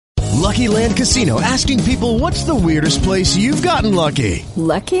Lucky Land Casino, asking people, what's the weirdest place you've gotten lucky?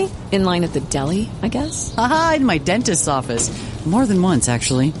 Lucky? In line at the deli, I guess? Aha, in my dentist's office. More than once,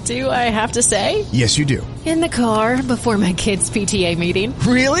 actually. Do I have to say? Yes, you do. In the car before my kids' PTA meeting.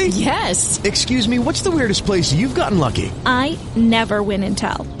 Really? Yes. Excuse me, what's the weirdest place you've gotten lucky? I never win and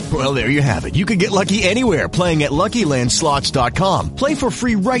tell. Well, there you have it. You can get lucky anywhere, playing at LuckyLandSlots.com. Play for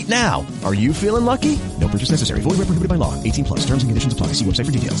free right now. Are you feeling lucky? No purchase necessary. Void where prohibited by law. 18 plus. Terms and conditions apply. See website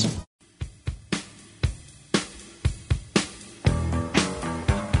for details.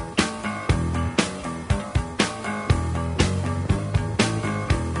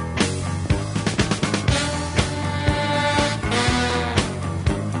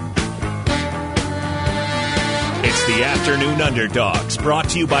 The Afternoon Underdogs, brought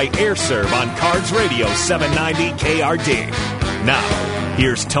to you by AirServe on Cards Radio 790 KRD. Now,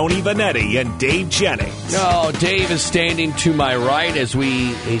 here's Tony Vanetti and Dave Jennings. Oh, Dave is standing to my right as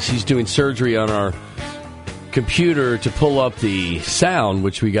he's doing surgery on our computer to pull up the sound,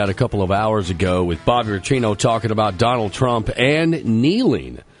 which we got a couple of hours ago with Bobby Ricino talking about Donald Trump and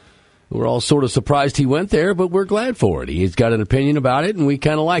kneeling. We're all sort of surprised he went there, but we're glad for it. He's got an opinion about it, and we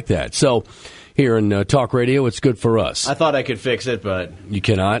kind of like that. So here in Talk Radio, it's good for us. I thought I could fix it, but you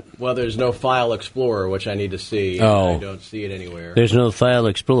cannot? Well, there's no File Explorer, which I need to see. Oh. I don't see it anywhere. There's no File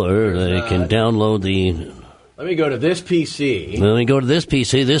Explorer. They can download the... Let me go to this PC. Let me go to this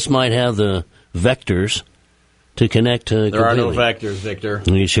PC. This might have the vectors to connect to There completely. Are no vectors, Victor.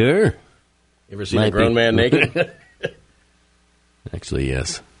 Are you sure? You ever seen a grown man naked? Actually,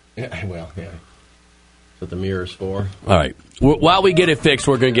 yes. Yeah, well, yeah. That's what the mirror's for. All right. While we get it fixed,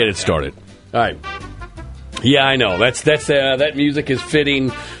 we're going to get it started. All right. Yeah, I know. That music is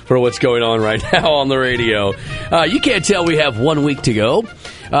fitting for what's going on right now on the radio. You can't tell we have 1 week to go.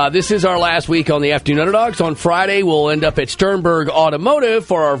 This is our last week on the Afternoon Underdogs. On Friday, we'll end up at Sternberg Automotive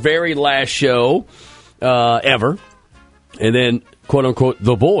for our very last show ever. And then, quote-unquote,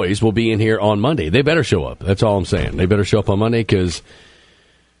 the boys will be in here on Monday. They better show up. That's all I'm saying. They better show up on Monday because...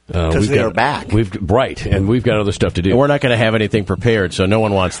 they are back. Right, and we've got other stuff to do. And we're not going to have anything prepared, so no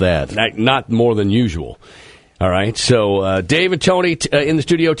one wants that. Not more than usual. All right, so Dave and Tony in the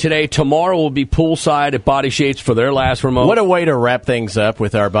studio today. Tomorrow will be poolside at Body Shapes for their last remote. What a way to wrap things up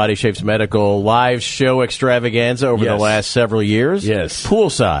with our Body Shapes Medical live show extravaganza over the last several years. Yes.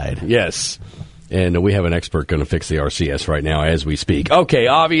 Poolside. Yes. And we have an expert going to fix the RCS right now as we speak. Okay,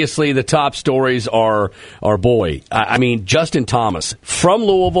 obviously the top stories are our boy. I mean, Justin Thomas from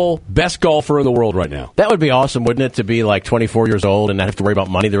Louisville, best golfer in the world right now. That would be awesome, wouldn't it, to be like 24 years old and not have to worry about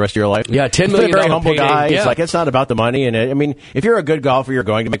money the rest of your life? Yeah, $10 million. He's a very humble guy. Yeah. He's like, it's not about the money. And I mean, if you're a good golfer, you're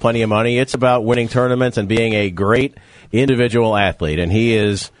going to make plenty of money. It's about winning tournaments and being a great individual athlete. And he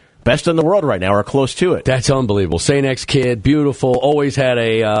is best in the world right now, or close to it. That's unbelievable. St. X kid, beautiful, always had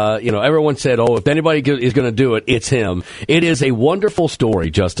everyone said, if anybody is going to do it, it's him. It is a wonderful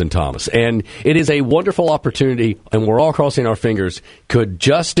story, Justin Thomas. And it is a wonderful opportunity, and we're all crossing our fingers. Could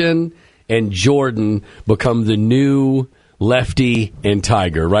Justin and Jordan become the new Lefty and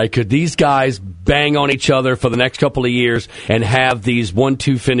Tiger, right? Could these guys bang on each other for the next couple of years and have these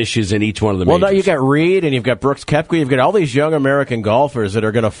 1-2 finishes in each one of the majors? Well, now you've got Reed and you've got Brooks Koepka. You've got all these young American golfers that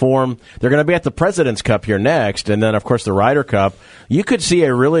are going to form. They're going to be at the President's Cup here next, and then, of course, the Ryder Cup. You could see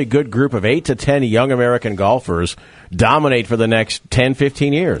a really good group of 8 to 10 young American golfers dominate for the next 10,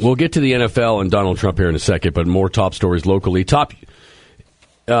 15 years. We'll get to the NFL and Donald Trump here in a second, but more top stories locally.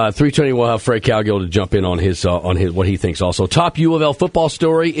 320, we'll have Fred Cowgill to jump in on his what he thinks also. Top U of L football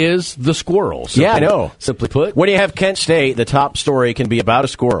story is the squirrel. Yeah, I know. Simply put. When you have Kent State, the top story can be about a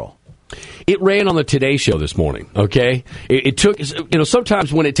squirrel. It ran on the Today Show this morning, okay? It took,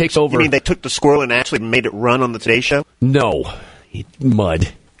 sometimes when it takes over... You mean they took the squirrel and actually made it run on the Today Show? No.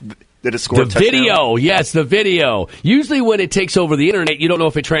 Mud. Did it score a touchdown? Video, yes, the video. Usually when it takes over the internet, you don't know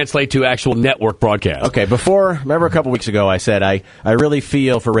if it translates to actual network broadcast. Okay, remember a couple weeks ago I said I really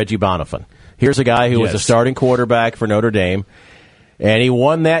feel for Reggie Bonifant. Here's a guy who was a starting quarterback for Notre Dame, and he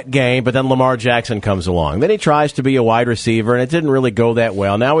won that game, but then Lamar Jackson comes along. Then he tries to be a wide receiver, and it didn't really go that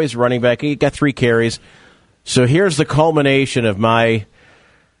well. Now he's running back. He got 3 carries. So here's the culmination of my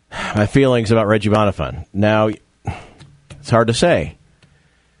feelings about Reggie Bonifant. Now, it's hard to say.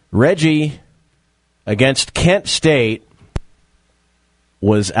 Reggie, against Kent State,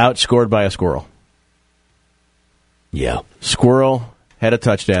 was outscored by a squirrel. Yeah. Squirrel had a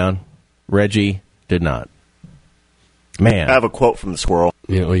touchdown. Reggie did not. Man. I have a quote from the squirrel.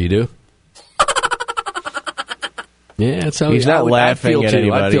 You know what you do? Yeah, that's how he's not laughing at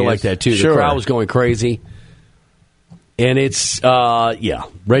anybody. I feel like that, too. Sure. The crowd was going crazy. And it's,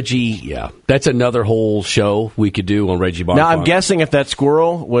 Reggie, that's another whole show we could do on Reggie Bonifant. Now, I'm guessing if that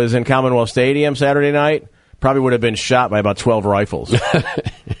squirrel was in Commonwealth Stadium Saturday night, probably would have been shot by about 12 rifles.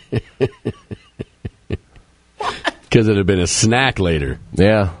 Because it had been a snack later.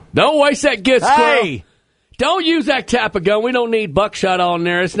 Yeah. Don't waste that good squirrel. Hey! Don't use that type of gun. We don't need buckshot on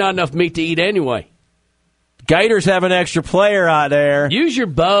there. It's not enough meat to eat anyway. Gators have an extra player out there. Use your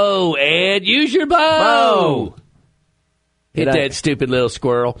bow, Ed. Use your bow. Hit that stupid little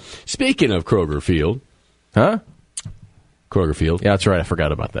squirrel. Speaking of Kroger Field. Huh? Kroger Field. Yeah, that's right. I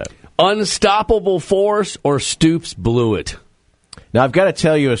forgot about that. Unstoppable force or Stoops blew it? Now, I've got to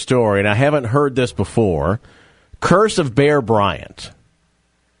tell you a story, and I haven't heard this before. Curse of Bear Bryant.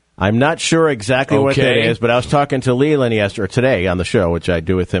 I'm not sure exactly what that is, but I was talking to Leland today on the show, which I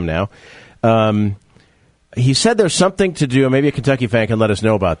do with him now. He said there's something to do, maybe a Kentucky fan can let us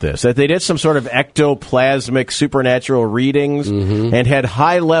know about this, that they did some sort of ectoplasmic supernatural readings and had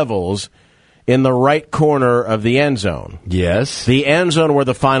high levels in the right corner of the end zone. Yes. The end zone where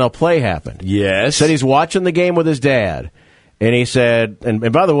the final play happened. Yes. Said he's watching the game with his dad. And he said,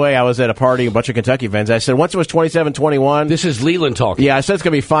 and by the way, I was at a party, a bunch of Kentucky fans. I said, once it was 27-21. This is Leland talking. Yeah, I said it's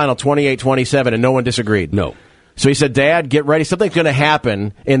going to be final 28-27, and no one disagreed. No. So he said, Dad, get ready. Something's going to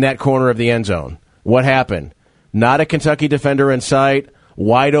happen in that corner of the end zone. What happened? Not a Kentucky defender in sight,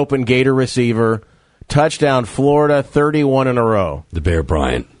 wide open Gator receiver, touchdown Florida, 31 in a row. The Bear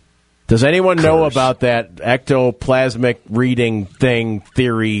Bryant. Does anyone know about that ectoplasmic reading thing,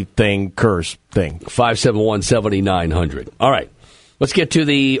 theory thing, curse thing? 571-7900. All right. Let's get to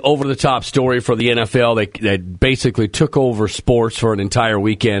the over-the-top story for the NFL. They basically took over sports for an entire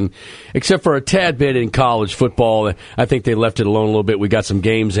weekend, except for a tad bit in college football. I think they left it alone a little bit. We got some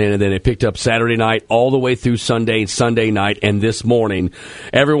games in, and then it picked up Saturday night all the way through Sunday night, and this morning.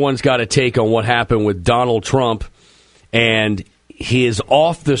 Everyone's got a take on what happened with Donald Trump and his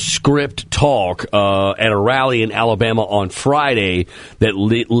off-the-script talk at a rally in Alabama on Friday that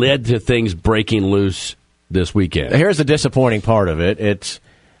led to things breaking loose this weekend. Here's the disappointing part of it.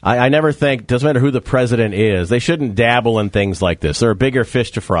 I never think, doesn't matter who the president is, they shouldn't dabble in things like this. There are bigger fish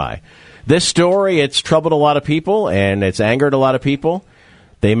to fry. This story, it's troubled a lot of people, and it's angered a lot of people.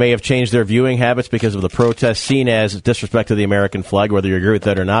 They may have changed their viewing habits because of the protests seen as disrespect to the American flag, whether you agree with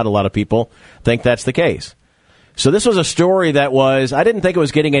that or not. A lot of people think that's the case. So this was a story that I didn't think it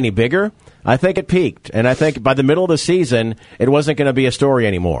was getting any bigger. I think it peaked, and I think by the middle of the season, it wasn't going to be a story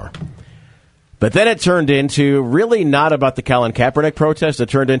anymore. But then it turned into really not about the Colin Kaepernick protest. It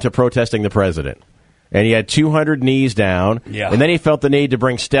turned into protesting the president. And he had 200 knees down. Yeah. And then he felt the need to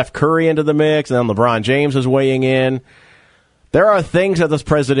bring Steph Curry into the mix. And then LeBron James was weighing in. There are things that this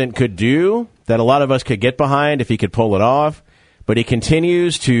president could do that a lot of us could get behind if he could pull it off. But he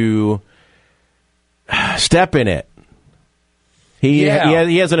continues to step in it. He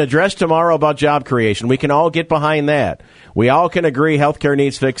has an address tomorrow about job creation. We can all get behind that. We all can agree healthcare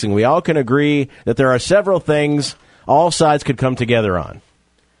needs fixing. We all can agree that there are several things all sides could come together on.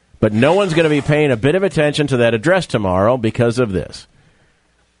 But no one's going to be paying a bit of attention to that address tomorrow because of this.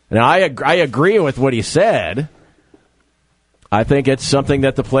 Now, I agree with what he said. I think it's something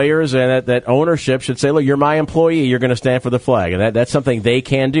that the players and that ownership should say, look, you're my employee. You're going to stand for the flag. And that's something they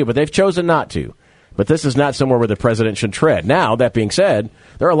can do. But they've chosen not to. But this is not somewhere where the president should tread. Now, that being said,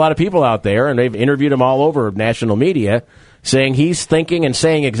 there are a lot of people out there, and they've interviewed him all over national media, saying he's thinking and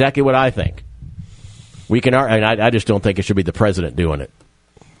saying exactly what I think. I just don't think it should be the president doing it.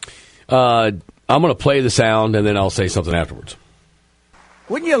 I'm going to play the sound, and then I'll say something afterwards.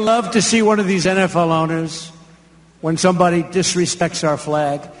 Wouldn't you love to see one of these NFL owners, when somebody disrespects our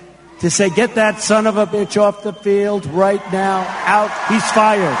flag, to say, get that son of a bitch off the field right now, out, he's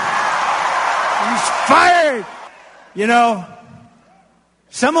fired. He's fired! You know,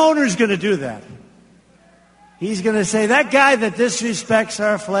 some owner's going to do that. He's going to say, that guy that disrespects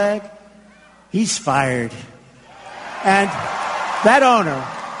our flag, he's fired. And that owner,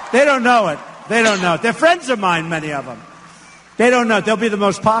 they don't know it. They don't know it. They're friends of mine, many of them. They don't know it. They'll be the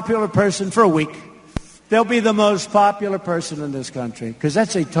most popular person for a week. They'll be the most popular person in this country because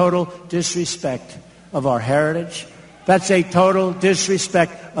that's a total disrespect of our heritage. That's a total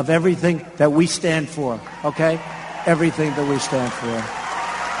disrespect of everything that we stand for, okay? Everything that we stand for.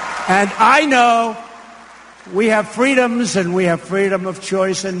 And I know we have freedoms and we have freedom of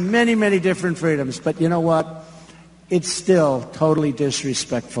choice and many, many different freedoms. But you know what? It's still totally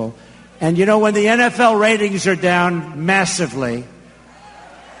disrespectful. And you know, when the NFL ratings are down massively,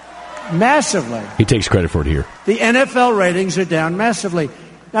 he takes credit for it here. The NFL ratings are down massively.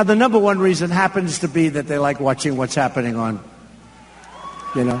 Now, the number one reason happens to be that they like watching what's happening on,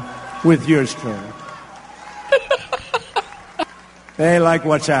 with yours truly. They like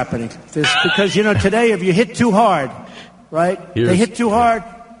what's happening. Because, today if you hit too hard, right? They hit too hard.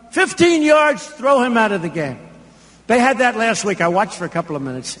 15 yards, throw him out of the game. They had that last week. I watched for a couple of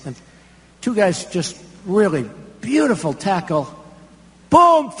minutes, and two guys just really beautiful tackle.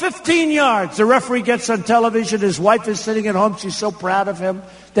 Boom, 15 yards. The referee gets on television. His wife is sitting at home. She's so proud of him.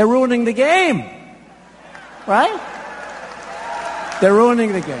 They're ruining the game. Right? They're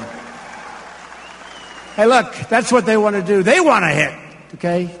ruining the game. Hey, look, that's what they want to do. They want to hit,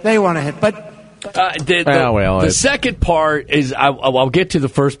 okay? They want to hit. But the second part is, I'll get to the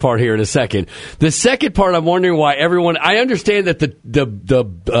first part here in a second. The second part, I'm wondering why everyone, I understand that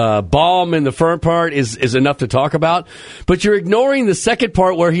the bomb in the front part is enough to talk about, but you're ignoring the second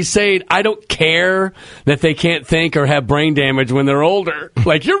part where he's saying, I don't care that they can't think or have brain damage when they're older.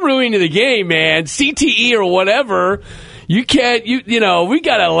 Like, you're ruining the game, man. CTE or whatever. You can't, we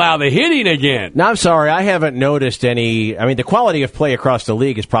got to allow the hitting again. No, I'm sorry. I haven't noticed any. I mean, the quality of play across the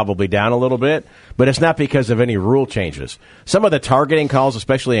league is probably down a little bit, but it's not because of any rule changes. Some of the targeting calls,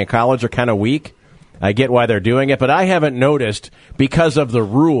 especially in college, are kind of weak. I get why they're doing it, but I haven't noticed, because of the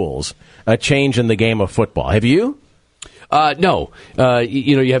rules, a change in the game of football. Have you? No.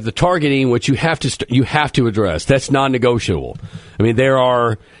 You have the targeting, which you have to address. That's non-negotiable. I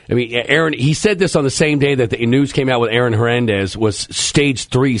mean, Aaron, he said this on the same day that the news came out with Aaron Hernandez was stage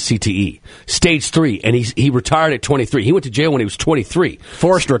 3 CTE. Stage 3. And he retired at 23. He went to jail when he was 23.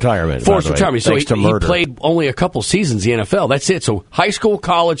 Forced retirement. Forced retirement. So he murder. Played only a couple seasons in the NFL. That's it. So high school,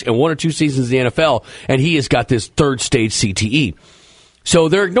 college, and 1 or 2 seasons in the NFL. And he has got this third stage CTE. So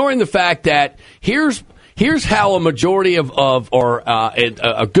they're ignoring the fact that here's how a majority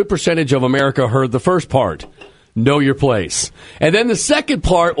a good percentage of America heard the first part. Know your place. And then the second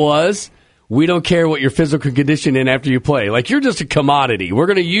part was, we don't care what your physical condition is after you play. Like, you're just a commodity. We're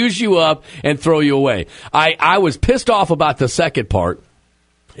going to use you up and throw you away. I was pissed off about the second part.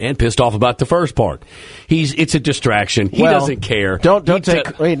 And pissed off about the first part. It's a distraction. He doesn't care. Don't take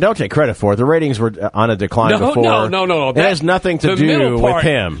credit for it. The ratings were on a decline before. No. It has nothing to do with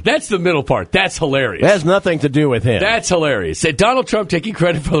him. That's the middle part. That's hilarious. It has nothing to do with him. That's hilarious. Donald Trump taking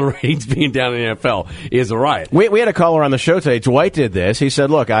credit for the ratings being down in the NFL is a riot. We had a caller on the show today. Dwight did this. He said,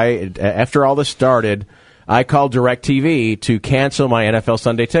 look, after all this started, I called DirecTV to cancel my NFL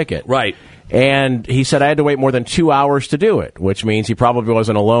Sunday ticket. Right. And he said I had to wait more than 2 hours to do it, which means he probably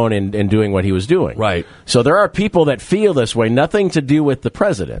wasn't alone in doing what he was doing. Right. So there are people that feel this way, nothing to do with the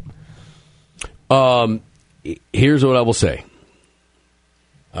president. Here's what I will say.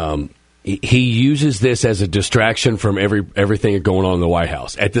 He uses this as a distraction from everything going on in the White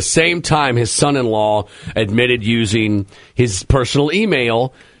House. At the same time, his son-in-law admitted using his personal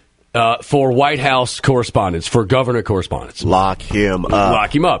email for White House correspondence, for governor correspondence. Lock him up.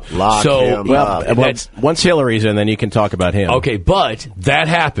 Lock him up. Once Hillary's in, then you can talk about him. Okay, but that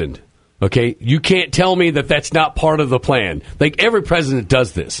happened. Okay, you can't tell me that that's not part of the plan. Like, every president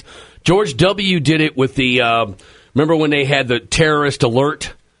does this. George W. did it with the, remember when they had the terrorist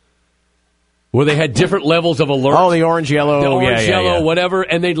alert? Where they had different levels of alert. Oh, the orange, yellow. The orange, yellow, whatever.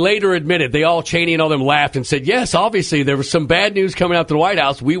 And they later admitted, they all, Cheney and all them laughed and said, yes, obviously there was some bad news coming out to the White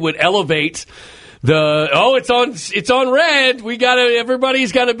House. We would elevate it's on red.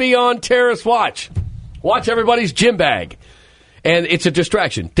 Everybody's got to be on terrorist watch. Watch everybody's gym bag. And it's a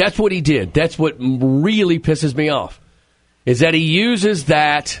distraction. That's what he did. That's what really pisses me off, is that he uses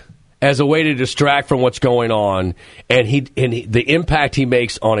that as a way to distract from what's going on, and the impact he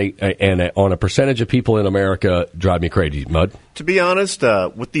makes on a percentage of people in America drive me crazy. Mud? To be honest,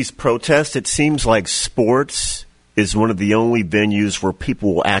 with these protests, it seems like sports is one of the only venues where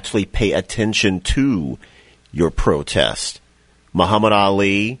people will actually pay attention to your protest. Muhammad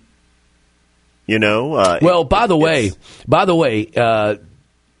Ali, by the way,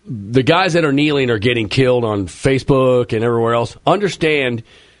 the guys that are kneeling are getting killed on Facebook and everywhere else. Understand.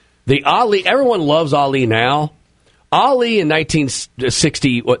 The Ali, everyone loves Ali now. Ali in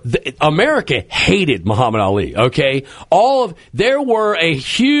 1960, America hated Muhammad Ali, okay? There were a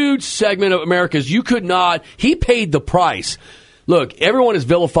huge segment of America's, he paid the price. Look, everyone is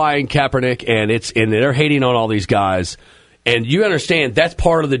vilifying Kaepernick, and they're hating on all these guys. And you understand, that's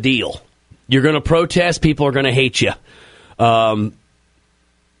part of the deal. You're going to protest, people are going to hate you. But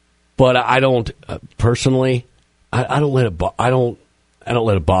I don't, personally, I don't let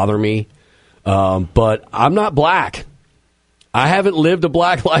it bother me, but I'm not black. I haven't lived a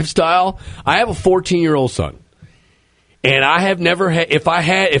black lifestyle. I have a 14-year-old son, and I have never had. If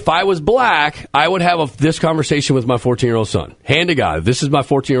I was black, I would have this conversation with my 14-year-old son. Hand to God, this is my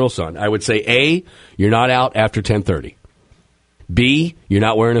 14-year-old son. I would say, A, you're not out after 10:30. B, you're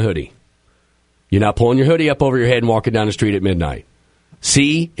not wearing a hoodie. You're not pulling your hoodie up over your head and walking down the street at midnight.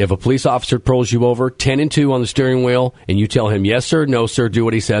 See, if a police officer pulls you over 10-2 on the steering wheel, and you tell him, yes, sir, no, sir, do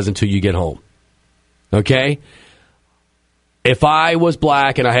what he says until you get home. Okay? If I was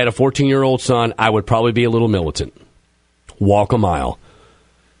black and I had a 14-year-old son, I would probably be a little militant. Walk a mile.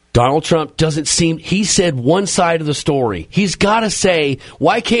 Donald Trump doesn't seem... He said one side of the story. He's got to say,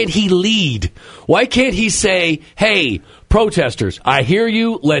 why can't he lead? Why can't he say, hey, protesters, I hear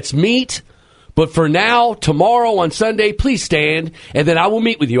you, let's meet, but for now, tomorrow on Sunday, please stand, and then I will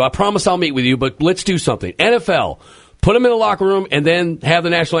meet with you. I promise I'll meet with you, but let's do something. NFL, put them in the locker room and then have the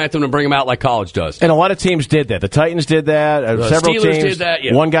national anthem and bring them out like college does. And a lot of teams did that. The Titans did that. Several Steelers teams did that,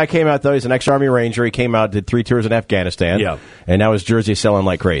 yeah. One guy came out, though. He's an ex-Army Ranger. He came out, did 3 tours in Afghanistan. Yeah. And now his jersey is selling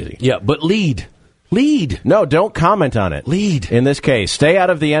like crazy. Yeah, but lead. Lead. No, don't comment on it. Lead. In this case, stay out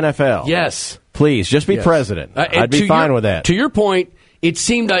of the NFL. Yes. Please, just be president. I'd be fine with that. To your point, it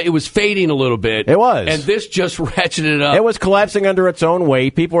seemed like it was fading a little bit. It was. And this just ratcheted it up. It was collapsing under its own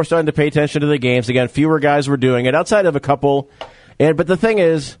weight. People were starting to pay attention to the games. Again, fewer guys were doing it outside of a couple. But the thing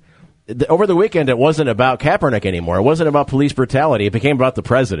is, over the weekend, it wasn't about Kaepernick anymore. It wasn't about police brutality. It became about the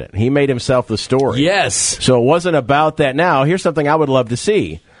president. He made himself the story. Yes. So it wasn't about that. Now, here's something I would love to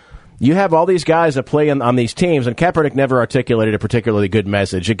see. You have all these guys that play on these teams, and Kaepernick never articulated a particularly good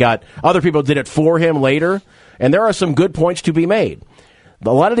message. Other people did it for him later, and there are some good points to be made. A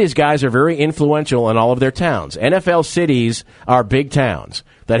lot of these guys are very influential in all of their towns. NFL cities are big towns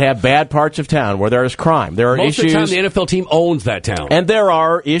that have bad parts of town where there is crime. There are issues. Most of the time, the NFL team owns that town. And there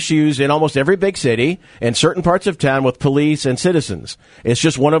are issues in almost every big city and certain parts of town with police and citizens. It's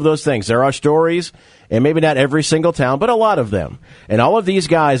just one of those things. There are stories, and maybe not every single town, but a lot of them. And all of these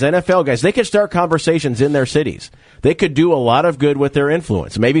guys, NFL guys, they could start conversations in their cities. They could do a lot of good with their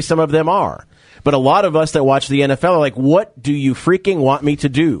influence. Maybe some of them are. But a lot of us that watch the NFL are like, what do you freaking want me to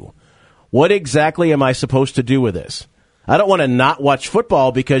do? What exactly am I supposed to do with this? I don't want to not watch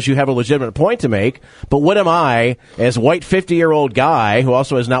football because you have a legitimate point to make, but what am I, as white 50-year-old guy who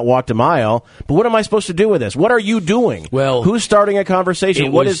also has not walked a mile, but what am I supposed to do with this? What are you doing? Well, who's starting a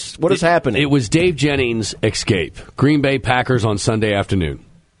conversation? What is happening? It was Dave Jennings' escape. Green Bay Packers on Sunday afternoon.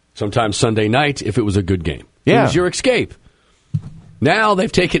 Sometimes Sunday night if it was a good game. Yeah. It was your escape. Now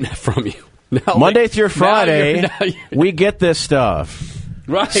they've taken that from you. Now Monday through Friday, we get this stuff.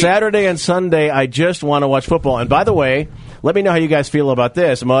 Right. Saturday and Sunday, I just want to watch football. And by the way, let me know how you guys feel about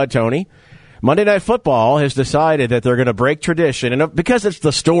this. Mud, Tony. Monday Night Football has decided that they're going to break tradition. And because it's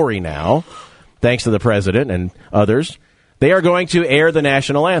the story now, thanks to the president and others, they are going to air the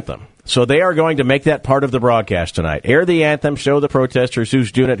national anthem. So they are going to make that part of the broadcast tonight. Air the anthem, show the protesters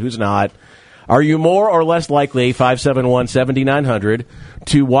who's doing it, who's not. Are you more or less likely, 571-7900,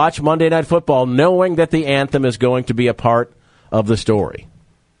 to watch Monday Night Football knowing that the anthem is going to be a part of the story?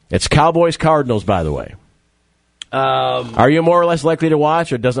 It's Cowboys-Cardinals, by the way. Are you more or less likely to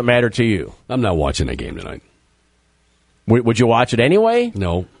watch, or does it matter to you? I'm not watching that game tonight. Would you watch it anyway?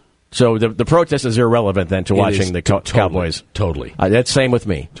 No. So the protest is irrelevant then to watching the Cowboys? Totally. That's same with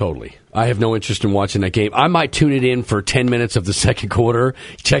me. Totally. I have no interest in watching that game. I might tune it in for 10 minutes of the second quarter,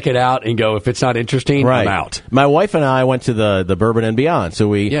 check it out, and go, if it's not interesting, right. I'm out. My wife and I went to the Bourbon and Beyond, so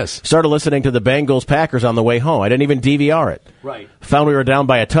we started listening to the Bengals-Packers on the way home. I didn't even DVR it. Right. Found we were down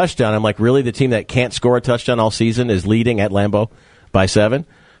by a touchdown. I'm like, really? The team that can't score a touchdown all season is leading at Lambeau by 7?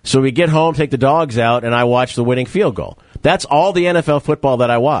 So we get home, take the dogs out, and I watch the winning field goal. That's all the NFL football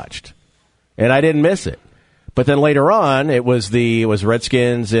that I watched. And I didn't miss it. But then later on, it was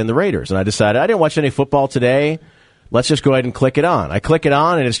Redskins and the Raiders. And I decided I didn't watch any football today. Let's just go ahead and click it on. I click it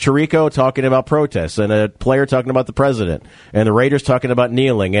on, and it's Tirico talking about protests and a player talking about the president and the Raiders talking about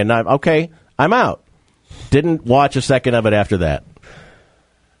kneeling. And I'm out. Didn't watch a second of it after that.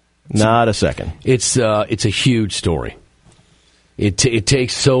 Not a second. It's a huge story. It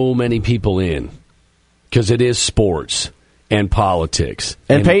takes so many people in because it is sports and politics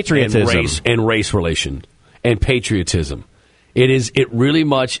and patriotism and race relation and patriotism.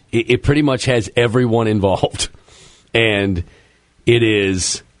 It pretty much has everyone involved, and it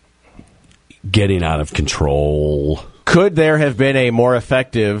is getting out of control. Could there have been a more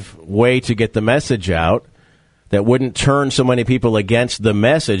effective way to get the message out that wouldn't turn so many people against the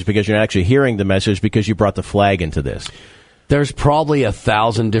message because you're not actually hearing the message because you brought the flag into this? There's probably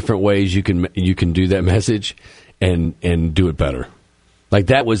 1,000 different ways you can do that message and do it better. Like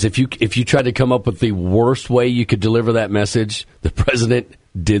that was if you tried to come up with the worst way you could deliver that message, the president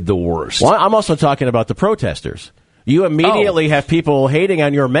did the worst. Well, I'm also talking about the protesters. you immediately have people hating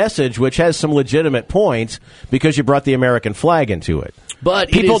on your message, which has some legitimate points, because you brought the American flag into it. But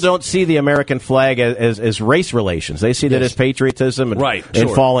people don't see the American flag as race relations. They see that as patriotism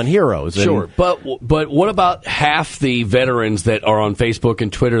and fallen heroes. Sure, but what about half the veterans that are on Facebook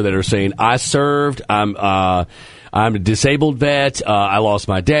and Twitter that are saying, I served, I'm a disabled vet, I lost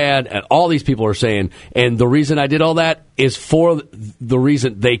my dad, and all these people are saying, and the reason I did all that is for the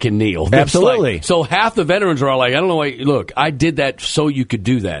reason they can kneel. Absolutely. So half the veterans are all like, I don't know why, look, I did that so you could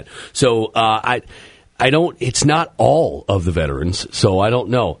do that. So I don't, it's not all of the veterans, so I don't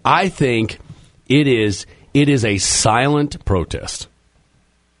know. I think it is a silent protest.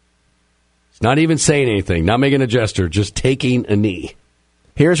 It's not even saying anything, not making a gesture, just taking a knee.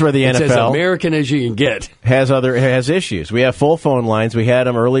 Here's where the it's NFL, as American as you can get, has issues. We have full phone lines. We had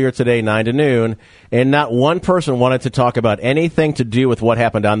them earlier today, 9 to noon, and not one person wanted to talk about anything to do with what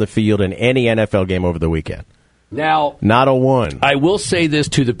happened on the field in any NFL game over the weekend. Now, not a one. I will say this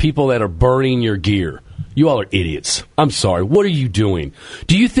to the people that are burning your gear. You all are idiots. I'm sorry. What are you doing?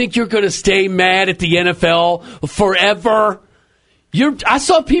 Do you think you're going to stay mad at the NFL forever? I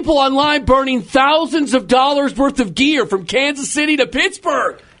saw people online burning thousands of dollars worth of gear from Kansas City to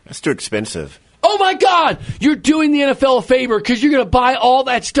Pittsburgh. That's too expensive. Oh, my God. You're doing the NFL a favor because you're going to buy all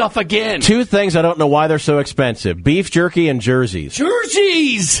that stuff again. Two things I don't know why they're so expensive. Beef jerky and jerseys.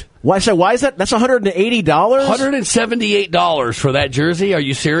 Jerseys! Why is that? That's $180? $178 for that jersey? Are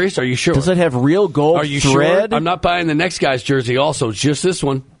you serious? Are you sure? Does it have real gold Are you thread? Sure? I'm not buying the next guy's jersey also. Just this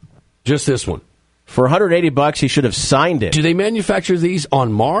one. Just this one. For $180, he should have signed it. Do they manufacture these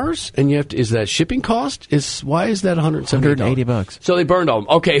on Mars? And is that shipping cost? Why is that $178? $180. So they burned all of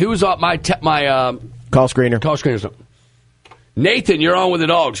them. Okay, who's on my call screener? Call screener. Nathan, you're on with the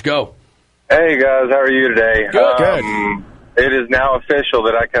Dogs. Go. Hey guys, how are you today? Good. It is now official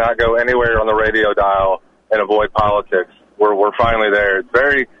that I cannot go anywhere on the radio dial and avoid politics. We're finally there. It's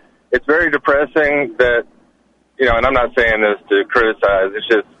very depressing that, and I'm not saying this to criticize. It's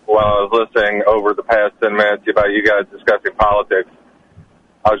just while I was listening over the past 10 minutes about you guys discussing politics,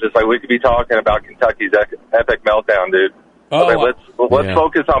 I was just like, we could be talking about Kentucky's epic meltdown, dude. Okay, let's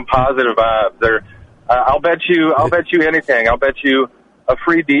focus on positive vibes. I'll bet you anything. I'll bet you a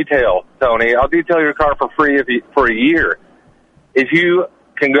free detail, Tony. I'll detail your car for free for a year. If you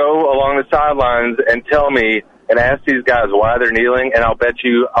can go along the sidelines and tell me and ask these guys why they're kneeling, and I'll bet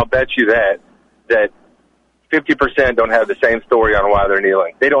you that 50% don't have the same story on why they're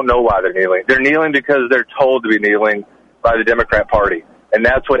kneeling. They don't know why they're kneeling. They're kneeling because they're told to be kneeling by the Democrat Party, and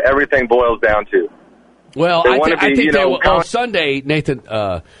that's what everything boils down to. Well, I think they were Sunday,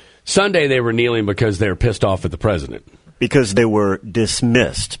 Nathan. Sunday they were kneeling because they were pissed off at the president. Because they were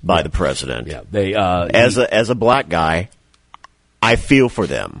dismissed by the president. Yeah, they as a black guy, I feel for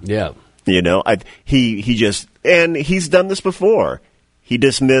them. Yeah, he's done this before. He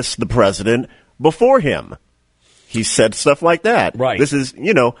dismissed the president before him. He said stuff like that. Right. This is,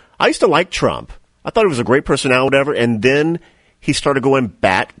 I used to like Trump. I thought he was a great personality, whatever, and then he started going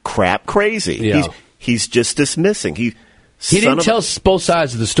bat crap crazy. Yeah. He's just dismissing. He didn't tell both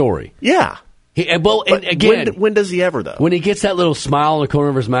sides of the story. Yeah. When does he ever, though? When he gets that little smile in the corner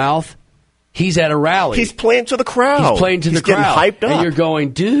of his mouth, he's at a rally. He's playing to the crowd. He's getting hyped up. And you're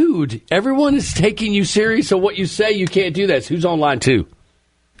going, dude, everyone is taking you serious, so what you say, you can't do that. So who's on line 2?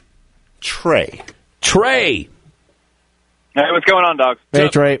 Trey. Hey, what's going on, Dogs? Hey,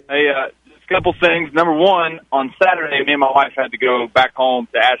 Trey. Hey, just a couple things. Number one, on Saturday, me and my wife had to go back home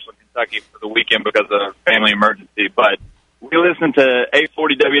to Ashland, Kentucky for the weekend because of a family emergency. But we listened to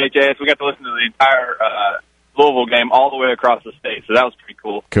 840 WHAS. We got to listen to the entire Louisville game all the way across the state, so that was pretty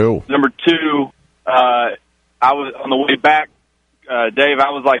cool. Cool. Number two, I was on the way back. Dave,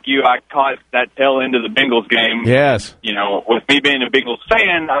 I was like you. I caught that tail end of the Bengals game. Yes. With me being a Bengals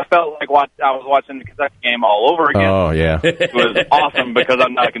fan, I felt like I was watching the Kentucky game all over again. Oh, yeah. It was awesome because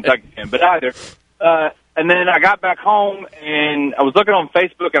I'm not a Kentucky fan, but either. And then I got back home, and I was looking on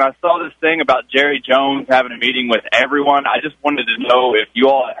Facebook, and I saw this thing about Jerry Jones having a meeting with everyone. I just wanted to know if you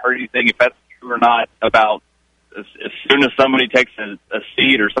all had heard anything, if that's true or not, about as soon as somebody takes a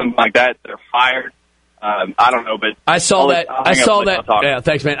seat or something like that, they're fired. I don't know, but I saw that. Yeah,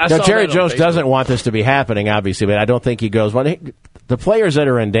 thanks, man. Jerry Jones doesn't want this to be happening, obviously, but I don't think he goes. The players that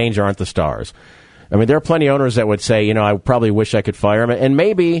are in danger aren't the stars. I mean, there are plenty of owners that would say, I probably wish I could fire him. And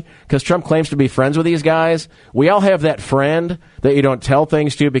maybe, because Trump claims to be friends with these guys, we all have that friend that you don't tell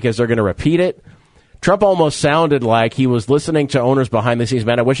things to because they're going to repeat it. Trump almost sounded like he was listening to owners behind the scenes.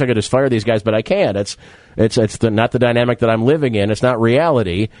 Man, I wish I could just fire these guys, but I can't. It's not the dynamic that I'm living in. It's not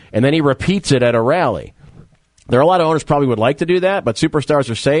reality. And then he repeats it at a rally. There are a lot of owners probably would like to do that, but superstars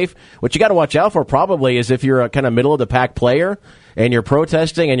are safe. What you got to watch out for probably is if you're a kind of middle-of-the-pack player and you're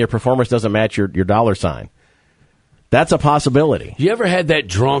protesting and your performance doesn't match your dollar sign. That's a possibility. You ever had that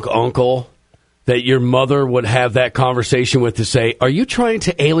drunk uncle that your mother would have that conversation with to say, are you trying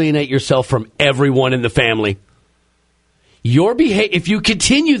to alienate yourself from everyone in the family? If you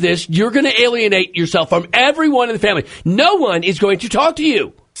continue this, you're going to alienate yourself from everyone in the family. No one is going to talk to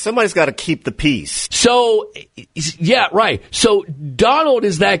you. Somebody's got to keep the peace. So, yeah, right. So Donald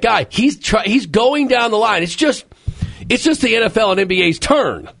is that guy. He's going down the line. It's just the NFL and NBA's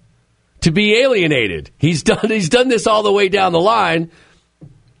turn to be alienated. He's done this all the way down the line.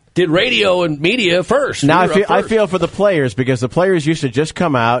 Did radio and media first. Now, I feel for the players because the players used to just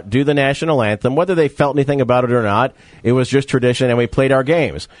come out, do the national anthem, whether they felt anything about it or not. It was just tradition, and we played our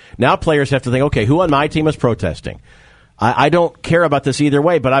games. Now players have to think, okay, who on my team is protesting? I don't care about this either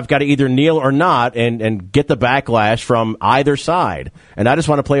way, but I've got to either kneel or not and get the backlash from either side. And I just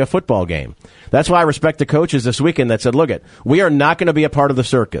want to play a football game. That's why I respect the coaches this weekend that said, look, we are not going to be a part of the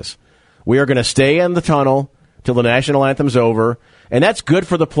circus. We are going to stay in the tunnel till the national anthem's over. And that's good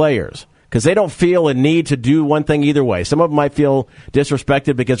for the players because they don't feel a need to do one thing either way. Some of them might feel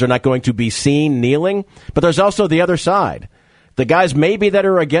disrespected because they're not going to be seen kneeling. But there's also the other side. The guys maybe that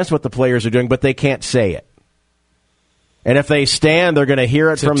are against what the players are doing, but they can't say it. And if they stand, they're going to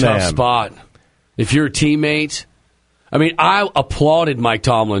hear it from them. It's a tough spot. If you're a teammate, I applauded Mike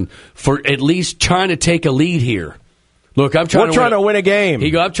Tomlin for at least trying to take a lead here. Look, we're trying to win a game.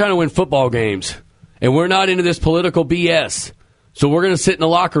 I'm trying to win football games, and we're not into this political BS. So we're going to sit in the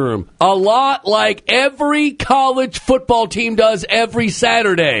locker room a lot like every college football team does every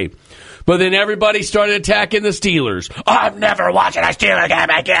Saturday. But then everybody started attacking the Steelers. I'm never watching a Steelers game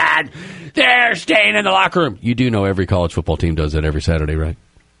again. They're staying in the locker room. You do know every college football team does that every Saturday, right?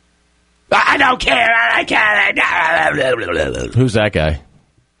 I don't care. I can't. Who's that guy?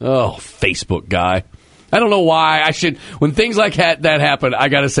 Oh, Facebook guy. I don't know why I should. When things like that happen, I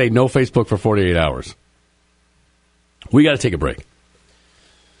got to say no Facebook for 48 hours. We got to take a break.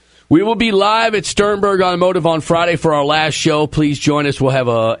 We will be live at Sternberg Automotive on Friday for our last show. Please join us. We'll have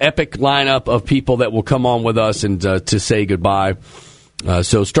an epic lineup of people that will come on with us and to say goodbye.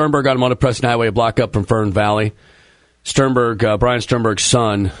 So Sternberg Automotive, Preston Highway, a block up from Fern Valley. Brian Sternberg's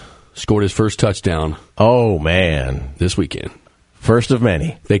son scored his first touchdown. Oh, man. This weekend. First of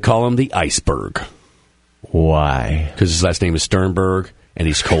many. They call him the Iceberg. Why? Because his last name is Sternberg. And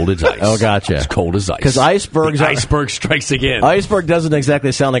he's cold as ice. Oh, gotcha. He's cold as ice. Because iceberg strikes again. Iceberg doesn't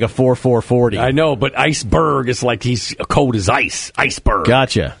exactly sound like a 4-4-40. I know, but iceberg is like he's cold as ice. Iceberg.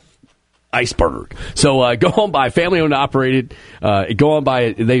 Gotcha. Iceberg. So go on by, family-owned operated. Go on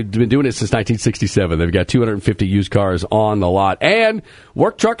by. They've been doing it since 1967. They've got 250 used cars on the lot. And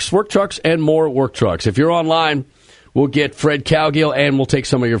work trucks, and more work trucks. If you're online, we'll get Fred Cowgill, and we'll take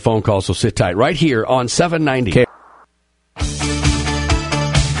some of your phone calls, so sit tight. Right here on 790. Okay.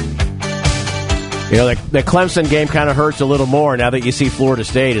 You know, the Clemson game kind of hurts a little more now that you see Florida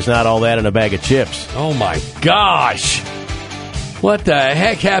State is not all that in a bag of chips. Oh, my gosh. What the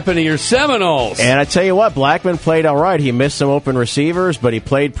heck happened to your Seminoles? And I tell you what, Blackman played all right. He missed some open receivers, but he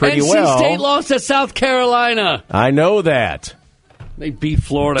played pretty well. NC State lost to South Carolina. I know that. They beat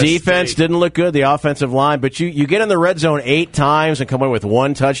Florida Defense State. Didn't look good, the offensive line. But you get in the red zone 8 times and come away with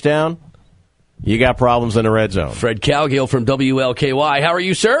 1 touchdown. You got problems in the red zone. Fred Cowgill from WLKY. How are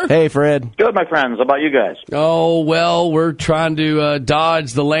you, sir? Hey, Fred. Good, my friends. How about you guys? Oh, well, we're trying to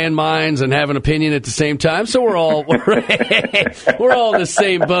dodge the landmines and have an opinion at the same time, so we're all we're all in the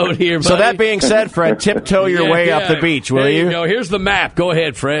same boat here, buddy. So that being said, Fred, tiptoe your way up the beach, will you? There you go. Here's the map. Go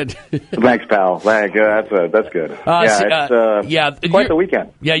ahead, Fred. Thanks, pal. That's good. It's quite the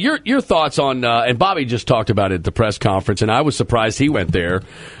weekend. Yeah, your thoughts on and Bobby just talked about it at the press conference, and I was surprised he went there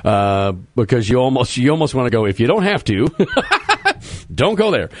because you almost want to go, if you don't have to, don't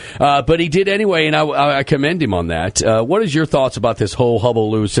go there. But he did anyway, and I commend him on that. What is your thoughts about this whole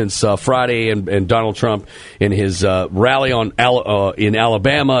hullabaloo since Friday and Donald Trump in his rally in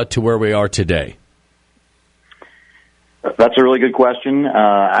Alabama to where we are today? That's a really good question.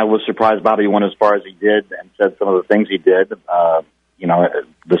 I was surprised Bobby went as far as he did and said some of the things he did.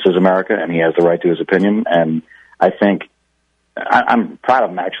 This is America, and he has the right to his opinion. And I think I'm proud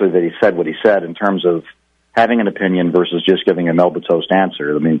of him, actually, that he said what he said in terms of having an opinion versus just giving a milquetoast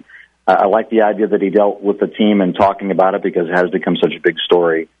answer. I mean, I like the idea that he dealt with the team and talking about it because it has become such a big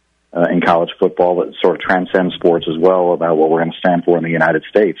story in college football that sort of transcends sports as well about what we're going to stand for in the United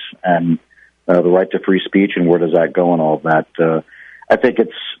States and the right to free speech and where does that go and all of that. I think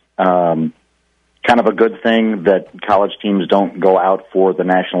it's kind of a good thing that college teams don't go out for the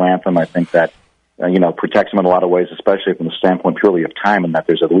national anthem. I think that protects them in a lot of ways, especially from the standpoint purely of time, and that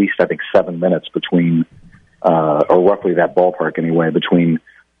there's at least, I think, 7 minutes between, or roughly that ballpark anyway, between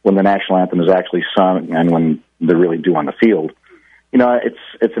when the national anthem is actually sung and when they're really due on the field.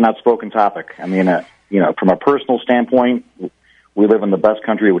 It's an outspoken topic. I mean, from a personal standpoint, we live in the best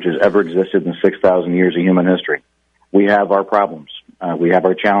country which has ever existed in 6,000 years of human history. We have our problems. We have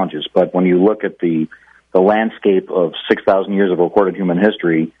our challenges. But when you look at the landscape of 6,000 years of recorded human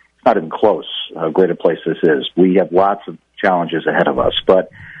history, it's not even close how great a place this is. We have lots of challenges ahead of us.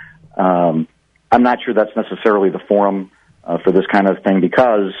 But I'm not sure that's necessarily the forum for this kind of thing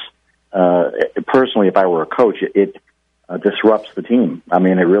because, personally, if I were a coach, it disrupts the team. I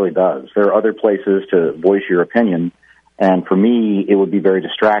mean, it really does. There are other places to voice your opinion, and for me, it would be very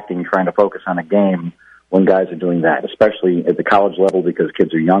distracting trying to focus on a game when guys are doing that, especially at the college level because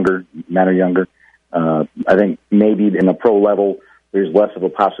kids are younger, men are younger. I think maybe in the pro level, there's less of a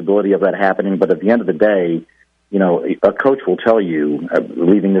possibility of that happening, but at the end of the day, a coach will tell you,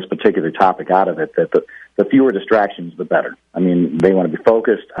 leaving this particular topic out of it, that the fewer distractions, the better. I mean, they want to be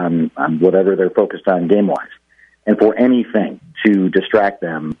focused on whatever they're focused on game-wise. And for anything to distract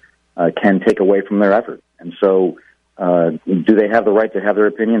them can take away from their effort. And so do they have the right to have their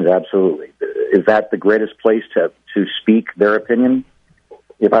opinions? Absolutely. Is that the greatest place to speak their opinion?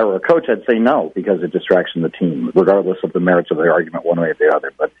 If I were a coach, I'd say no, because it distracts from the team, regardless of the merits of their argument one way or the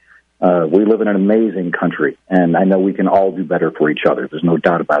other. But we live in an amazing country, and I know we can all do better for each other. There's no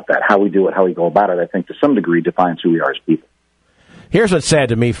doubt about that. How we do it, how we go about it, I think to some degree defines who we are as people. Here's what's sad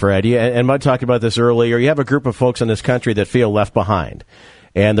to me, Fred, and Mud talked about this earlier. You have a group of folks in this country that feel left behind,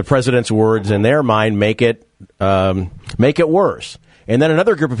 and the president's words in their mind make it worse. And then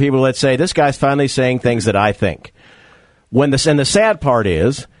another group of people that say, this guy's finally saying things that I think. And the sad part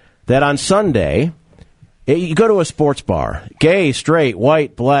is that on Sunday, you go to a sports bar, gay, straight,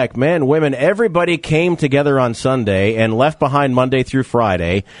 white, black, men, women, everybody came together on Sunday and left behind Monday through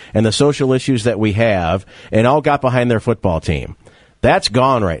Friday and the social issues that we have and all got behind their football team. That's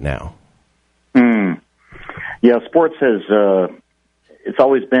gone right now. Yeah, sports has, it's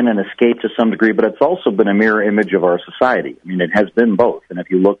always been an escape to some degree, but it's also been a mirror image of our society. I mean, it has been both. And if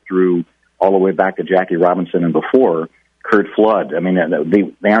you look through all the way back to Jackie Robinson and before, Kurt Flood, I mean,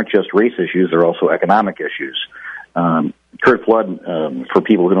 they aren't just race issues, they're also economic issues. Kurt Flood, for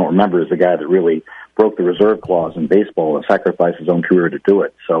people who don't remember, is the guy that really broke the reserve clause in baseball and sacrificed his own career to do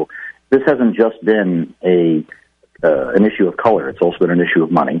it. So this hasn't just been an issue of color, it's also been an issue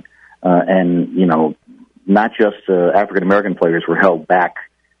of money. And, not just African-American players were held back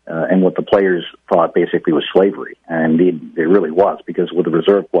and what the players thought basically was slavery. And indeed, it really was, because with the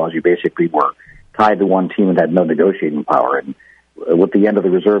reserve clause, you basically were tied to one team and had no negotiating power. And with the end of the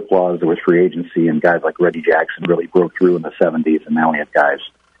reserve clause, there was free agency, and guys like Reggie Jackson really broke through in the 70s, and now we have guys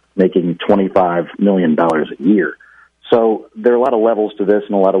making $25 million a year. So there are a lot of levels to this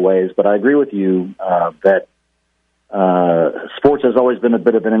in a lot of ways, but I agree with you that sports has always been a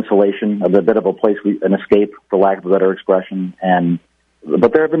bit of an insulation, a bit of a place, an escape, for lack of a better expression.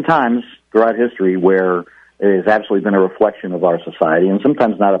 But there have been times throughout history where it has absolutely been a reflection of our society, and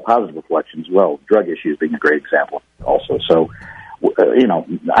sometimes not a positive reflection as well. Drug issues being a great example also. So,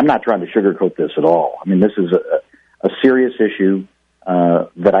 I'm not trying to sugarcoat this at all. I mean, this is a serious issue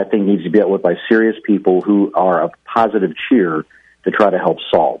that I think needs to be dealt with by serious people who are of positive cheer to try to help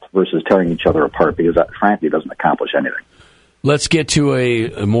solve versus tearing each other apart, because that, frankly, doesn't accomplish anything. Let's get to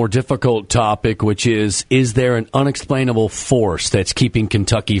a more difficult topic, which is there an unexplainable force that's keeping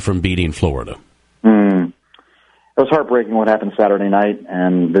Kentucky from beating Florida? It was heartbreaking what happened Saturday night,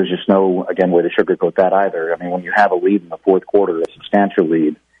 and there's just no, again, way to sugarcoat that either. I mean, when you have a lead in the fourth quarter, a substantial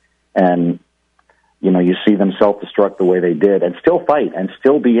lead, and, you see them self-destruct the way they did and still fight and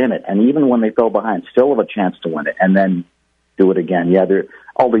still be in it, and even when they fell behind, still have a chance to win it, and then do it again. Yeah, there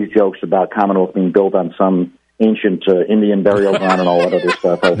all these jokes about Commonwealth being built on some ancient Indian burial ground and all that other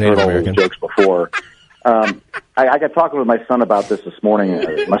stuff. I've heard all those jokes before. I got talking with my son about this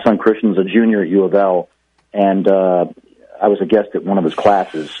morning. My son Christian's a junior at U of L, and I was a guest at one of his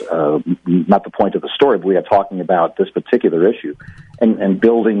classes. Not the point of the story, but we got talking about this particular issue and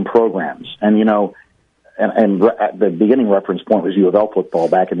building programs. And, and the beginning reference point was U of L football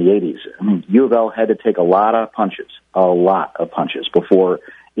back in the 80s. I mean, U of L had to take a lot of punches before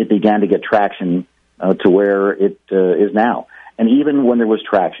it began to get traction to where it is now. And even when there was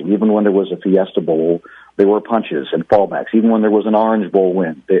traction, even when there was a Fiesta Bowl, there were punches and fallbacks. Even when there was an Orange Bowl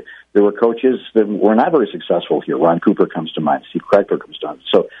win, there were coaches that were not very successful here. Ron Cooper comes to mind. Steve Kreitler comes to mind.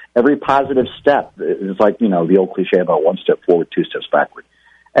 So every positive step is like, the old cliche about one step forward, two steps backward.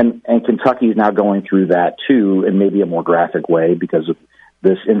 And Kentucky is now going through that, too, in maybe a more graphic way because of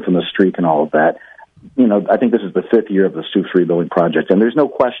this infamous streak and all of that. I think this is the 5th year of the Stoops rebuilding project, and there's no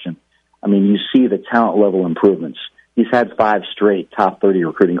question. I mean, you see the talent level improvements. He's had 5 straight top 30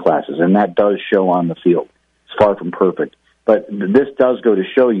 recruiting classes, and that does show on the field. It's far from perfect. But this does go to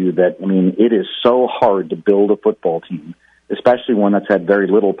show you that, I mean, it is so hard to build a football team, especially one that's had very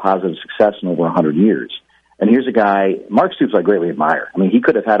little positive success in over 100 years. And here's a guy, Mark Stoops, I greatly admire. I mean, he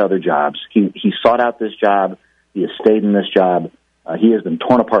could have had other jobs. He sought out this job. He has stayed in this job. He has been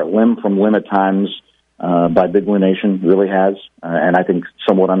torn apart limb from limb at times by Big Blue Nation, really has, and I think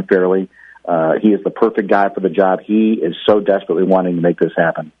somewhat unfairly. He is the perfect guy for the job. He is so desperately wanting to make this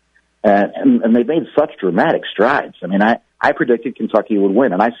happen. And they've made such dramatic strides. I mean, I predicted Kentucky would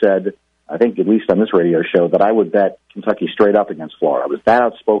win, and I said, I think at least on this radio show, that I would bet Kentucky straight up against Florida. I was that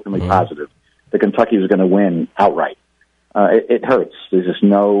outspokenly positive that Kentucky was going to win outright. It hurts. There's just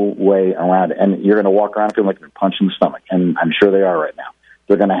no way around it. And you're going to walk around feeling like you're punched in the stomach, and I'm sure they are right now.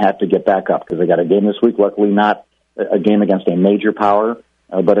 They're going to have to get back up because they got a game this week, luckily not a game against a major power,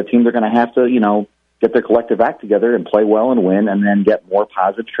 but a team they're going to have to, get their collective act together and play well and win and then get more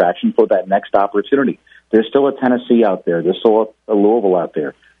positive traction for that next opportunity. There's still a Tennessee out there. There's still a Louisville out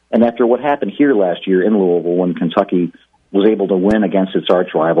there. And after what happened here last year in Louisville when Kentucky was able to win against its arch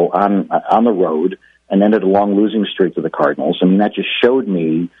rival on the road and ended a long losing streak to the Cardinals, I mean, that just showed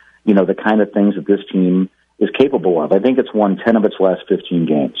me, the kind of things that this team is capable of. I think it's won 10 of its last 15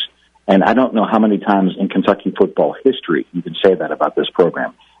 games. And I don't know how many times in Kentucky football history you can say that about this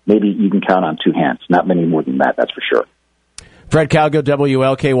program. Maybe you can count on 2 hands. Not many more than that, that's for sure. Fred Cowgill,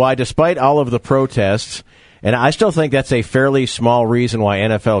 WLKY, despite all of the protests, and I still think that's a fairly small reason why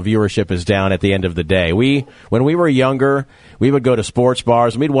NFL viewership is down at the end of the day. When we were younger, we would go to sports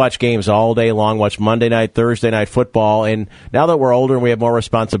bars, and we'd watch games all day long, watch Monday night, Thursday night football, and now that we're older and we have more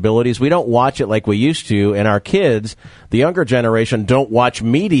responsibilities, we don't watch it like we used to, and our kids, the younger generation, don't watch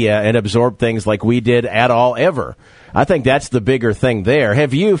media and absorb things like we did at all ever. I think that's the bigger thing there.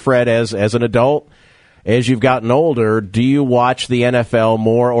 Have you, Fred, as an adult, as you've gotten older, do you watch the NFL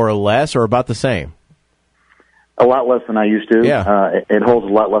more or less or about the same? A lot less than I used to. Yeah. It holds a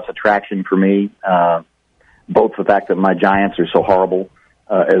lot less attraction for me, both the fact that my Giants are so horrible,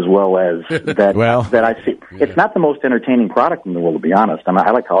 as well as that I see. Yeah. It's not the most entertaining product in the world, to be honest.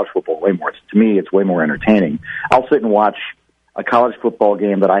 I like college football way more. To me, it's way more entertaining. I'll sit and watch a college football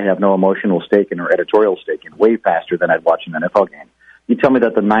game that I have no emotional stake in or editorial stake in way faster than I'd watch an NFL game. You tell me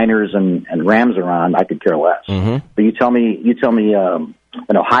that the Niners and Rams are on, I could care less. Mm-hmm. But you tell me an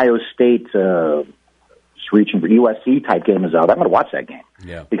Ohio State reaching for USC type game is out, I'm going to watch that game.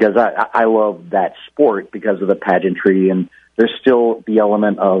 Yeah. Because I love that sport because of the pageantry, and there's still the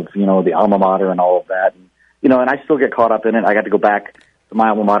element of, the alma mater and all of that. And I still get caught up in it. I got to go back to my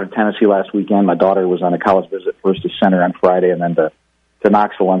alma mater, Tennessee, last weekend. My daughter was on a college visit first to Center on Friday and then to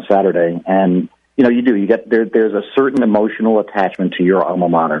Knoxville on Saturday. And, you get there's a certain emotional attachment to your alma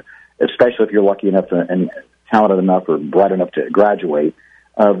mater, especially if you're lucky enough and talented enough or bright enough to graduate.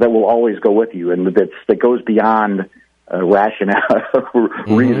 That will always go with you, and that goes beyond rationale,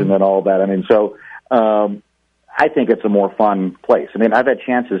 reason, and all that. I mean, so I think it's a more fun place. I mean, I've had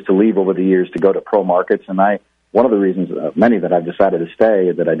chances to leave over the years to go to pro markets, and one of the reasons, many that I've decided to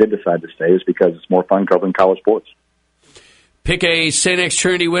stay, that I did decide to stay, is because it's more fun covering college sports. Pick a St. X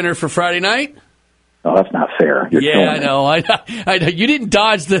Trinity winner for Friday night. Oh, that's not fair. I know. I know. You didn't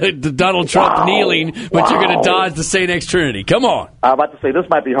dodge the Donald Trump kneeling, but you're going to dodge the St. X Trinity. Come on. I'm about to say this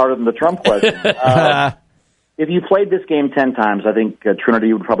might be harder than the Trump question. If you played this game 10 times, I think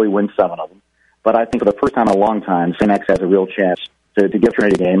Trinity would probably win 7 of them. But I think for the first time in a long time, St. X has a real chance to give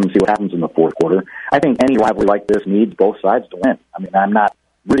Trinity a game and see what happens in the fourth quarter. I think any rivalry like this needs both sides to win. I mean, I'm not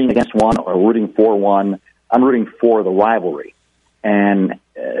rooting against one or rooting for one. I'm rooting for the rivalry. And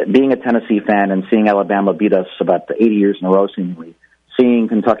being a Tennessee fan and seeing Alabama beat us about 80 years in a row, seemingly, seeing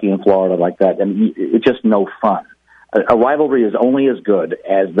Kentucky and Florida like that, and it's just no fun. A rivalry is only as good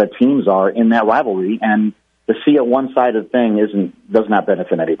as the teams are in that rivalry, and to see a one-sided thing does not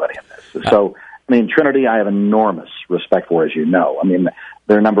benefit anybody in this. So, I mean, Trinity, I have enormous respect for, as you know. I mean,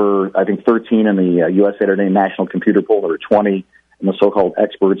 they're number, I think, 13 in the USA Today National Computer Poll. They're 20 in the so-called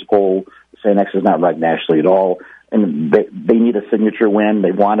experts poll. St. X is not ranked nationally at all. And they need a signature win.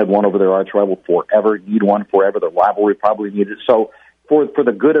 They wanted one over their arch rival forever, need one forever. The rivalry probably needed it. So for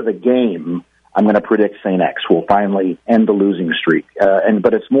the good of the game, I'm going to predict St. X will finally end the losing streak.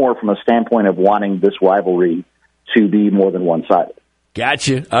 But it's more from a standpoint of wanting this rivalry to be more than one-sided.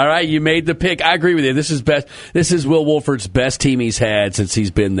 Gotcha. All right, you made the pick. I agree with you. This is best. This is Will Wolford's best team he's had since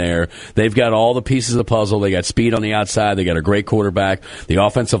he's been there. They've got all the pieces of the puzzle. They got speed on the outside. They got a great quarterback. The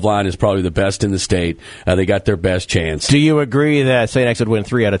offensive line is probably the best in the state. They got their best chance. Do you agree that St. X would win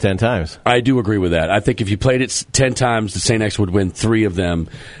 3 out of 10 times? I do agree with that. I think if you played it 10 times, the St. X would win 3 of them.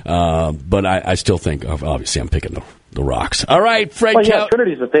 But I still think, obviously, I'm picking the Rocks. All right, Fred. Well, yeah,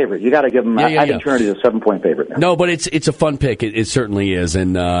 Trinity's the favorite. You got to give them. I think Trinity's a 7-point favorite now. No, but it's a fun pick. It certainly is,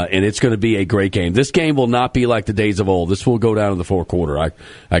 and it's going to be a great game. This game will not be like the days of old. This will go down in the fourth quarter. I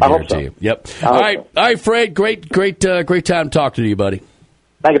guarantee you. Yep. All right, Fred. Great time talking to you, buddy.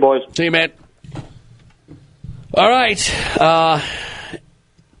 Thank you, boys. See you, man. All right.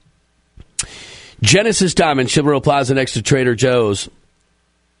 Genesis Diamond, Chilbro Plaza next to Trader Joe's.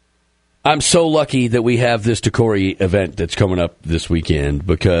 I'm so lucky that we have this Decory event that's coming up this weekend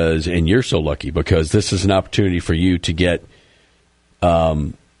and you're so lucky because this is an opportunity for you to get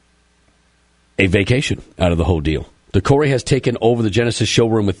a vacation out of the whole deal. Decory has taken over the Genesis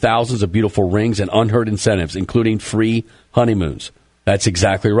showroom with thousands of beautiful rings and unheard incentives, including free honeymoons. That's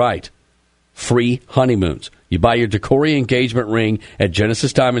exactly right. Free honeymoons. You buy your Decory engagement ring at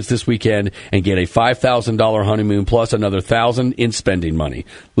Genesis Diamonds this weekend and get a $5,000 honeymoon plus another $1,000 in spending money.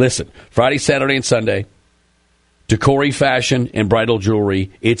 Listen, Friday, Saturday, and Sunday, Decory fashion and bridal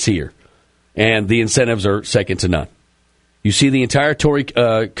jewelry, it's here. And the incentives are second to none. You see the entire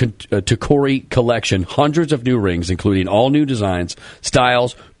Decory collection, hundreds of new rings, including all new designs,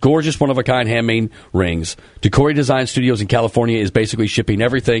 styles, gorgeous one-of-a-kind handmade rings. Decory Design Studios in California is basically shipping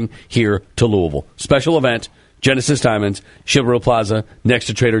everything here to Louisville. Special event, Genesis Diamonds, Chilbro Plaza, next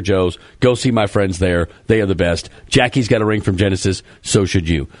to Trader Joe's. Go see my friends there. They are the best. Jackie's got a ring from Genesis. So should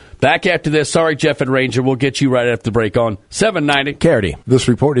you. Back after this. Sorry, Jeff and Ranger. We'll get you right after the break on 790. Carity. This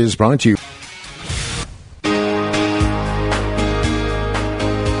report is brought to you.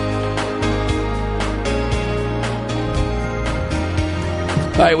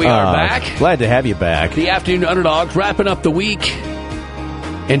 All right, we are back. Glad to have you back. The Afternoon Underdogs wrapping up the week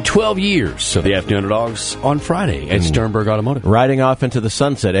and 12 years of the Afternoon Underdogs on Friday at Sternberg Automotive. Riding off into the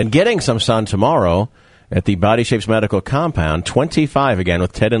sunset and getting some sun tomorrow at the Body Shapes Medical Compound, 25 again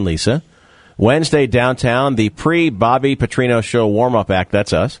with Ted and Lisa. Wednesday downtown, the pre-Bobby Petrino Show warm-up act,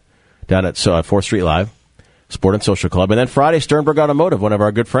 that's us, down at 4th Street Live, Sport and Social Club. And then Friday, Sternberg Automotive, one of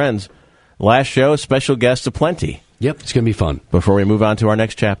our good friends. Last show, special guests aplenty. Yep, it's going to be fun. Before we move on to our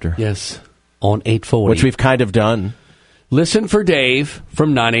next chapter. Yes, on 840. Which we've kind of done. Listen for Dave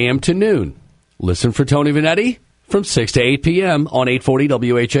from 9 a.m. to noon. Listen for Tony Vanetti from 6 to 8 p.m. on 840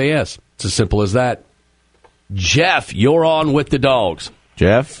 WHAS. It's as simple as that. Jeff, you're on with the dogs.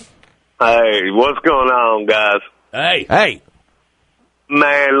 Jeff? Hey, what's going on, guys? Hey.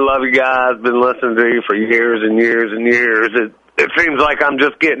 Man, love you guys. Been listening to you for years and years and years. It seems like I'm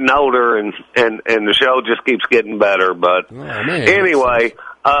just getting older, and the show just keeps getting better. But anyway,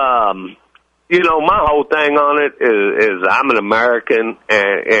 my whole thing on it is I'm an American,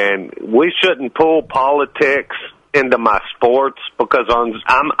 and we shouldn't pull politics into my sports because I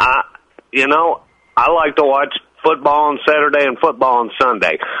like to watch football on Saturday and football on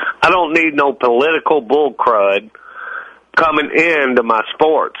Sunday. I don't need no political bull crud coming into my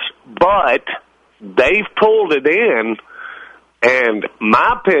sports, but they've pulled it in. And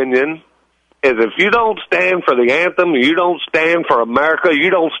my opinion is if you don't stand for the anthem, you don't stand for America,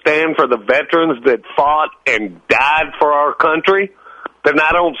 you don't stand for the veterans that fought and died for our country, then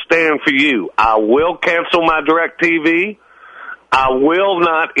I don't stand for you. I will cancel my DirecTV. I will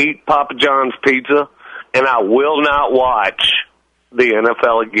not eat Papa John's pizza. And I will not watch the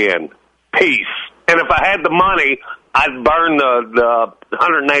NFL again. Peace. And if I had the money, I'd burn the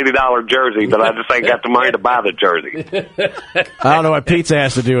 $180 jersey, but I just ain't got the money to buy the jersey. I don't know what pizza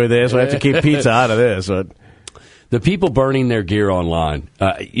has to do with this. We have to keep pizza out of this. But the people burning their gear online,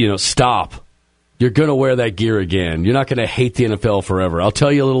 stop. You're going to wear that gear again. You're not going to hate the NFL forever. I'll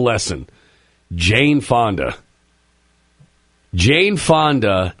tell you a little lesson. Jane Fonda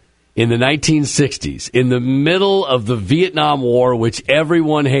in the 1960s, in the middle of the Vietnam War, which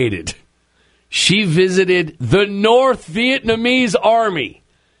everyone hated, she visited the North Vietnamese Army.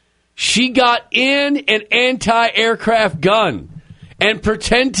 She got in an anti-aircraft gun and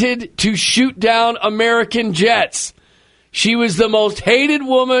pretended to shoot down American jets. She was the most hated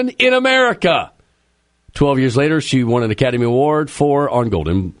woman in America. 12 years later, she won an Academy Award on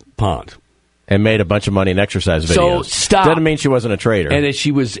Golden Pond. And made a bunch of money in exercise videos. So stop. Doesn't mean she wasn't a traitor. And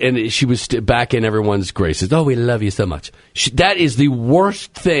she was back in everyone's graces. Oh, we love you so much. That is the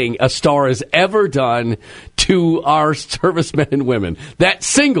worst thing a star has ever done to our servicemen and women. That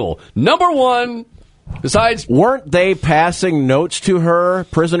single, number one Besides, weren't they passing notes to her,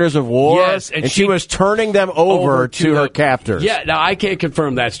 prisoners of war? Yes, and she was turning them over to her captors. Yeah, now I can't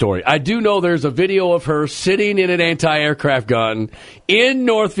confirm that story. I do know there's a video of her sitting in an anti-aircraft gun in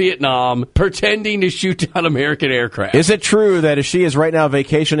North Vietnam pretending to shoot down American aircraft. Is it true that she is right now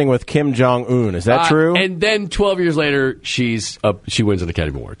vacationing with Kim Jong-un? Is that true? And then 12 years later, she wins an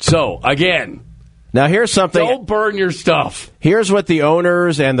Academy Award. So, again... Now, here's something. Don't burn your stuff. Here's what the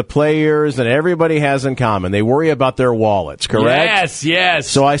owners and the players and everybody has in common. They worry about their wallets, correct? Yes.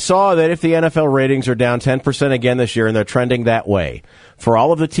 So I saw that if the NFL ratings are down 10% again this year, and they're trending that way, for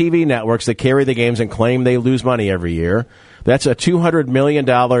all of the TV networks that carry the games and claim they lose money every year, that's a $200 million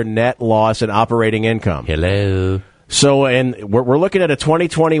net loss in operating income. Hello. So, and we're looking at a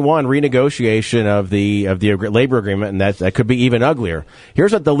 2021 renegotiation of the labor agreement, and that could be even uglier.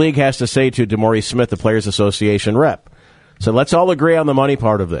 Here's what the league has to say to DeMaurice Smith, the Players Association rep. So let's all agree on the money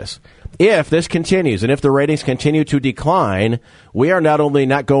part of this. If this continues, and if the ratings continue to decline, we are not only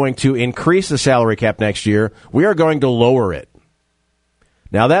not going to increase the salary cap next year, we are going to lower it.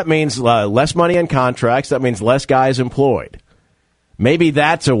 Now, that means less money in contracts. That means less guys employed. Maybe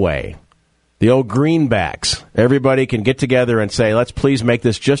that's a way. The old greenbacks. Everybody can get together and say, let's please make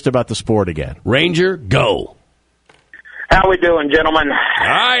this just about the sport again. Ranger, go. How we doing, gentlemen?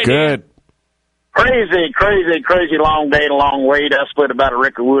 Hi. Good. Crazy long day and a long wait. I split about a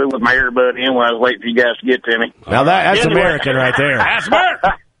rick of wood with my earbud in when I was waiting for you guys to get to me. Now that's American right there. That's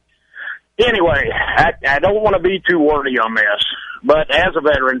American. Anyway, I don't want to be too wordy on this, but as a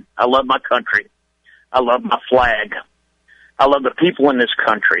veteran, I love my country. I love my flag. I love the people in this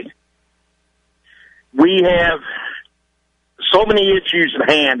country. We have so many issues at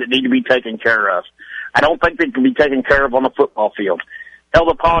hand that need to be taken care of. I don't think they can be taken care of on the football field. Hell,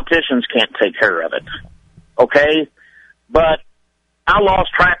 the politicians can't take care of it. Okay? But I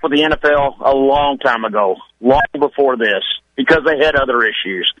lost track with the NFL a long time ago, long before this, because they had other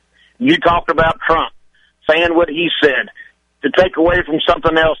issues. You talked about Trump saying what he said to take away from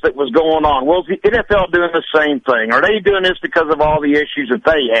something else that was going on. Well, is the NFL doing the same thing? Are they doing this because of all the issues that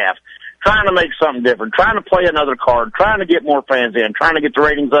they have? Trying to make something different, trying to play another card, trying to get more fans in, trying to get the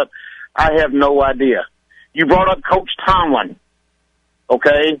ratings up. I have no idea. You brought up Coach Tomlin,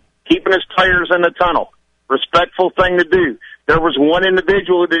 okay? Keeping his players in the tunnel. Respectful thing to do. There was one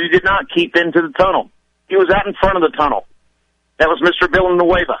individual that he did not keep into the tunnel. He was out in front of the tunnel. That was Mr.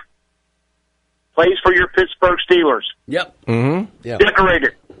 Villanueva. Plays for your Pittsburgh Steelers. Yep. Mm-hmm. Yep.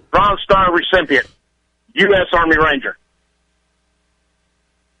 Decorated. Bronze Star recipient. U.S. Army Ranger.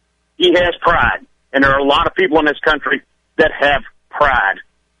 He has pride, and there are a lot of people in this country that have pride,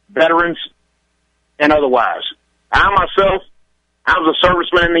 veterans and otherwise. I myself, I was a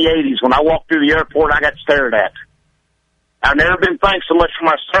serviceman in the 80s. When I walked through the airport, I got stared at. I've never been thanked so much for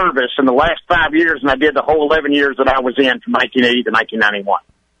my service in the last 5 years than I did the whole 11 years that I was in from 1980 to 1991.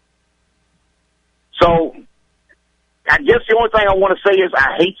 So I guess the only thing I want to say is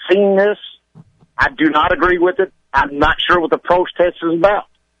I hate seeing this. I do not agree with it. I'm not sure what the protest is about.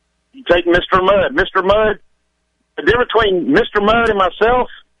 You take Mr. Mudd. Mr. Mudd, the difference between Mr. Mudd and myself,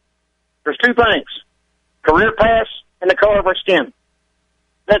 there's two things. Career pass and the color of our skin.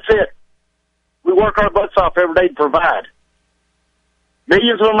 That's it. We work our butts off every day to provide.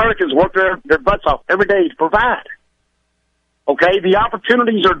 Millions of Americans work their butts off every day to provide. Okay? The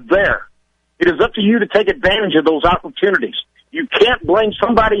opportunities are there. It is up to you to take advantage of those opportunities. You can't blame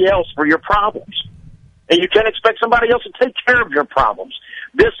somebody else for your problems. And you can't expect somebody else to take care of your problems.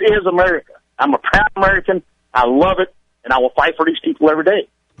 This is America. I'm a proud American. I love it, and I will fight for these people every day.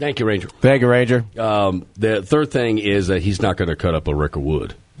 Thank you, Ranger. Thank you, Ranger. The third thing is that he's not going to cut up a rick of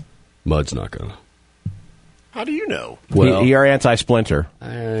wood. Mudd's not going to. How do you know? Well, you're anti-splinter.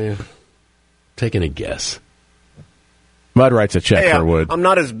 Taking a guess. Mudd writes a check for wood. I'm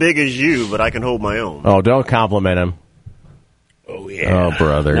not as big as you, but I can hold my own. Oh, don't compliment him. Oh, yeah. Oh,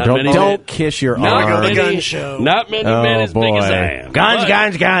 brother. Don't kiss your arm. The gun show. Not many men as big as I am.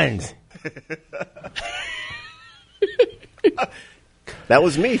 Guns. That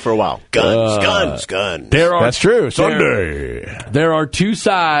was me for a while. Guns. That's true. Sunday. There are two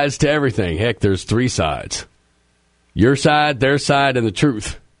sides to everything. Heck, there's three sides. Your side, their side, and the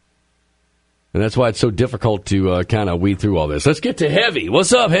truth. And that's why it's so difficult to kind of weed through all this. Let's get to Heavy.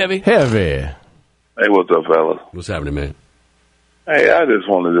 What's up, Heavy? Heavy. Hey, what's up, fellas? What's happening, man? Hey, I just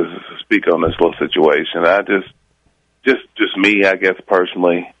wanted to speak on this little situation. I just me, I guess,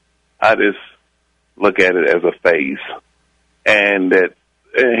 personally, I just look at it as a phase. And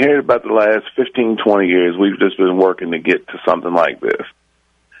here about the last 15, 20 years, we've just been working to get to something like this.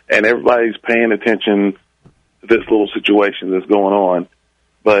 And everybody's paying attention to this little situation that's going on.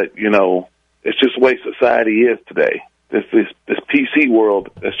 But, you know, it's just the way society is today. This PC world,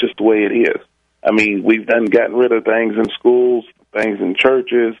 that's just the way it is. I mean, we've gotten rid of things in schools, things in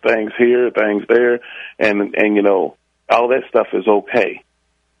churches, things here, things there, and you know, all that stuff is okay.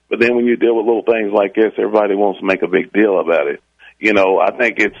 But then when you deal with little things like this, everybody wants to make a big deal about it. You know, I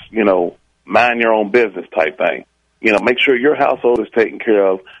think it's, you know, mind your own business type thing. You know, make sure your household is taken care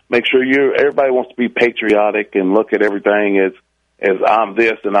of. Make sure everybody wants to be patriotic and look at everything as I'm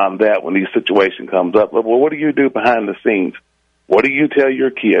this and I'm that when these situation comes up. But, well, what do you do behind the scenes? What do you tell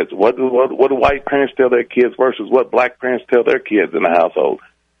your kids? What do white parents tell their kids versus what black parents tell their kids in the household?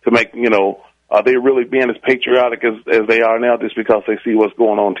 To make, you know, are they really being as patriotic as they are now just because they see what's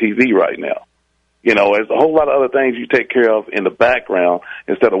going on TV right now? You know, there's a whole lot of other things you take care of in the background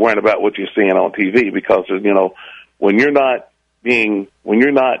instead of worrying about what you're seeing on TV because, you know, when you're not, you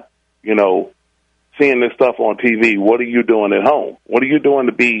know, seeing this stuff on TV, what are you doing at home? What are you doing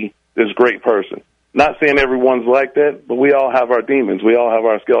to be this great person? Not saying everyone's like that, but we all have our demons. We all have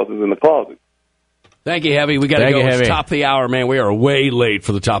our skeletons in the closet. Thank you, Heavy. We got to go. It's top of the hour, man. We are way late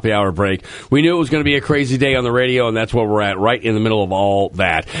for the top of the hour break. We knew it was going to be a crazy day on the radio, and that's where we're at, right in the middle of all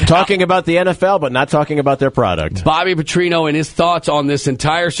that. Talking about the NFL, but not talking about their product. Bobby Petrino and his thoughts on this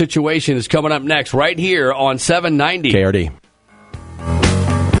entire situation is coming up next, right here on 790 KRD.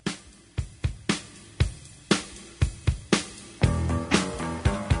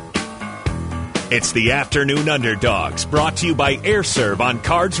 It's the Afternoon Underdogs, brought to you by AirServe on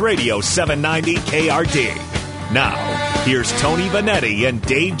Cards Radio 790 KRD. Now, here's Tony Vanetti and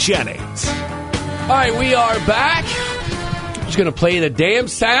Dave Jennings. All right, we are back. Just going to play the damn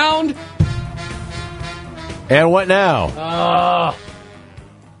sound. And what now?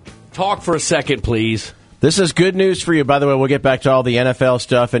 Talk for a second, please. This is good news for you. By the way, we'll get back to all the NFL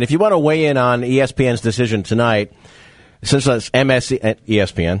stuff. And if you want to weigh in on ESPN's decision tonight, since it's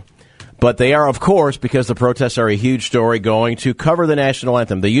ESPN, but they are, of course, because the protests are a huge story, going to cover the national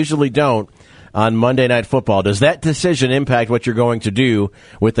anthem. They usually don't on Monday Night Football. Does that decision impact what you're going to do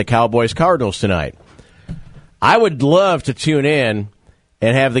with the Cowboys-Cardinals tonight? I would love to tune in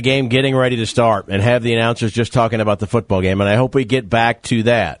and have the game getting ready to start and have the announcers just talking about the football game, and I hope we get back to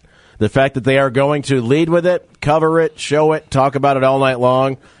that. The fact that they are going to lead with it, cover it, show it, talk about it all night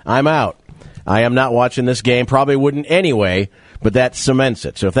long, I'm out. I am not watching this game. Probably wouldn't anyway, but that cements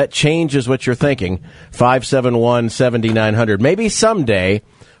it. So if that changes what you're thinking, 571-7900. Maybe someday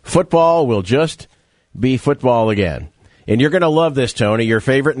football will just be football again. And you're going to love this, Tony. Your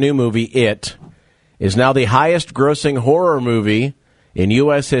favorite new movie, It, is now the highest-grossing horror movie in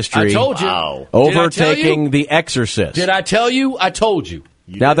U.S. history. I told you. Wow. Overtaking The Exorcist. Did I tell you? I told you.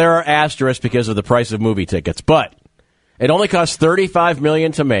 Now, there are asterisks because of the price of movie tickets, but it only cost $35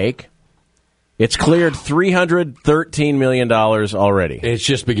 million to make. It's cleared $313 million already. It's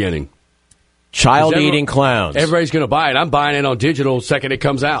just beginning. Child-eating clowns. Everybody's going to buy it. I'm buying it on digital the second it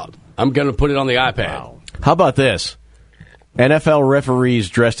comes out. I'm going to put it on the iPad. Wow. How about this? NFL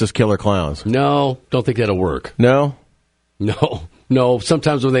referees dressed as killer clowns. No, don't think that'll work. No? No.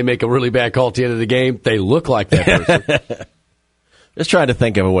 Sometimes when they make a really bad call at the end of the game, they look like that person. Just trying to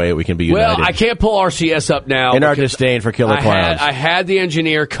think of a way we can be united. Well, I can't pull RCS up now. In our disdain for killer clowns. I had the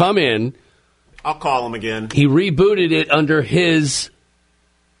engineer come in. I'll call him again. He rebooted it under his...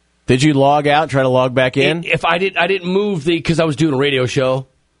 Did you log out and try to log back in? If I didn't move because I was doing a radio show.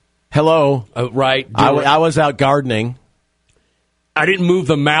 Hello. Right. I was out gardening. I didn't move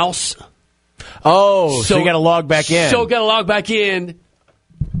the mouse. Oh, so you got to log back in. So got to log back in.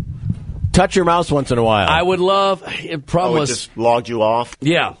 Touch your mouse once in a while. I would love... It just logged you off?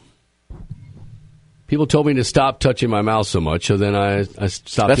 Yeah. People told me to stop touching my mouse so much, so then I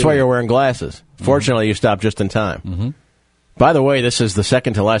stopped. That's why you're wearing glasses. Fortunately, you stopped just in time. Mm-hmm. By the way, this is the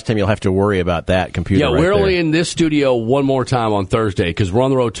second to last time you'll have to worry about that computer. Yeah, we're only in this studio one more time on Thursday because we're on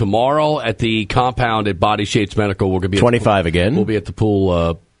the road tomorrow at the compound at Body Shapes Medical. We're going to be 25 again. We'll be at the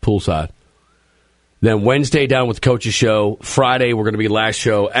poolside. Then Wednesday down with the coach's show. Friday we're going to be last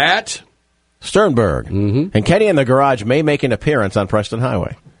show at Sternberg. Mm-hmm. And Kenny in the Garage may make an appearance on Preston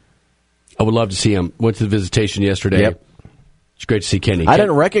Highway. I would love to see him. Went to the visitation yesterday. Yep. It's great to see Kenny. I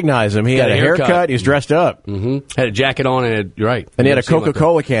didn't recognize him. He had a haircut. He was dressed up. Mm-hmm. Had a jacket on, and you're right. And he had a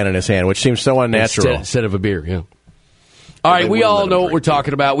Coca-Cola can in his hand, which seems so unnatural. Instead of a beer, yeah. All right, we all know what we're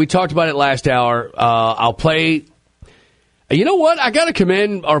talking about. We talked about it last hour. I'll play... You know what? I got to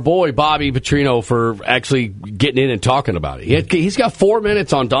commend our boy Bobby Petrino for actually getting in and talking about it. He's got 4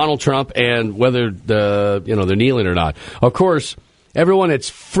 minutes on Donald Trump and whether they're kneeling or not. Of course, everyone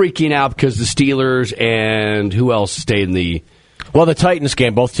that's freaking out because the Steelers and who else stayed in the... Well, the Titans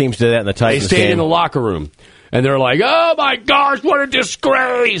game. Both teams did that in the Titans game. They stayed in the locker room. And they're like, oh, my gosh, what a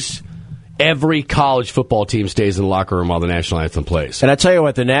disgrace. every college football team stays in the locker room while the national anthem plays. And I tell you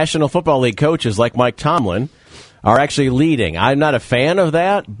what, the National Football League coaches like Mike Tomlin are actually leading. I'm not a fan of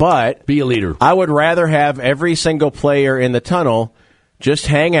that, but be a leader. I would rather have every single player in the tunnel just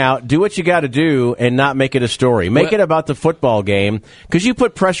hang out, do what you got to do, and not make it a story. Make it about the football game, because you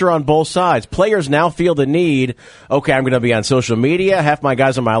put pressure on both sides. Players now feel the need, okay, I'm going to be on social media. Half my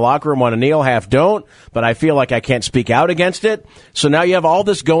guys in my locker room want to kneel, half don't, but I feel like I can't speak out against it. So now you have all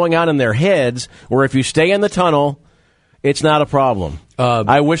this going on in their heads, where if you stay in the tunnel, it's not a problem.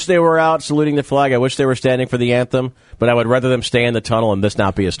 I wish they were out saluting the flag. I wish they were standing for the anthem, but I would rather them stay in the tunnel and this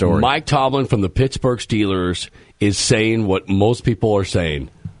not be a story. Mike Tomlin from the Pittsburgh Steelers is saying what most people are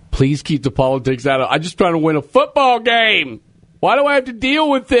saying. Please keep the politics out of it. I'm just trying to win a football game. Why do I have to deal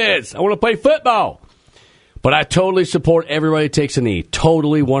with this? I want to play football. But I totally support everybody that takes a knee.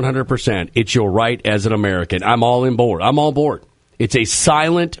 Totally, 100%. It's your right as an American. I'm all on board. I'm on board. It's a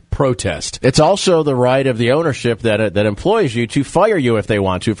silent protest. It's also the right of the ownership that employs you to fire you if they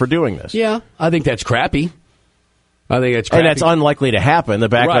want to for doing this. Yeah, I think that's crappy. And that's unlikely to happen. The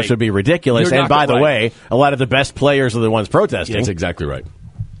backlash would be ridiculous. And by the way, a lot of the best players are the ones protesting. That's exactly right.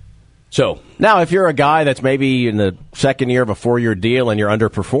 So now, if you're a guy that's maybe in the second year of a 4-year deal and you're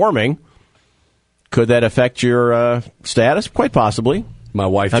underperforming, could that affect your status? Quite possibly.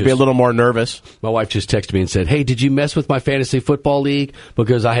 I'd be a little more nervous. My wife just texted me and said, hey, did you mess with my fantasy football league?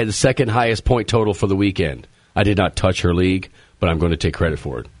 Because I had the second highest point total for the weekend. I did not touch her league, but I'm going to take credit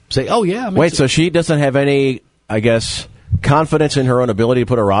for it. Say, oh, yeah. Wait, so she doesn't have any, I guess, confidence in her own ability to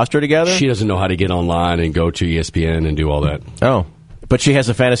put a roster together? She doesn't know how to get online and go to ESPN and do all that. Oh, but she has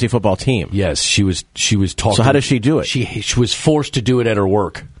a fantasy football team. Yes, she was talking. So how does she do it? She was forced to do it at her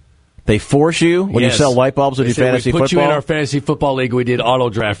work. They force you when you sell light bulbs with your fantasy football? We put you in our fantasy football league. We did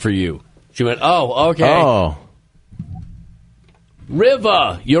auto draft for you. She went, oh, okay. Oh.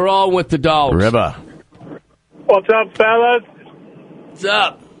 Riva, you're on with the dogs. Riva. What's up, fellas? What's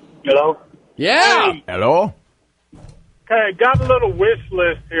up? Hello? Yeah. Hey. Hello? Okay, got a little wish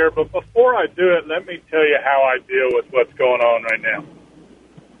list here, but before I do it, let me tell you how I deal with what's going on right now.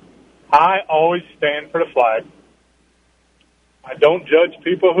 I always stand for the flag. I don't judge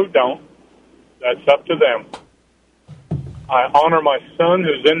people who don't. That's up to them. I honor my son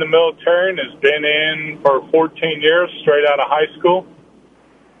who's in the military and has been in for 14 years straight out of high school.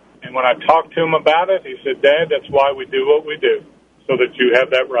 And when I talked to him about it, he said, Dad, that's why we do what we do, so that you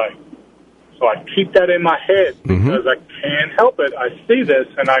have that right. So I keep that in my head because I can't help it. I see this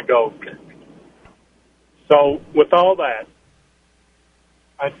and I go, okay. So with all that,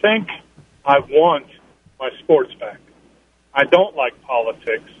 I think I want my sports back. I don't like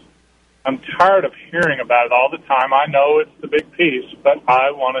politics. I'm tired of hearing about it all the time. I know it's the big piece, but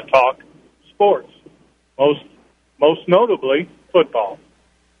I want to talk sports, most notably football.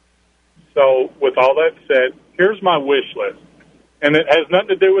 So with all that said, here's my wish list. And it has nothing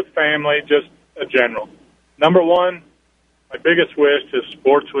to do with family, just a general. Number one, my biggest wish is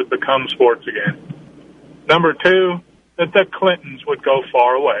sports would become sports again. Number two, that the Clintons would go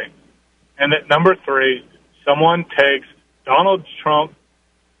far away. And that number three, someone takes Donald Trump's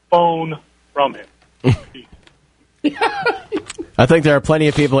phone from him. I think there are plenty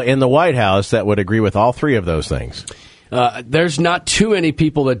of people in the White House that would agree with all three of those things. There's not too many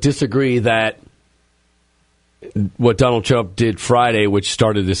people that disagree that what Donald Trump did Friday, which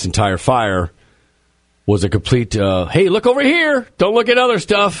started this entire fire, was a complete, hey, look over here. Don't look at other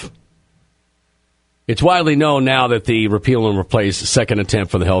stuff. It's widely known now that the repeal and replace second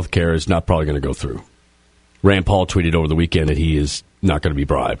attempt for the health care is not probably going to go through. Rand Paul tweeted over the weekend that he is not going to be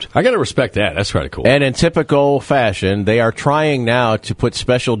bribed. I got to respect that. That's kind of cool. And in typical fashion, they are trying now to put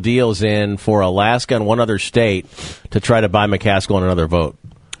special deals in for Alaska and one other state to try to buy McCaskill and another vote.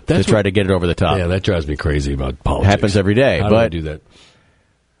 Try to get it over the top. Yeah, that drives me crazy about politics. It happens every day. How do I do that?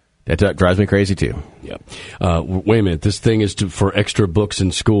 That drives me crazy, too. Yeah. Wait a minute. This thing is for extra books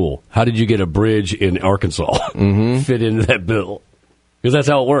in school. How did you get a bridge in Arkansas fit into that bill? Because that's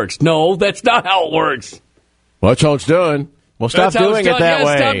how it works. No, that's not how it works. Well, that's how it's done. Well, stop doing it that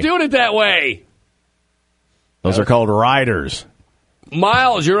way. Stop doing it that way. Those are called riders.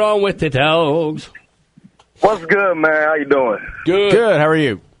 Miles, you're on with the dogs. What's good, man? How you doing? Good. Good. How are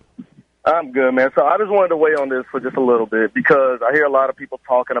you? I'm good, man. So I just wanted to weigh on this for just a little bit because I hear a lot of people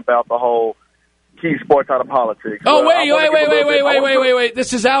talking about the whole key sports out of politics. Oh, wait.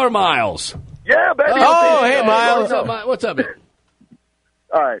 This is our Miles. Yeah, baby. Oh, hey, Miles. What's up, man?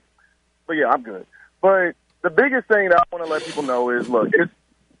 All right. But, yeah, I'm good. But the biggest thing that I want to let people know is, look, it's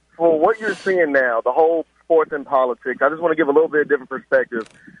for what you're seeing now, the whole sports and politics, I just want to give a little bit of different perspective,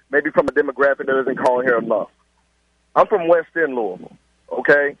 maybe from a demographic that isn't calling here enough. I'm from West End, Louisville,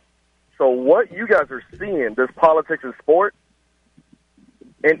 okay? So what you guys are seeing, this politics and sport,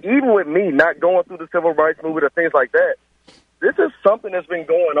 and even with me not going through the civil rights movement or things like that, this is something that's been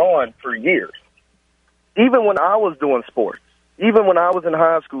going on for years. Even when I was doing sports, even when I was in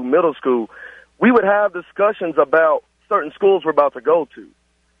high school, middle school, we would have discussions about certain schools we're about to go to.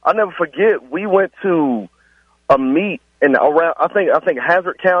 I'll never forget, we went to a meet in around, I think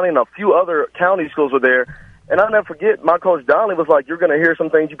Hazard County and a few other county schools were there. And I'll never forget, my coach Donnelly was like, you're going to hear some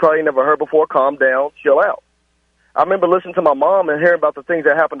things you probably never heard before. Calm down, chill out. I remember listening to my mom and hearing about the things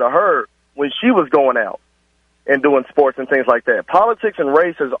that happened to her when she was going out and doing sports and things like that. Politics and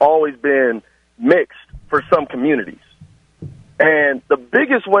race has always been mixed for some communities. And the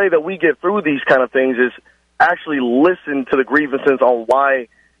biggest way that we get through these kind of things is actually listen to the grievances on why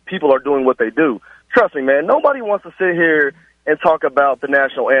people are doing what they do. Trust me, man, nobody wants to sit here and talk about the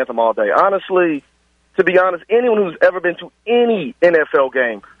national anthem all day. Honestly, to be honest, anyone who's ever been to any NFL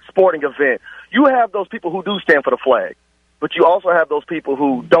game, sporting event, you have those people who do stand for the flag, but you also have those people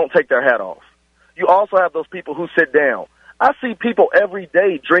who don't take their hat off. You also have those people who sit down. I see people every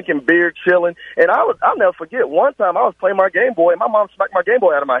day drinking beer, chilling, and I'll never forget, one time I was playing my Game Boy, and my mom smacked my Game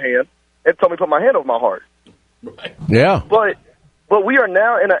Boy out of my hand and told me to put my hand over my heart. Yeah. But we are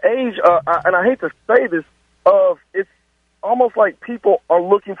now in an age, and I hate to say this, of it's almost like people are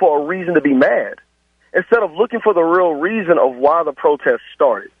looking for a reason to be mad instead of looking for the real reason of why the protest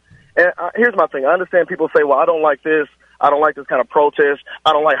started. And here's my thing. I understand people say, well, I don't like this. I don't like this kind of protest.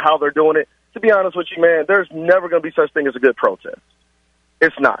 I don't like how they're doing it. To be honest with you, man, there's never going to be such thing as a good protest.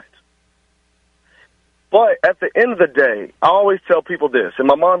 It's not. But at the end of the day, I always tell people this, and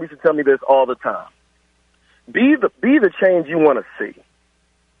my mom used to tell me this all the time. Be the change you want to see.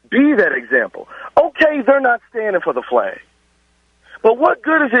 Be that example. Okay, they're not standing for the flag. But what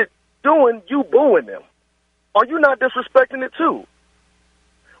good is it doing you booing them? Are you not disrespecting it too?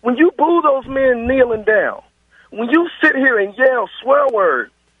 When you boo those men kneeling down, when you sit here and yell swear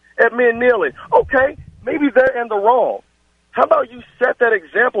words at men kneeling, okay, maybe they're in the wrong. How about you set that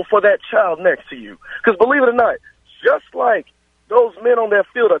example for that child next to you? Because believe it or not, just like those men on that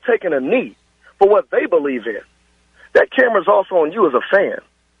field are taking a knee for what they believe in, that camera's also on you as a fan.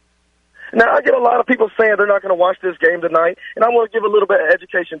 Now, I get a lot of people saying they're not going to watch this game tonight, and I want to give a little bit of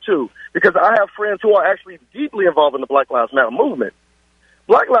education, too, because I have friends who are actually deeply involved in the Black Lives Matter movement.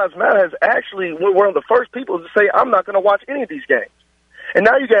 Black Lives Matter has actually, we're one of the first people to say, I'm not going to watch any of these games. And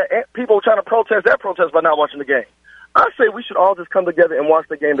now you got people trying to protest that protest by not watching the game. I say we should all just come together and watch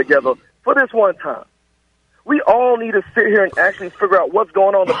the game together for this one time. We all need to sit here and actually figure out what's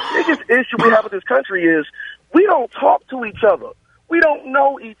going on. The biggest issue we have with this country is we don't talk to each other. We don't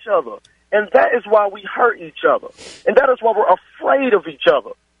know each other. And that is why we hurt each other. And that is why we're afraid of each other.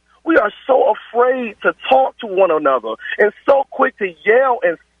 We are so afraid to talk to one another and so quick to yell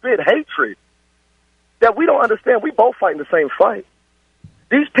and spit hatred that we don't understand. We both fighting the same fight.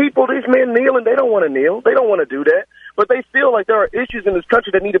 These people, these men kneeling, they don't want to kneel. They don't want to do that. But they feel like there are issues in this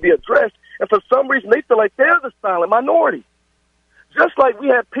country that need to be addressed. And for some reason, they feel like they're the silent minority. Just like we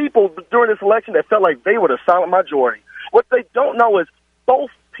had people during this election that felt like they were the silent majority. What they don't know is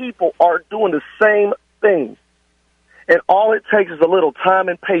both people are doing the same thing. And all it takes is a little time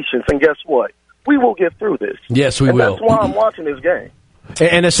and patience. And guess what? We will get through this. Yes, we will. That's why I'm watching this game.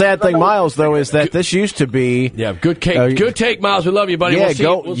 And the sad thing, Miles, though, is that this used to be... Yeah, good take, Miles. We love you, buddy. Yeah,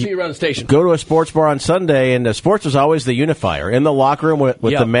 we'll see you around the station. Go to a sports bar on Sunday, and sports was always the unifier. In the locker room with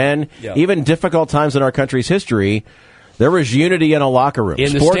the men, even difficult times in our country's history, there was unity in a locker room.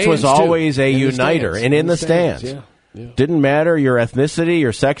 Sports was always a uniter, and in the stands. Yeah. Didn't matter your ethnicity,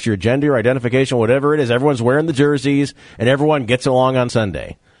 your sex, your gender, your identification, whatever it is. Everyone's wearing the jerseys, and everyone gets along on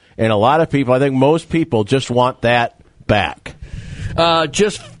Sunday. And a lot of people, I think most people, just want that back.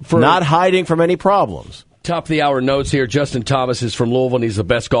 Just for not hiding from any problems. Top of the hour notes here. Justin Thomas is from Louisville, and he's the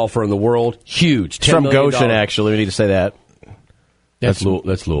best golfer in the world. Huge. $10 from million. Goshen, actually. We need to say that. That's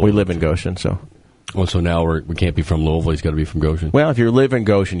Louisville. We live in Goshen, so. Well, so now we can't be from Louisville. He's got to be from Goshen. Well, if you live in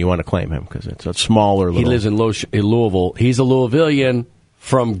Goshen, you want to claim him because it's a smaller little... He lives in Louisville. He's a Louisvillian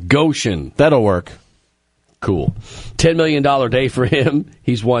from Goshen. That'll work. Cool. $10 million day for him.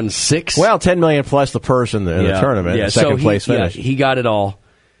 He's won 6. Well, $10 million plus the purse in the tournament. Yeah, second place finish. Yeah, he got it all.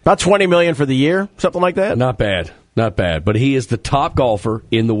 About $20 million for the year, something like that. Not bad. But he is the top golfer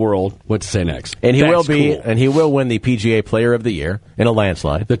in the world. What to say next? And he will be, and he will win the PGA Player of the Year in a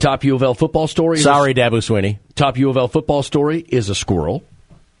landslide. The top U of L football story. Sorry, Dabu Swinney. Top U of L football story is a squirrel,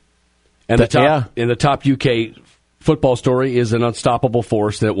 and the top UK football story is an unstoppable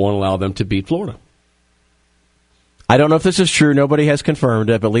force that won't allow them to beat Florida. I don't know if this is true. Nobody has confirmed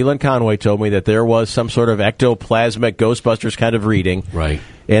it, but Leland Conway told me that there was some sort of ectoplasmic Ghostbusters kind of reading. Right.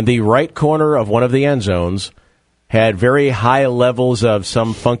 and the right corner of one of the end zones had very high levels of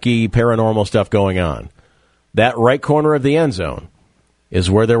some funky paranormal stuff going on. That right corner of the end zone is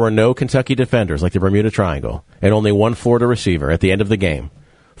where there were no Kentucky defenders, like the Bermuda Triangle, and only one Florida receiver at the end of the game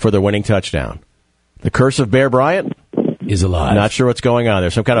for the winning touchdown. The curse of Bear Bryant is alive. Not sure what's going on.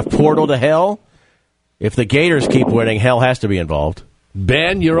 There's some kind of portal to hell. If the Gators keep winning, hell has to be involved.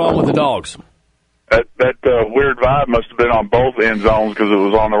 Ben, you're on with the Dogs. That weird vibe must have been on both end zones because it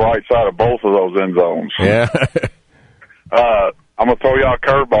was on the right side of both of those end zones. Yeah. I'm going to throw y'all a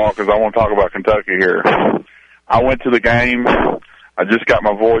curveball because I want to talk about Kentucky here. I went to the game. I just got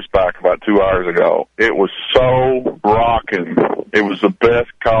my voice back about 2 hours ago. It was so rocking. It was the best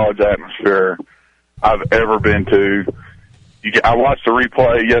college atmosphere I've ever been to. I watched the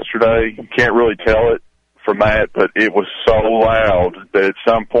replay yesterday. You can't really tell it from that, but it was so loud that at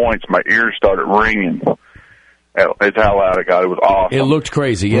some points my ears started ringing. It's how loud it got. It was awesome. It looked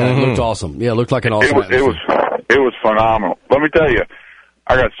crazy. Yeah, It looked awesome. Yeah, it looked like an awesome It was phenomenal. Let me tell you,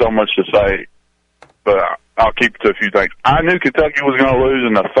 I got so much to say, but I'll keep it to a few things. I knew Kentucky was going to lose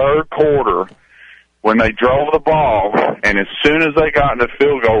in the third quarter when they drove the ball, and as soon as they got in the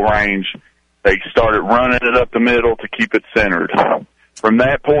field goal range, they started running it up the middle to keep it centered. From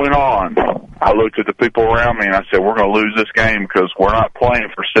that point on, I looked at the people around me and I said, we're going to lose this game because we're not playing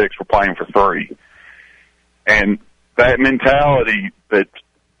for 6, we're playing for 3. And that mentality that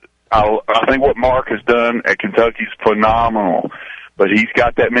I think what Mark has done at Kentucky is phenomenal, but he's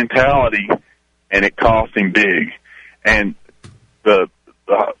got that mentality, and it cost him big. And isn't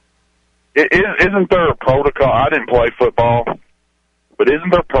there a protocol? I didn't play football, but isn't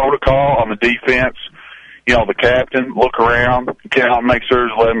there protocol on the defense? You know, the captain, look around, count, make sure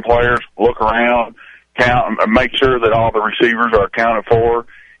there's 11 players, look around, count, and make sure that all the receivers are accounted for.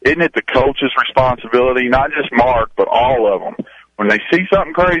 Isn't it the coach's responsibility, not just Mark, but all of them, when they see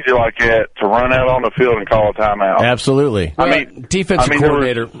something crazy like that, to run out on the field and call a timeout? Absolutely. Defensive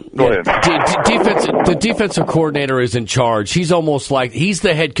coordinator. Go ahead. The defensive coordinator is in charge. He's almost like he's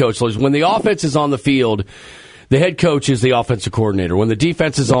the head coach. So when the offense is on the field, the head coach is the offensive coordinator. When the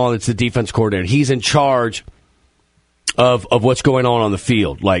defense is on, it's the defense coordinator. He's in charge of what's going on the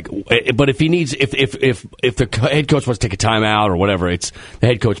field. Like, but if he needs, if the head coach wants to take a timeout or whatever, it's the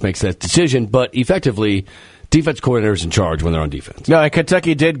head coach makes that decision. But effectively, defense coordinator is in charge when they're on defense. No, and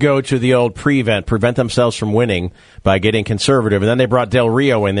Kentucky did go to the old prevent themselves from winning by getting conservative, and then they brought Del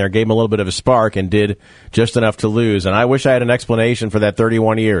Rio in there, gave him a little bit of a spark, and did just enough to lose. And I wish I had an explanation for that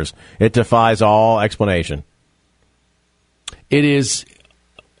 31 years. It defies all explanation. It's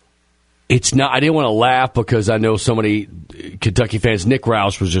not. I didn't want to laugh because I know so many Kentucky fans. Nick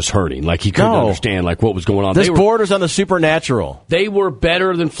Roush was just hurting, like he couldn't understand like what was going on. This borders on the supernatural. They were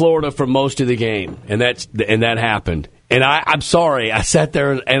better than Florida for most of the game, and that happened. And I'm sorry, I sat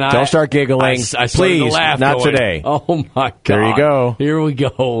there and don't start giggling. I please, to laugh not going, today. Oh my God! There you go. Here we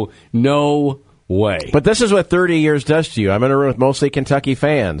go. No way. But this is what 30 years does to you. I'm in a room with mostly Kentucky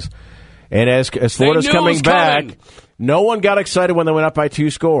fans, and as Florida's coming back. No one got excited when they went up by 2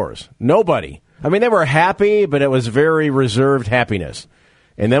 scores. Nobody. I mean, they were happy, but it was very reserved happiness.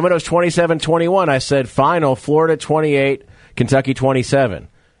 And then when it was 27-21, I said, final, Florida 28, Kentucky 27.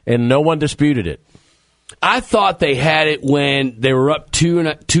 And no one disputed it. I thought they had it when they were up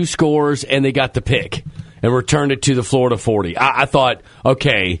 2 scores and they got the pick and returned it to the Florida 40. I thought,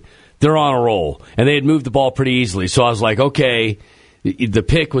 okay, they're on a roll. And they had moved the ball pretty easily. So I was like, okay, the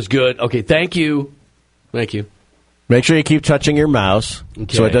pick was good. Okay, thank you. Thank you. Make sure you keep touching your mouse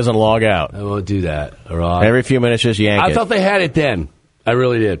so it doesn't log out. I won't do that. All right. Every few minutes, just yank it. I thought they had it then. I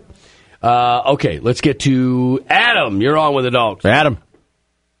really did. Okay, let's get to Adam. You're on with the Dogs. Adam.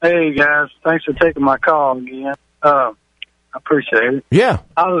 Hey, guys. Thanks for taking my call again. I appreciate it. Yeah.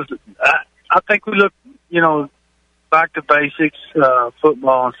 I think we look, back to basics,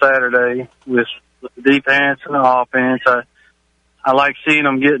 football on Saturday with the defense and the offense. I like seeing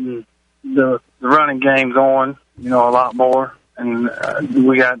them getting the running game going, a lot more. And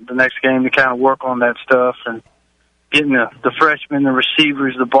we got the next game to kind of work on that stuff and getting the freshmen, the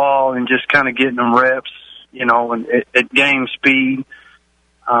receivers, the ball, and just kind of getting them reps, and at game speed.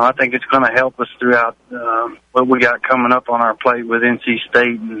 I think it's going to help us throughout what we got coming up on our plate with NC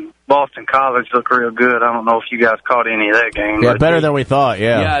State and Boston College. Look real good. I don't know if you guys caught any of that game. Yeah, better than we thought,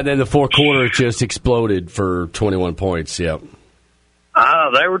 yeah. Yeah, and then the fourth quarter just exploded for 21 points, yep.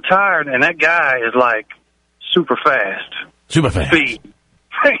 They were tired, and that guy is like super fast. Super fast. Speed.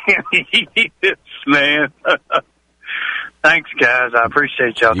 Man. Thanks, guys. I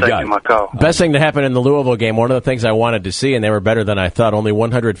appreciate y'all taking my call. Best thing to happen in the Louisville game, one of the things I wanted to see, and they were better than I thought, only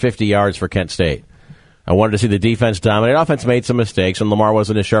 150 yards for Kent State. I wanted to see the defense dominate. Offense made some mistakes, and Lamar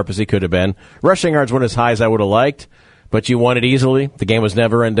wasn't as sharp as he could have been. Rushing yards weren't as high as I would have liked, but you won it easily. The game was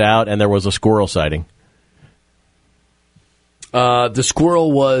never in doubt, and there was a squirrel sighting. The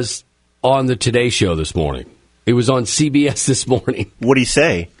squirrel was on the Today Show this morning. It was on CBS this morning. What'd he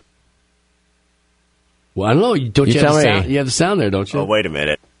say? Well, I don't know. Don't you have the sound? You have the sound there, don't you? Oh, wait a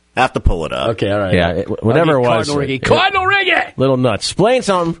minute. I have to pull it up. Okay, all right. Yeah, whatever it was. Cardinal Riggy! Little nuts. Explain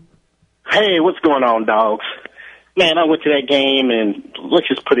something. Hey, what's going on, dogs? Man, I went to that game, and let's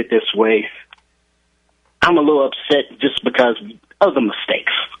just put it this way. I'm a little upset just because of the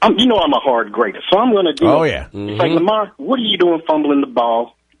mistakes. I'm a hard grader, so I'm going to do Oh, it. yeah. It's like, Lamar, what are you doing fumbling the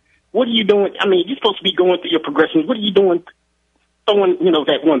ball? What are you doing? I mean, you're supposed to be going through your progressions. What are you doing throwing,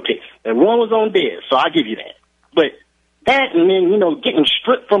 that one pick? And one was on Dez, so I'll give you that. But that and then, getting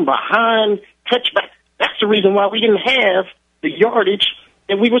stripped from behind, touchback, that's the reason why we didn't have the yardage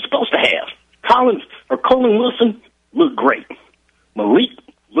that we were supposed to have. Colin Wilson looked great. Malik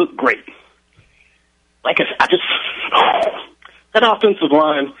looked great. Like I just that offensive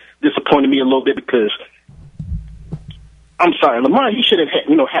line disappointed me a little bit because I'm sorry, Lamar, you should have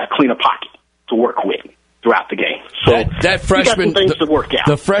had a cleaner pocket to work with throughout the game. So that freshman, you got some things to work out.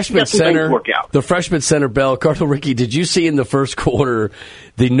 The freshman center, Bell, Cardinal Ricky, did you see in the first quarter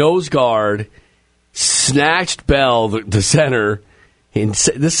the nose guard snatched Bell, the center, and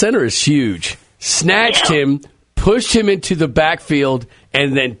the center is huge, snatched him, pushed him into the backfield,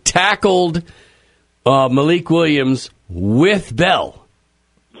 and then tackled Malik Williams with Bell.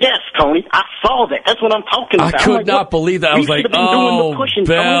 Yes, Tony, I saw that. That's what I'm talking about. I could not believe that. I was like, oh,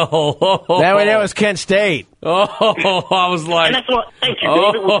 Bell. That was Kent State. Oh, I was like, and that's what, thank you,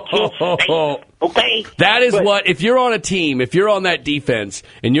 David. It was Kent State. Okay. That is what, if you're on a team, if you're on that defense,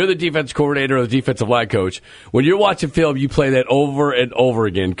 and you're the defense coordinator or the defensive line coach, when you're watching film, you play that over and over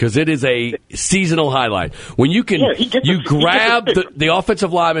again because it is a seasonal highlight. When you can, you grab the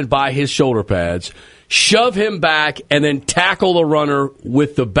offensive lineman by his shoulder pads, shove him back, and then tackle the runner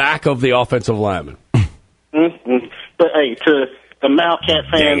with the back of the offensive lineman. Mm-hmm. But, hey, to the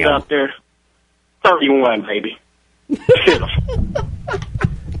Malcat fans out there, 31, baby.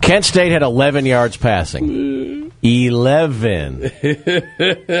 Kent State had 11 yards passing. 11.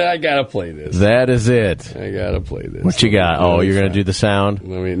 I got to play this. That is it. I got to play this. What you got? Oh, you're going to do the sound? I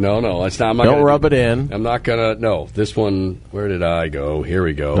mean, no. It's not. Don't rub it in. I'm not going to. No, this one, where did I go? Here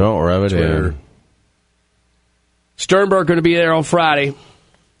we go. Don't rub it in. Sternberg going to be there on Friday.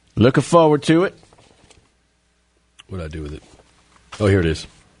 Looking forward to it. What did I do with it? Oh, here it is.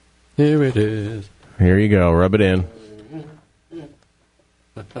 Here it is. Here you go. Rub it in.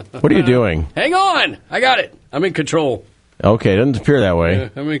 What are you doing? Hang on. I got it. I'm in control. Okay, it doesn't appear that way. Yeah,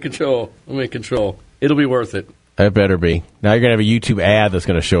 I'm in control. It'll be worth it. It better be. Now you're going to have a YouTube ad that's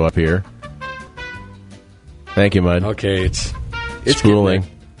going to show up here. Thank you, Mud. Okay, it's spooling.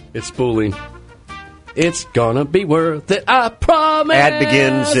 It's spooling. It's gonna be worth it, I promise. Ad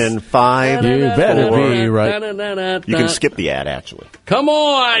begins in 5. You better be right. You can skip the ad, actually. Come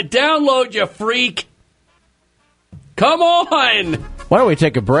on, download, you freak. Come on. Why don't we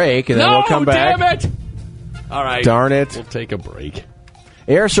take a break and then we'll come back? Damn it. All right. Darn it. We'll take a break.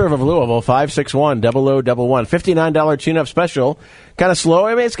 Air Serve of Louisville, 561-0011. $59 tune-up special. Kind of slow.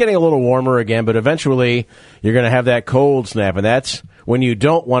 I mean, it's getting a little warmer again, but eventually you're going to have that cold snap, and that's when you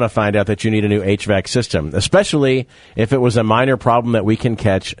don't want to find out that you need a new HVAC system, especially if it was a minor problem that we can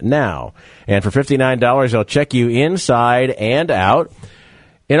catch now. And for $59, they'll check you inside and out.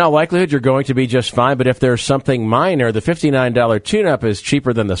 In all likelihood, you're going to be just fine, but if there's something minor, the $59 tune-up is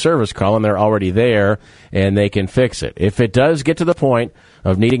cheaper than the service call, and they're already there, and they can fix it. If it does get to the point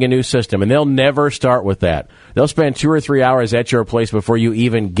of needing a new system, and they'll never start with that. They'll spend 2 or 3 hours at your place before you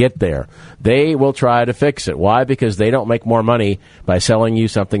even get there. They will try to fix it. Why? Because they don't make more money by selling you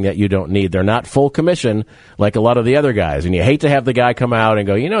something that you don't need. They're not full commission like a lot of the other guys, and you hate to have the guy come out and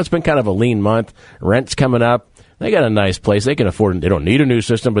go, it's been kind of a lean month. Rent's coming up. They got a nice place. They can afford it. They don't need a new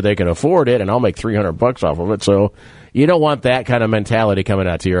system, but they can afford it, and I'll make $300 off of it. So you don't want that kind of mentality coming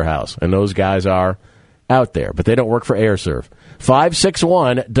out to your house. And those guys are out there, but they don't work for AirServe.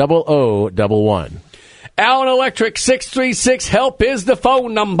 561-0011. Allen Electric 636-HELP is the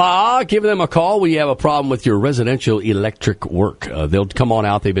phone number. Give them a call when you have a problem with your residential electric work. They'll come on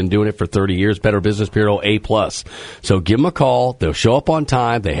out. They've been doing it for 30 years. Better Business Bureau A+. So give them a call. They'll show up on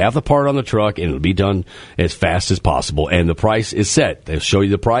time. They have the part on the truck, and it'll be done as fast as possible. And the price is set. They'll show you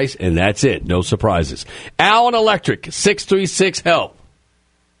the price, and that's it. No surprises. Allen Electric 636-HELP.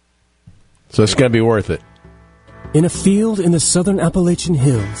 So it's going to be worth it. In a field in the southern Appalachian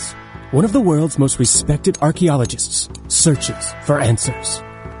Hills, one of the world's most respected archaeologists searches for answers.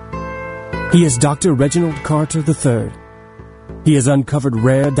 He is Dr. Reginald Carter III. He has uncovered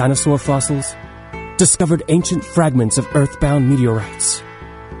rare dinosaur fossils, discovered ancient fragments of earthbound meteorites,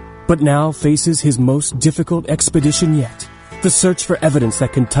 but now faces his most difficult expedition yet, the search for evidence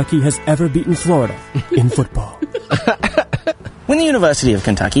that Kentucky has ever beaten Florida in football. When the University of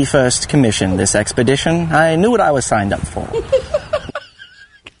Kentucky first commissioned this expedition, I knew what I was signed up for.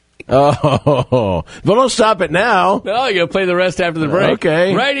 Oh, but don't stop it now. No, you're going to play the rest after the break.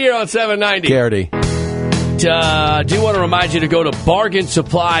 Okay. Right here on 790. Garrity. Do want to remind you to go to Bargain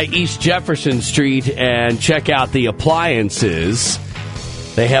Supply East Jefferson Street and check out the appliances.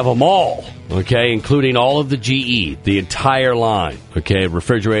 They have them all, okay, including all of the GE, the entire line, okay,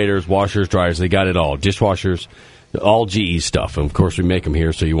 refrigerators, washers, dryers, they got it all, dishwashers, all GE stuff. And, of course, we make them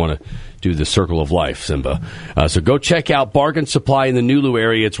here, so you want to do the circle of life, Simba. So go check out Bargain Supply in the Nulu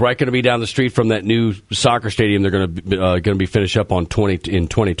area. It's right going to be down the street from that new soccer stadium they're going to be finished up on in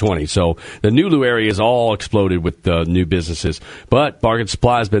 2020. So the Nulu area is all exploded with new businesses. But Bargain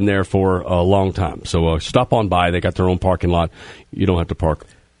Supply has been there for a long time. So stop on by. They got their own parking lot. You don't have to park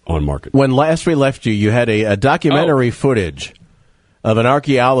on Market. When last we left you had a documentary footage of an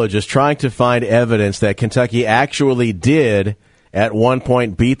archaeologist trying to find evidence that Kentucky actually did at one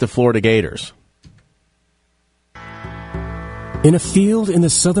point beat the Florida Gators. In a field in the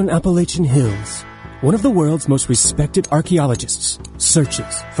southern Appalachian Hills, one of the world's most respected archaeologists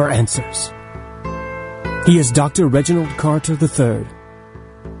searches for answers. He is Dr. Reginald Carter III.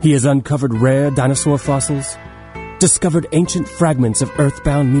 He has uncovered rare dinosaur fossils, discovered ancient fragments of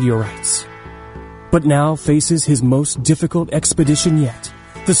earthbound meteorites, but now faces his most difficult expedition yet,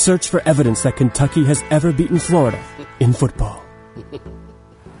 the search for evidence that Kentucky has ever beaten Florida in football.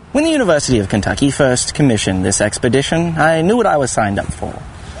 When the University of Kentucky first commissioned this expedition, I knew what I was signed up for.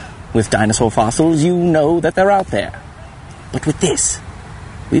 With dinosaur fossils, you know that they're out there. But with this,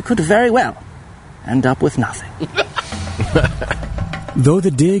 we could very well end up with nothing. Though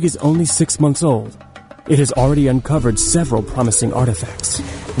the dig is only 6 months old, it has already uncovered several promising artifacts.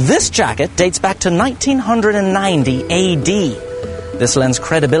 This jacket dates back to 1990 A.D. This lends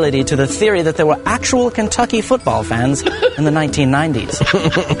credibility to the theory that there were actual Kentucky football fans in the 1990s.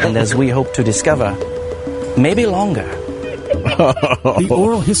 And as we hope to discover, maybe longer. The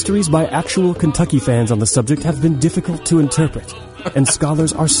oral histories by actual Kentucky fans on the subject have been difficult to interpret, and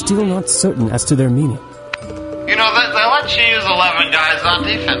scholars are still not certain as to their meaning. You know, they let you use 11 guys on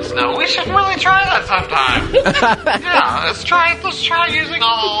defense now. We should really try that sometime. Yeah, let's try using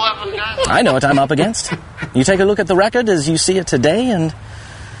all 11 guys. I know what I'm up against. You take a look at the record as you see it today, and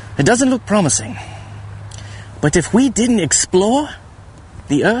it doesn't look promising. But if we didn't explore,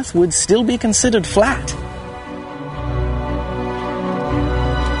 the Earth would still be considered flat.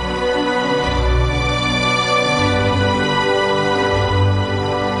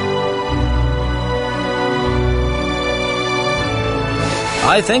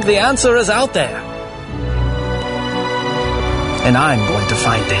 I think the answer is out there. And I'm going to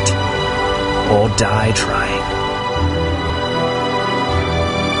find it. Or die trying.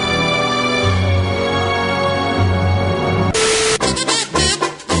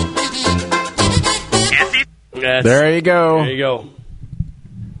 There you go. There you go.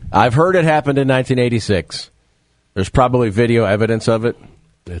 I've heard it happened in 1986. There's probably video evidence of it.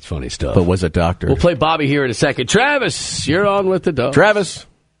 That's funny stuff. But was it doctor? We'll play Bobby here in a second. Travis, you're on with the Dogs. Travis.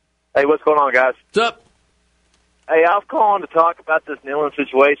 Hey, what's going on, guys? What's up? Hey, I was calling to talk about this kneeling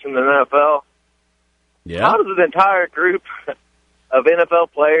situation in the NFL. Yeah. How does an entire group of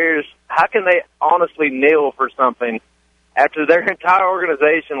NFL players, how can they honestly kneel for something after their entire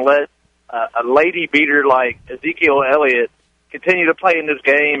organization let a lady beater like Ezekiel Elliott continue to play in this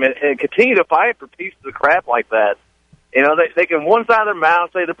game and continue to fight for pieces of crap like that? You know, they can one side of their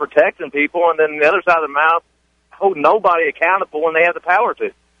mouth say they're protecting people, and then the other side of their mouth hold nobody accountable when they have the power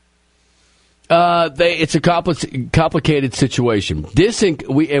to. It's a complicated situation.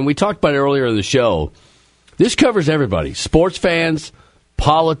 We talked about it earlier in the show. This covers everybody: sports fans,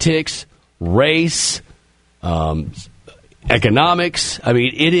 politics, race, economics. I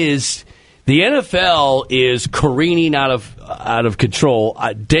mean, it is. The NFL is careening out of control.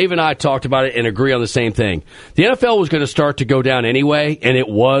 Dave and I talked about it and agree on the same thing. The NFL was going to start to go down anyway, and it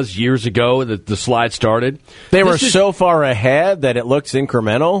was years ago that the slide started. They were so far ahead that it looks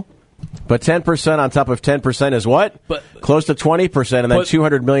incremental. But 10% on top of 10% is what? Close to 20%, and then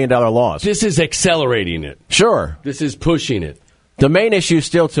 $200 million loss. This is accelerating it. Sure. This is pushing it. The main issue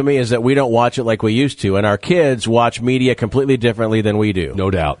still to me is that we don't watch it like we used to, and our kids watch media completely differently than we do.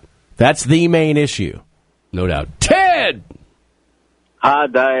 No doubt. That's the main issue. No doubt. Ted! Hi,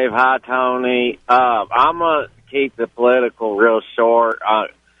 Dave. Hi, Tony. I'm going to keep the political real short. I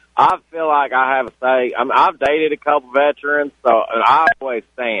I feel like I have a say. I mean, I've dated a couple veterans, and I always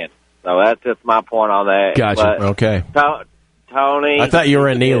stand. So that's just my point on that. Gotcha. But Okay. Tony, I thought you were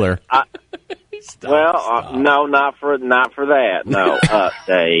a kneeler. No, not for that. No,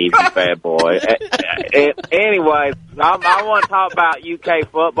 Dave, you bad boy. Anyway, I want to talk about UK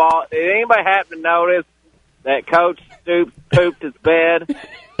football. Did anybody happen to notice that Coach Stoops pooped his bed?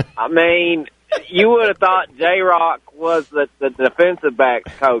 I mean, you would have thought J-Rock was the defensive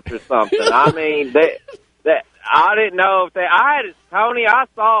backs coach or something. I mean, that I didn't know if Tony, I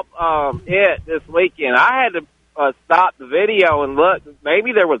saw it this weekend. I had to stop the video and look.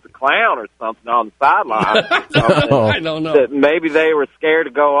 Maybe there was a clown or something on the sideline. I don't know. Maybe they were scared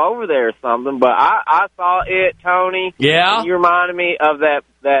to go over there or something. But I saw it, Tony. Yeah? You reminded me of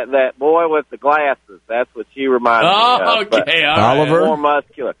that boy with the glasses. That's what you reminded me of. Okay, all right. Oliver? More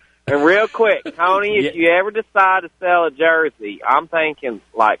muscular. And real quick, Tony, if you ever decide to sell a jersey, I'm thinking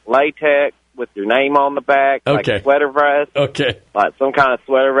like latex with your name on the back, like a sweater vest. Okay. Like some kind of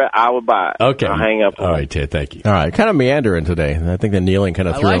sweater vest, I would buy it. Okay. I'll hang up on All right, Ted, thank you. All right, kind of meandering today. I think the kneeling kind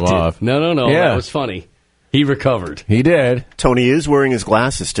of threw him off. No. Yeah. That was funny. He recovered. He did. Tony is wearing his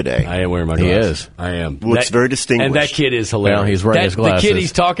glasses today. I am wearing my He glasses. is. I am. Looks very distinguished. And that kid is hilarious. Well, he's wearing his glasses. The kid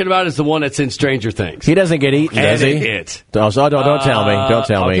he's talking about is the one that's in Stranger Things. He doesn't get eaten, does he? Don't tell me. Don't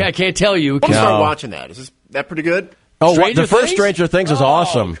tell me. Okay, I can't tell you. I'm going to start watching that. Is that pretty good? Oh, Stranger the first Things? Stranger Things is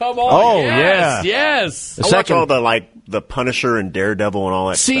awesome. Come on. Oh, yes, yeah. Yes. I watch all the Punisher and Daredevil and all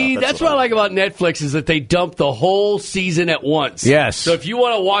that See, stuff. that's what I like about Netflix is that they dump the whole season at once. Yes. So if you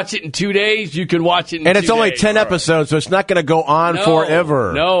want to watch it in 2 days, you can watch it in 2 days. And it's only 10 episodes, so it's not going to go on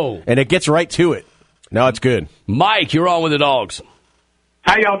forever. No. And it gets right to it. No, it's good. Mike, you're on with the dogs.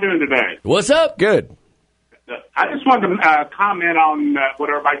 How y'all doing today? What's up? Good. I just wanted to comment on what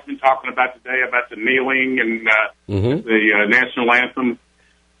everybody's been talking about today about the kneeling and the national anthem.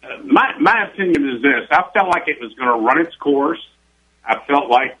 My opinion is this: I felt like it was going to run its course. I felt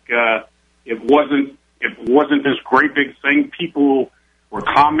like it wasn't this great big thing. People were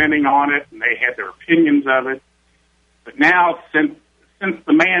commenting on it and they had their opinions of it. But now, since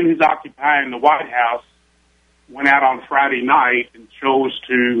the man who's occupying the White House went out on Friday night and chose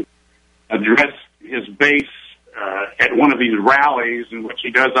to address his base at one of these rallies, in which he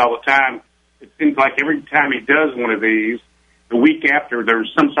does all the time, it seems like every time he does one of these, the week after,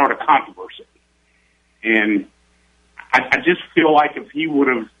 there's some sort of controversy. And I just feel like if he would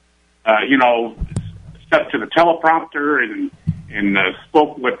have, stuck to the teleprompter and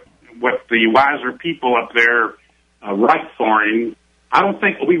spoke what the wiser people up there write for him, I don't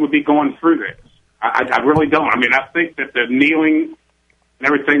think we would be going through this. I really don't. I mean, I think that the kneeling and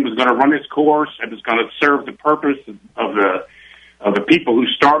everything was going to run its course. It was going to serve the purpose of the people who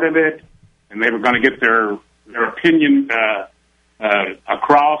started it, and they were going to get their opinion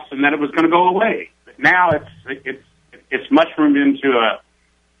across, and then it was going to go away. But now it's mushroomed into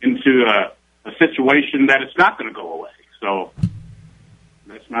a situation that it's not going to go away. So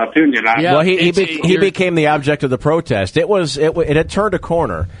that's my opinion. Well, he became the object of the protest. It had turned a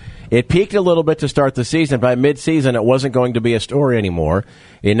corner. It peaked a little bit to start the season. By mid-season, it wasn't going to be a story anymore.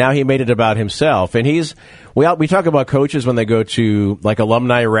 And now he made it about himself. And we talk about coaches when they go to like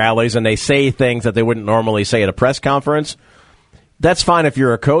alumni rallies and they say things that they wouldn't normally say at a press conference. That's fine if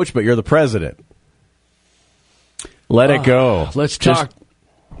you're a coach, but you're the president. Let it go. Let's talk.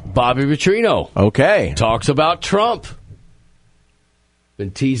 Bobby Petrino. Okay. Talks about Trump.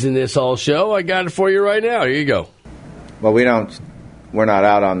 Been teasing this all show. I got it for you right now. Here you go. Well, we're not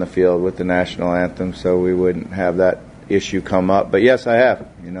out on the field with the national anthem, so we wouldn't have that issue come up. But yes, I have.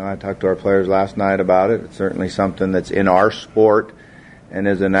 I talked to our players last night about it. It's certainly something that's in our sport and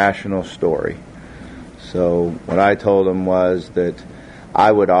is a national story. So what I told them was that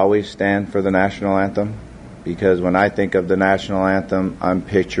I would always stand for the national anthem, because when I think of the national anthem, I'm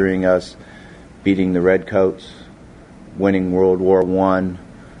picturing us beating the Redcoats, winning World War I,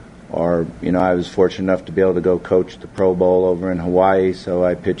 or, I was fortunate enough to be able to go coach the Pro Bowl over in Hawaii, so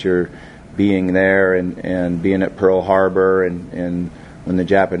I picture being there and being at Pearl Harbor and when the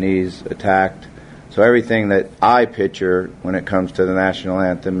Japanese attacked. So everything that I picture when it comes to the national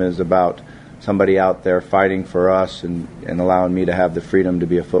anthem is about somebody out there fighting for us and allowing me to have the freedom to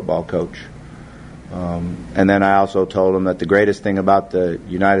be a football coach. And then I also told them that the greatest thing about the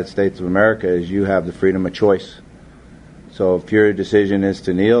United States of America is you have the freedom of choice. So if your decision is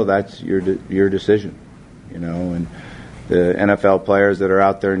to kneel, that's your decision, and the NFL players that are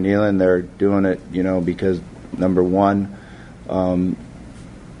out there kneeling, they're doing it, because number one,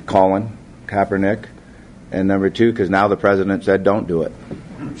 Colin Kaepernick, and number two, because now the president said don't do it.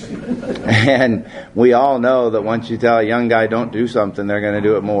 And we all know that once you tell a young guy don't do something, they're going to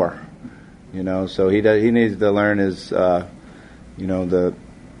do it more. So he needs to learn his, the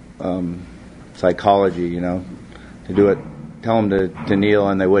psychology, to do it. Tell them to kneel,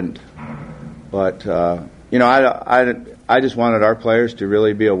 and they wouldn't. But I just wanted our players to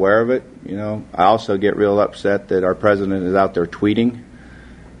really be aware of it. I also get real upset that our president is out there tweeting.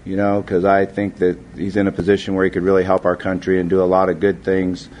 Because I think that he's in a position where he could really help our country and do a lot of good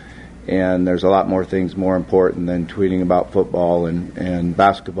things. And there's a lot more things more important than tweeting about football and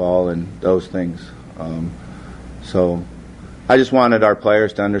basketball and those things. So I just wanted our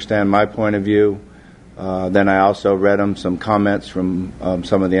players to understand my point of view. Then I also read them some comments from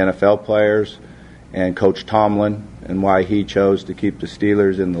some of the NFL players and Coach Tomlin and why he chose to keep the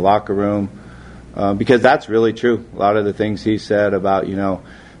Steelers in the locker room. Because that's really true. A lot of the things he said about,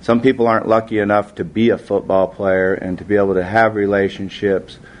 some people aren't lucky enough to be a football player and to be able to have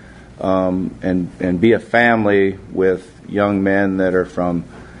relationships and be a family with young men that are from,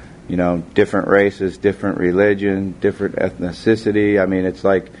 different races, different religion, different ethnicity. I mean, it's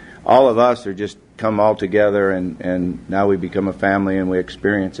like all of us are just come all together and now we become a family and we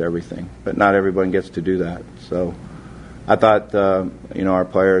experience everything. But not everyone gets to do that. So I thought, our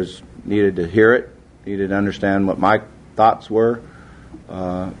players needed to hear it, needed to understand what my thoughts were.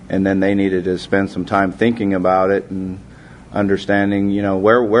 And then they needed to spend some time thinking about it and understanding,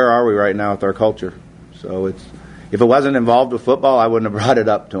 where are we right now with our culture. So if it wasn't involved with football, I wouldn't have brought it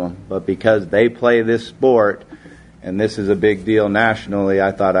up to them. But because they play this sport and this is a big deal nationally,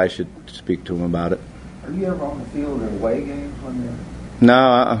 I thought I should speak to them about it. Are you ever on the field in away games when they're...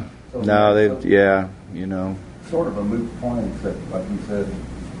 No, Sort of a moot point, except, like you said,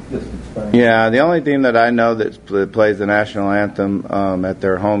 just explain. Yeah, the only team that I know that plays the national anthem at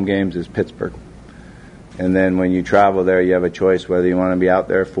their home games is Pittsburgh. And then when you travel there, you have a choice whether you want to be out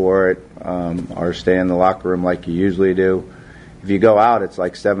there for it or stay in the locker room like you usually do. If you go out, it's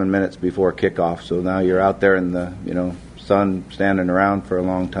like 7 minutes before kickoff. So now you're out there in the sun standing around for a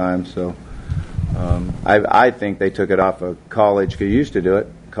long time. So I think they took it off of college. Because you used to do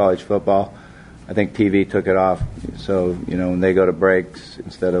it, college football. I think TV took it off. So, when they go to breaks,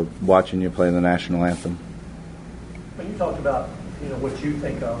 instead of watching you play the national anthem. When you talked about, what you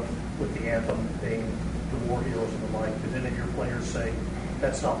think of with the anthem being the war heroes and the like, did any of your players say,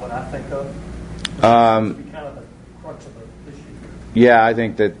 that's not what I think of? Kind of the crux of the issue. Yeah, I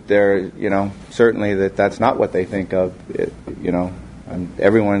think that they're, certainly that's not what they think of.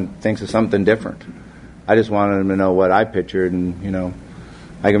 Everyone thinks of something different. I just wanted them to know what I pictured, and,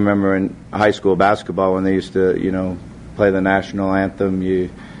 I can remember in high school basketball when they used to, play the national anthem. You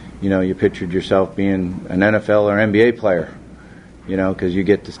pictured yourself being an NFL or NBA player, because you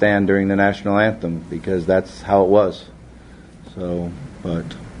get to stand during the national anthem because that's how it was. So, but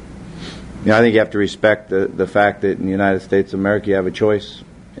I think you have to respect the fact that in the United States of America you have a choice,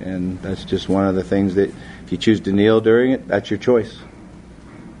 and that's just one of the things that if you choose to kneel during it, that's your choice.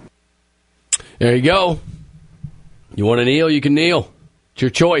 There you go. You want to kneel, you can kneel. It's your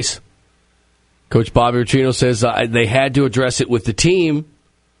choice. Coach Bobby Petrino says they had to address it with the team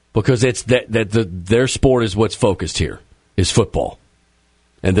because it's their sport is what's focused here, is football,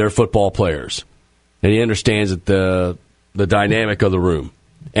 and they're football players. And he understands that the dynamic of the room.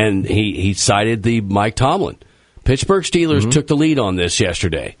 And he cited the Mike Tomlin. Pittsburgh Steelers took the lead on this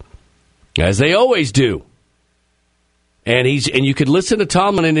yesterday, as they always do. And you could listen to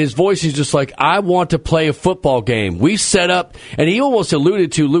Tomlin in his voice. He's just like, I want to play a football game. We set up, and he almost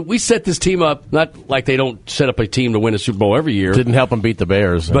alluded to, we set this team up, not like they don't set up a team to win a Super Bowl every year. Didn't help them beat the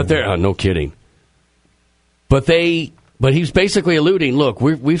Bears. But they're, no kidding. But he's basically alluding, look,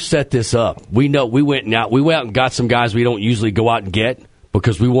 we've set this up. We know we went out and got some guys we don't usually go out and get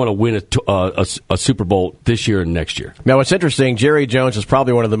because we want to win a Super Bowl this year and next year. Now, what's interesting, Jerry Jones is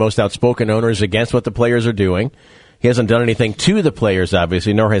probably one of the most outspoken owners against what the players are doing. He hasn't done anything to the players,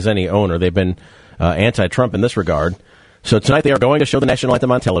 obviously, nor has any owner. They've been anti-Trump in this regard. So tonight they are going to show the national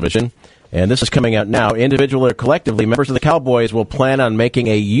anthem on television, and this is coming out now. Individually or collectively, members of the Cowboys will plan on making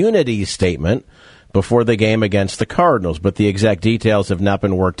a unity statement before the game against the Cardinals, but the exact details have not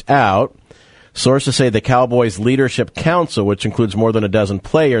been worked out. Sources say the Cowboys Leadership Council, which includes more than a dozen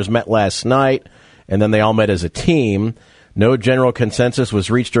players, met last night, and then they all met as a team. No general consensus was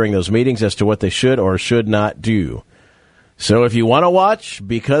reached during those meetings as to what they should or should not do. So if you want to watch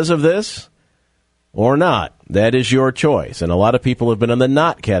because of this or not, that is your choice. And a lot of people have been in the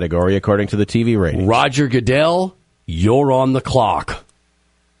not category, according to the TV ratings. Roger Goodell, you're on the clock.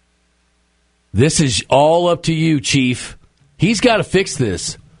 This is all up to you, Chief. He's got to fix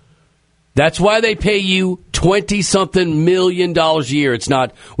this. That's why they pay you $20-something million a year. It's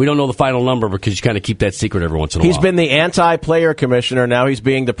not, we don't know the final number because you kind of keep that secret every once in a while. He's been the anti-player commissioner. Now he's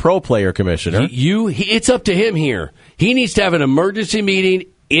being the pro-player commissioner. It's up to him here. He needs to have an emergency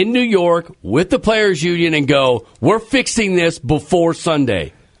meeting in New York with the players union and go, we're fixing this before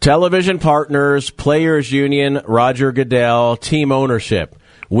Sunday. Television partners, players union, Roger Goodell, team ownership.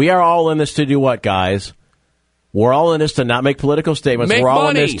 We are all in this to do what, guys? We're all in this to not make political statements. We're all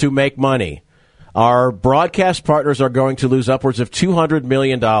in this to make money. Our broadcast partners are going to lose upwards of $200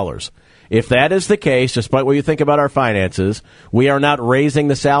 million. If that is the case, despite what you think about our finances, we are not raising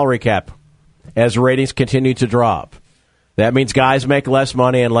the salary cap as ratings continue to drop. That means guys make less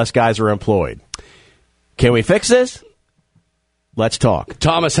money and less guys are employed. Can we fix this? Let's talk.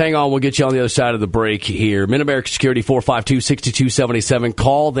 Thomas, hang on. We'll get you on the other side of the break here. Mid-America Security, 452-6277.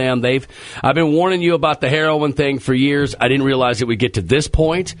 Call them. I've been warning you about the heroin thing for years. I didn't realize it would get to this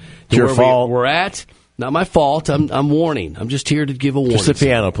point. It's your fault. We're at. Not my fault. I'm warning. I'm just here to give a warning. Just a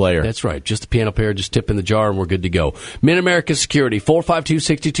piano player. That's right. Just a piano player. Just tip in the jar and we're good to go. Mid-America Security,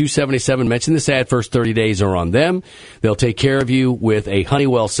 452-6277. Mention this ad. First 30 days are on them. They'll take care of you with a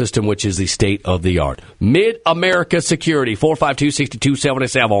Honeywell system, which is the state of the art. Mid-America Security,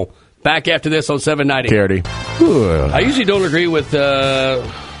 452-6277. Back after this on 790. Security. I usually don't agree with, where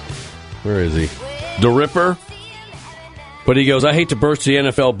is he? The Ripper. But he goes, I hate to burst the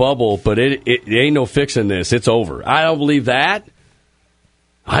NFL bubble, but it ain't no fixing this. It's over. I don't believe that.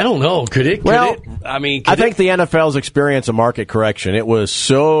 I don't know. Could it? I think the NFL's experienced a market correction. It was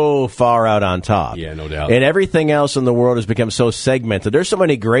so far out on top. Yeah, no doubt. And everything else in the world has become so segmented. There's so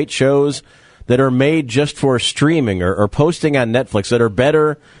many great shows that are made just for streaming or posting on Netflix that are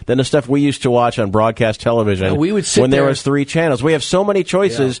better than the stuff we used to watch on broadcast television we would sit when there was 3 channels. We have so many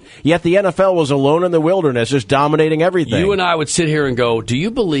choices, yet the NFL was alone in the wilderness, just dominating everything. You and I would sit here and go, do you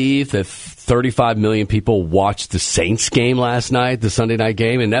believe that 35 million people watched the Saints game last night, the Sunday night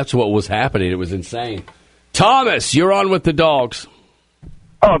game? And that's what was happening. It was insane. Thomas, you're on with the Dogs.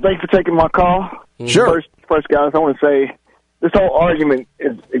 Oh, thanks for taking my call. Sure. First, guys, I want to say this whole argument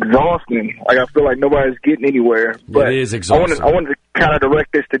is exhausting. Like, I feel like nobody's getting anywhere. But it is exhausting. I wanted to kind of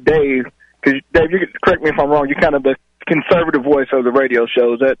direct this to Dave, because, Dave, you can correct me if I'm wrong. You're kind of the conservative voice of the radio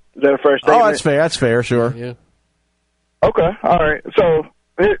show. Is that a fair statement? Oh, that's fair. That's fair, sure. Yeah. Okay, all right. So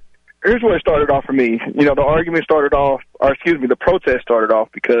here's where it started off for me. The argument the protest started off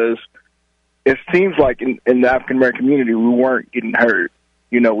because it seems like in the African-American community we weren't getting heard.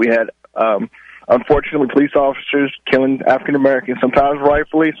 We had... unfortunately, police officers killing African Americans, sometimes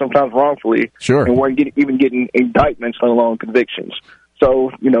rightfully, sometimes wrongfully, sure, and weren't even getting indictments, let alone convictions.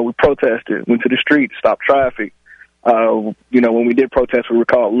 So, we protested, went to the street, stopped traffic. When we did protest, we were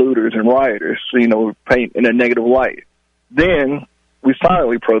called looters and rioters. So, we paint in a negative light. Then we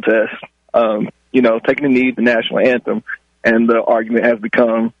silently protest, taking the knee, the national anthem, and the argument has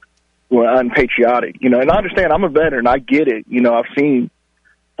become, unpatriotic. And I understand, I'm a veteran, I get it. I've seen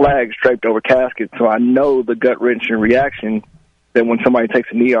flags draped over caskets, so I know the gut-wrenching reaction that when somebody takes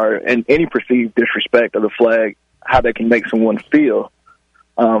a knee and any perceived disrespect of the flag, how that can make someone feel.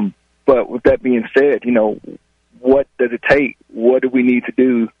 But with that being said, what does it take? What do we need to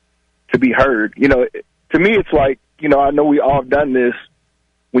do to be heard? To me, it's like, I know we all have done this.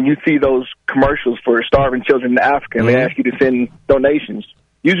 When you see those commercials for starving children in Africa, and they ask you to send donations.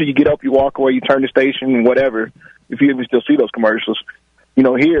 Usually you get up, you walk away, you turn the station, and whatever, if you even still see those commercials.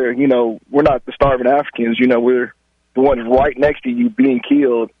 Here, we're not the starving Africans. We're the ones right next to you being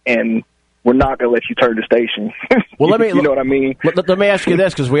killed, and we're not going to let you turn the station. Well, you know what I mean? Let me ask you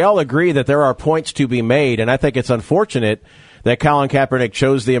this, because we all agree that there are points to be made, and I think it's unfortunate that Colin Kaepernick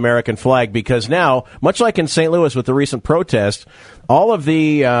chose the American flag, because now, much like in St. Louis with the recent protest, all of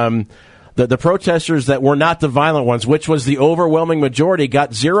the protesters that were not the violent ones, which was the overwhelming majority,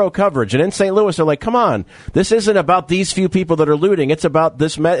 got zero coverage. And in St. Louis, they're like, come on, this isn't about these few people that are looting. It's about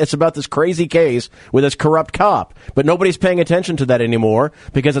this crazy case with this corrupt cop. But nobody's paying attention to that anymore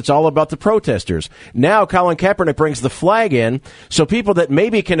because it's all about the protesters. Now Colin Kaepernick brings the flag in, so people that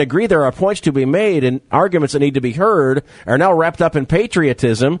maybe can agree there are points to be made and arguments that need to be heard are now wrapped up in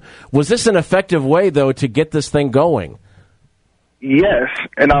patriotism. Was this an effective way, though, to get this thing going? Yes,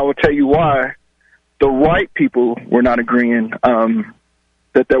 and I will tell you why. The right people were not agreeing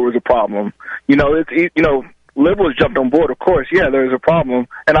that there was a problem. Liberals jumped on board. Of course, there's a problem,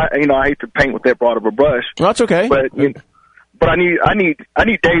 and I hate to paint with that broad of a brush. Well, that's okay. But I need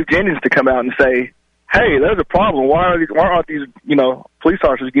Dave Jennings to come out and say, "Hey, there's a problem. Why aren't these police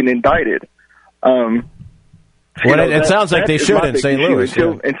officers getting indicted?" It sounds like they should in St. Louis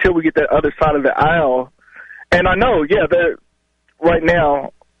until we get that other side of the aisle. And I know, that right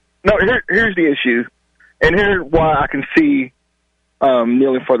now, no. Here's the issue, and here's why I can see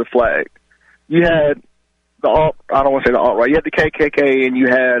kneeling for the flag. You had I don't want to say the alt-right. You had the KKK, and you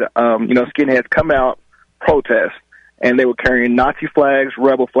had skinheads come out protest, and they were carrying Nazi flags,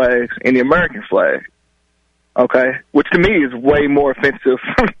 rebel flags, and the American flag. Okay, which to me is way more offensive.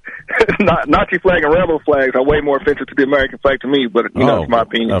 Nazi flag and rebel flags are way more offensive to the American flag to me, but it's my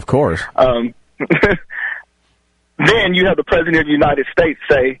opinion. Of course. Then you have the President of the United States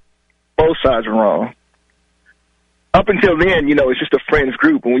say both sides are wrong. Up until then, it's just a friends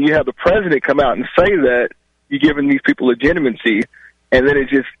group. And when you have the President come out and say that, you're giving these people legitimacy, and then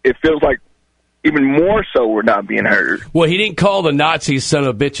it feels like even more so we're not being heard. Well, he didn't call the Nazis son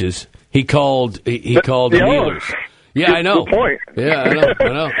of bitches. He called the kneelers. Yeah, I know. Good point. Yeah, I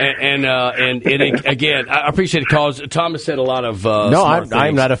know. And again, I appreciate it because Thomas said a lot of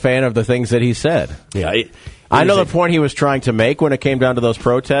I'm not a fan of the things that he said. Yeah, I know the point he was trying to make when it came down to those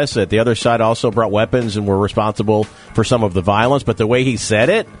protests, that the other side also brought weapons and were responsible for some of the violence, but the way he said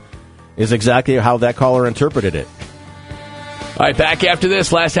it is exactly how that caller interpreted it. All right, back after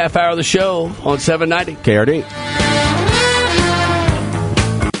this, last half hour of the show on 790. KRD.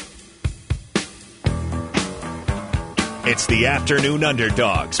 It's the Afternoon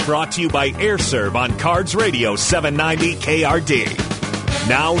Underdogs, brought to you by AirServe on Cards Radio 790 KRD.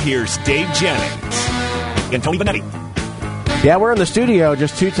 Now here's Dave Jennings and Tony Benetti. Yeah, we're in the studio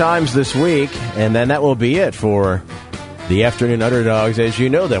just 2 times this week, and then that will be it for the Afternoon Underdogs. As you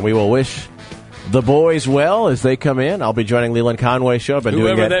know, then we will wish the boys well as they come in. I'll be joining Leland Conway's show. I've been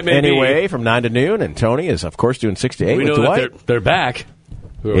doing that anyway from 9 to noon, and Tony is, of course, doing 6 to 8 we with know Dwight. That they're back.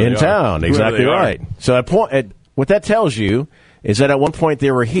 In town, exactly right. So what that tells you is that at one point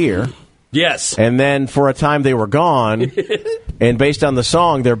they were here. Yes. And then for a time they were gone, and based on the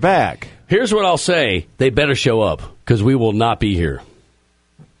song, they're back. Here's what I'll say. They better show up, because we will not be here.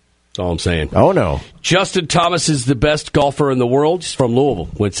 That's all I'm saying. Oh, no. Justin Thomas is the best golfer in the world. He's from Louisville.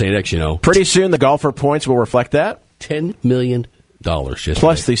 Went St. X, Pretty soon the golfer points will reflect that. $10 million yesterday.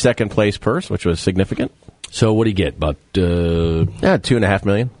 Plus the second place purse, which was significant. So what do you get? About $2.5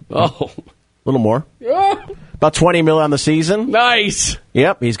 million. Oh. A little more. About $20 million on the season. Nice.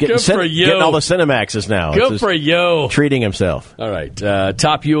 Yep, he's getting all the Cinemaxes now. Good for you. Treating himself. All right.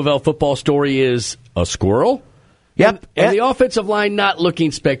 Top U of L football story is a squirrel. Yep. And the offensive line not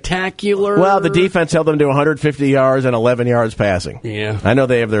looking spectacular. Well, the defense held them to 150 yards and 11 yards passing. Yeah. I know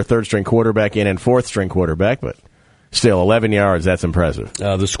they have their third-string quarterback in and fourth-string quarterback, but still, 11 yards, that's impressive.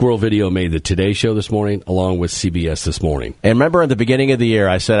 The squirrel video made the Today Show this morning, along with CBS this morning. And remember at the beginning of the year,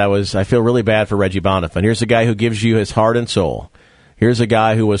 I said I feel really bad for Reggie Bonifant. Here's a guy who gives you his heart and soul. Here's a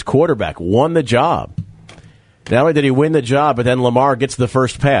guy who was quarterback, won the job. Not only did he win the job, but then Lamar gets the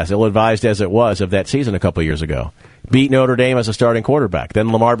first pass, ill-advised as it was, of that season a couple years ago. Beat Notre Dame as a starting quarterback.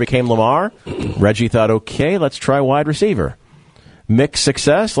 Then Lamar became Lamar. Reggie thought, okay, let's try wide receiver. Mixed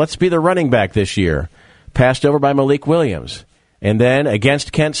success, let's be the running back this year. Passed over by Malik Williams. And then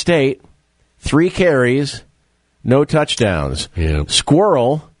against Kent State, 3 carries, no touchdowns. Yeah.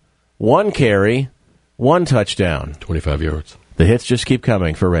 Squirrel, 1 carry, 1 touchdown. 25 yards. The hits just keep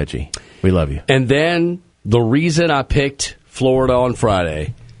coming for Reggie. We love you. And then the reason I picked Florida on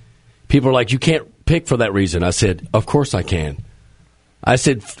Friday, people are like, you can't pick for that reason. I said, of course I can. I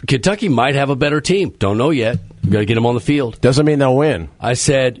said, Kentucky might have a better team. Don't know yet. We've got to get them on the field. Doesn't mean they'll win. I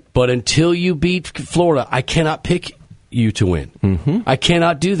said, but until you beat Florida, I cannot pick you to win. Mm-hmm. I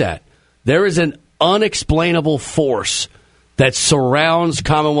cannot do that. There is an unexplainable force that surrounds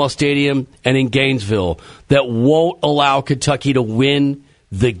Commonwealth Stadium and in Gainesville that won't allow Kentucky to win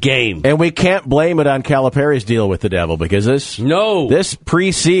the game. And we can't blame it on Calipari's deal with the devil, because this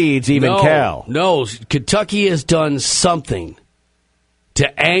precedes even Cal. No, Kentucky has done something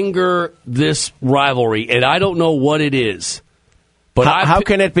to anger this rivalry, and I don't know what it is. But how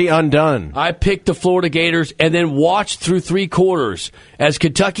can it be undone? I picked the Florida Gators and then watched through 3 quarters as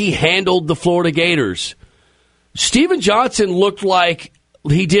Kentucky handled the Florida Gators. Steven Johnson looked like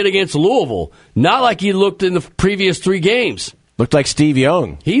he did against Louisville, not like he looked in the previous 3 games. Looked like Steve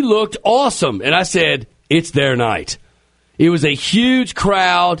Young. He looked awesome, and I said, it's their night. It was a huge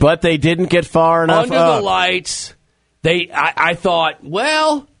crowd. But they didn't get far enough under the lights. I thought,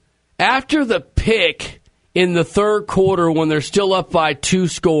 well, after the pick in the third quarter when they're still up by 2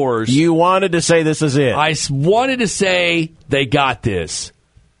 scores. You wanted to say this is it. I wanted to say they got this.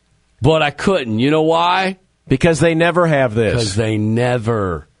 But I couldn't. You know why? Because they never have this. Because they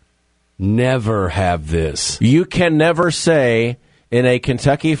never have this. You can never say in a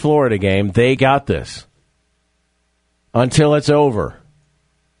Kentucky-Florida game, they got this. Until it's over.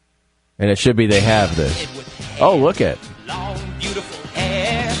 And it should be they have this. Oh, look at. Long, beautiful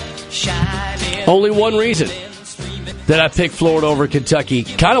hair, Only one reason that I picked Florida over Kentucky.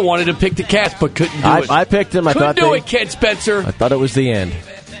 Kind of wanted to pick the Cats, but couldn't do it. I picked them. I couldn't thought do it, Ken Spencer. I thought it was the end.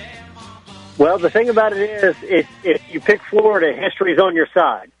 Well, the thing about it is, if you pick Florida, history's on your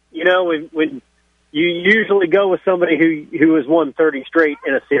side. You know, when you usually go with somebody who has won 30 straight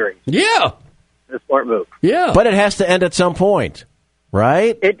in a series. Yeah. It's a smart move. Yeah. But it has to end at some point,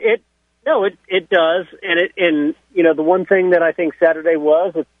 right? It does. And you know, the one thing that I think Saturday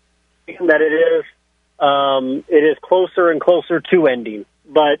was that it is closer and closer to ending.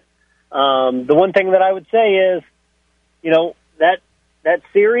 But the one thing that I would say is, you know, that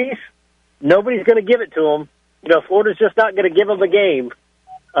series, nobody's going to give it to them. You know, Florida's just not going to give them a game.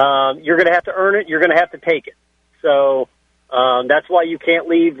 You're going to have to earn it. You're going to have to take it. So that's why you can't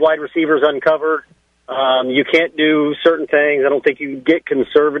leave wide receivers uncovered. You can't do certain things. I don't think you can get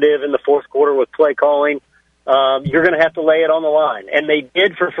conservative in the fourth quarter with play calling. You're going to have to lay it on the line. And they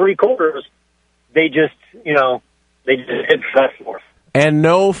did for 3 quarters. They just hit fast forth. And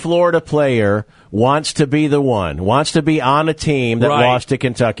no Florida player wants to be the one, wants to be on a team that lost to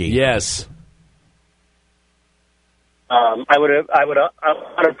Kentucky. Yes. I would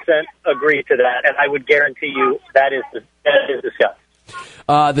 100% agree to that, and I would guarantee you that is discussed.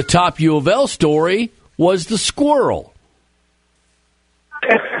 The top U of L story was the squirrel.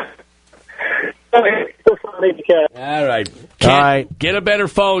 All right. Get a better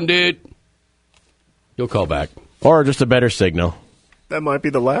phone, dude. You'll call back. Or just a better signal. That might be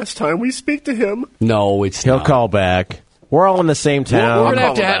the last time we speak to him. No, it's He'll not. call back. We're all in the same town. We're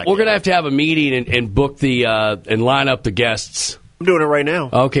gonna have to have a meeting and book the and line up the guests. I'm doing it right now.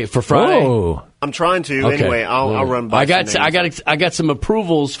 Okay, for Friday. Oh. I'm trying to. Okay. Anyway, I'll run by. I got some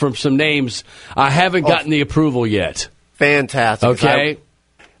approvals from some names. I haven't gotten the approval yet. Fantastic. Okay.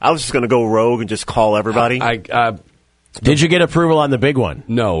 I was just going to go rogue and just call everybody. Did you get approval on the big one?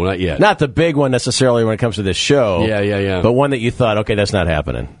 No, not yet. Not the big one necessarily when it comes to this show. Yeah. But one that you thought, okay, that's not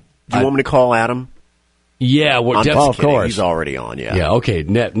happening. Do you want me to call Adam? Yeah, of course. He's already on, yeah. Yeah, okay.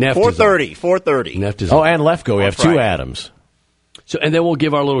 Neff 4:30. Neff is on. on. And Lefko. We have 2 Adams. So, and then we'll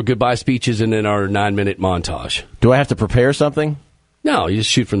give our little goodbye speeches and then our 9-minute montage. Do I have to prepare something? No, you just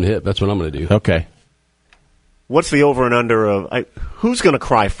shoot from the hip. That's what I'm going to do. Okay. What's the over and under of... who's going to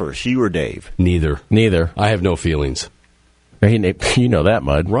cry first, you or Dave? Neither. I have no feelings. You know that,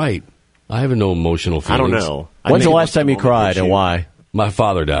 Mud. Right. I have no emotional feelings. I don't know. When's the last time you cried and why? My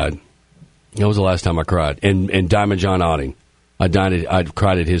father died. That was the last time I cried. And Diamond John Otting. I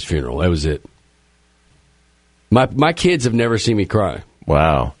cried at his funeral. That was it. My kids have never seen me cry.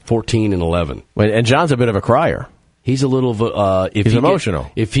 Wow. 14 and 11. And John's a bit of a crier. He's a little he's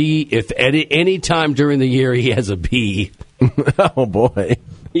emotional. If at any time during the year he has a B, oh boy,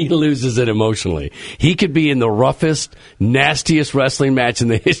 he loses it emotionally. He could be in the roughest, nastiest wrestling match in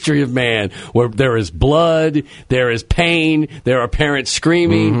the history of man, where there is blood, there is pain, there are parents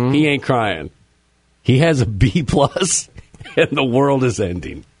screaming. Mm-hmm. He ain't crying. He has a B plus, and the world is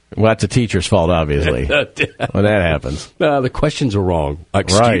ending. Well, that's a teacher's fault, obviously. When that happens, the questions are wrong.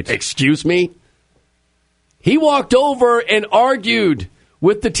 Right? Excuse me. He walked over and argued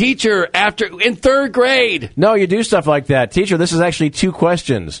with the teacher in 3rd grade. No, you do stuff like that. Teacher, this is actually 2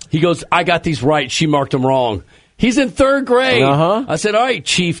 questions. He goes, I got these right. She marked them wrong. He's in 3rd grade. Uh-huh. I said, all right,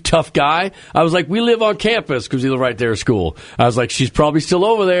 chief, tough guy. I was like, we live on campus because he lived right there at school. I was like, she's probably still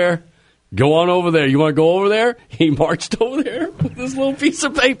over there. Go on over there. You want to go over there? He marched over there with this little piece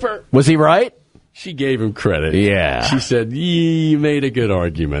of paper. Was he right? She gave him credit. Yeah. She said, you made a good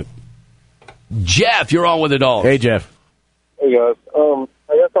argument. Jeff, you're on with it all. Hey, Jeff. Hey, guys.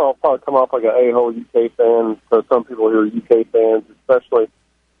 I guess I'll probably come off like an a-hole UK fan to some people who are UK fans, especially.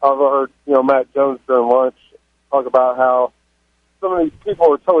 I've heard, Matt Jones during lunch talk about how some of these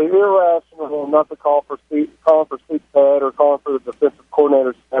people are totally irrational not to calling for Steve's head or calling for the defensive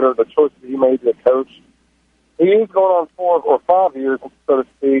coordinator's head or the choices he made as a coach. He is going on 4 or 5 years, so to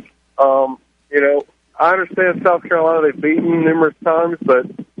speak. I understand South Carolina, they've beaten numerous times, but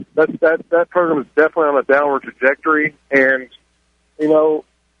that program is definitely on a downward trajectory. And, you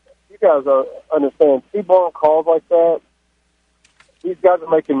guys understand, T-bone calls like that, these guys are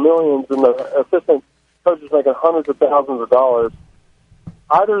making millions and the assistant coaches making hundreds of thousands of dollars.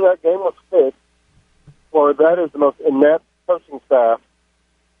 Either that game was fixed or that is the most inept coaching staff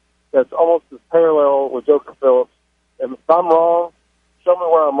that's almost as parallel with Joker Phillips. And if I'm wrong, show me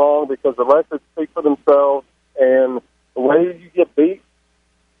where I'm wrong, because the records speak for themselves, and the way you get beat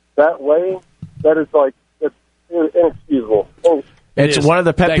that way, that is it's inexcusable. It's one of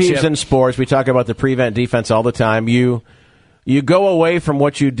the pet peeves in sports. We talk about the prevent defense all the time. You You go away from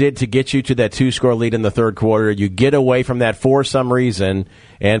what you did to get you to that 2-score lead in the third quarter. You get away from that for some reason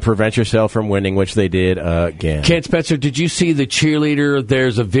and prevent yourself from winning, which they did again. Kent Spencer, did you see the cheerleader?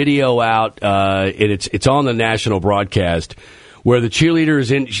 There's a video out, and it's on the national broadcast, where the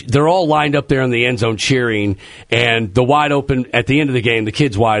cheerleaders they're all lined up there in the end zone cheering, and the wide open at the end of the game, the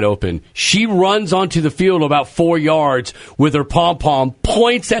kid's wide open. She runs onto the field about 4 yards with her pom-pom,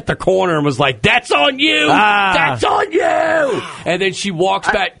 points at the corner, and was like, "That's on you! That's on you!" And then she walks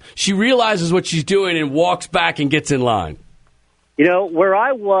back. She realizes what she's doing and walks back and gets in line. You know, where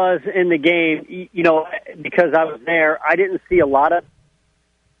I was in the game, you know, because I was there, I didn't see a lot of,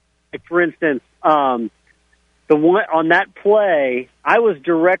 like, for instance, the one on that play, I was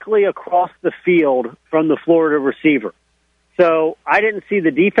directly across the field from the Florida receiver. So I didn't see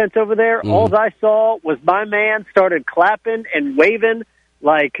the defense over there. All I saw was my man started clapping and waving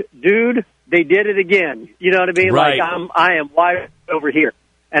like, dude, they did it again. You know what I mean? Right. Like, I am wide over here.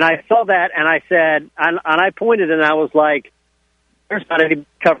 And I saw that, and I said, and I pointed, and I was like, there's not any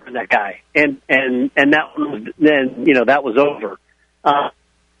covering that guy. And that was, then, you know, that was over.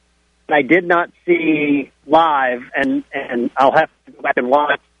 I did not see live, and I'll have to go back and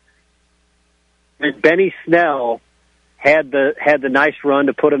watch. Benny Snell had the nice run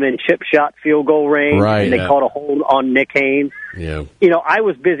to put him in chip shot field goal range, and they called a hold on Nick Haynes. Yeah, you know, I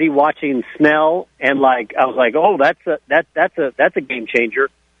was busy watching Snell, and I was like, oh, that's a game changer.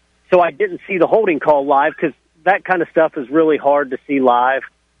 So I didn't see the holding call live because that kind of stuff is really hard to see live.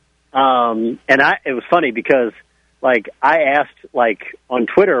 And it was funny because, like, I asked, like, on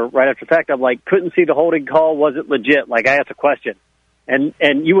Twitter right after the fact, I'm like, couldn't see the holding call. Was it legit? Like, I asked a question. And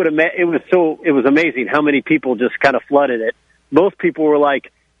you would have met, it was amazing how many people just kind of flooded it. Most people were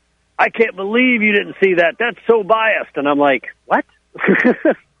like, I can't believe you didn't see that. That's so biased. And I'm like, what?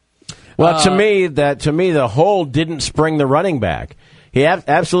 Well, to me, the hold didn't spring the running back. He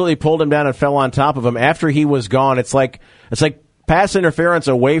absolutely pulled him down and fell on top of him after he was gone. It's like pass interference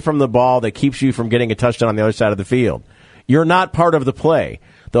away from the ball that keeps you from getting a touchdown on the other side of the field. You're not part of the play.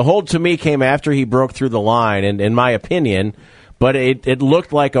 The hold to me came after he broke through the line, and in my opinion, but it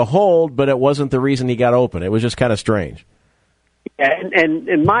looked like a hold, but it wasn't the reason he got open. It was just kind of strange. Yeah,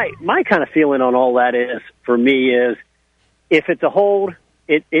 and my kind of feeling on all that is, for me, is if it's a hold,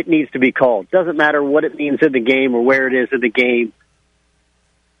 it needs to be called. Doesn't matter what it means in the game or where it is in the game,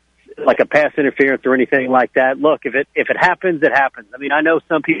 like a pass interference or anything like that. Look, if it happens, it happens. I mean, I know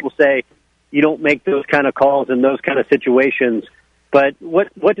some people say you don't make those kind of calls in those kind of situations, but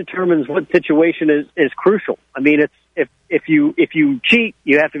what determines what situation is crucial? I mean, it's if you cheat,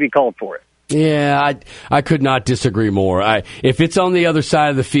 you have to be called for it. Yeah, I could not disagree more. If it's on the other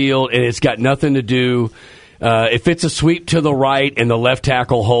side of the field and it's got nothing to do, if it's a sweep to the right and the left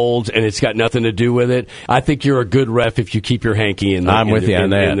tackle holds and it's got nothing to do with it, I think you're a good ref if you keep your hanky in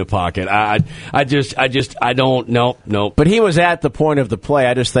the pocket. I don't know. But he was at the point of the play.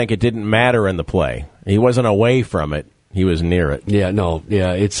 I just think it didn't matter in the play. He wasn't away from it. He was near it.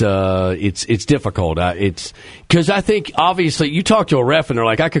 It's difficult. It's because I think obviously you talk to a ref and they're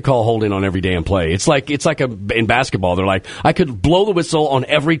like, I could call holding on every damn play. It's like in basketball, they're like, I could blow the whistle on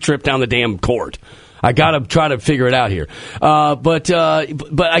every trip down the damn court. I got to try to figure it out here. But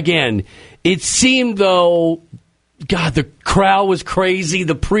again, it seemed though, God, the crowd was crazy.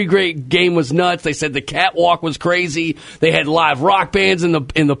 The pre-game was nuts. They said the catwalk was crazy. They had live rock bands in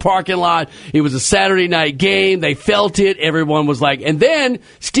the parking lot. It was a Saturday night game. They felt it. Everyone was like, and then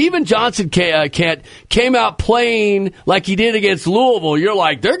Steven Johnson came out playing like he did against Louisville. You're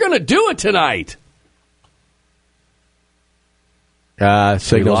like, they're going to do it tonight.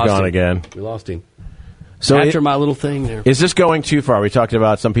 Signal's gone again. We lost him. So after my little thing there. Is this going too far? We talked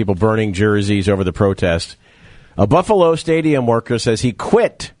about some people burning jerseys over the protest. A Buffalo Stadium worker says he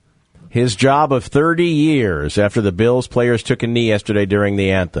quit his job of 30 years after the Bills players took a knee yesterday during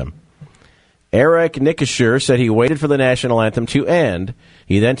the anthem. Eric Nickersher said he waited for the national anthem to end.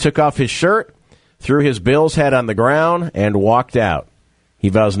 He then took off his shirt, threw his Bills hat on the ground, and walked out. He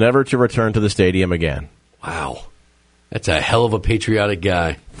vows never to return to the stadium again. Wow. That's a hell of a patriotic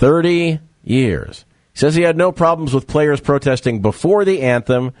guy. 30 years. He says he had no problems with players protesting before the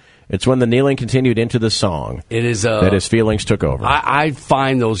anthem. It's when the kneeling continued into the song that his feelings took over. I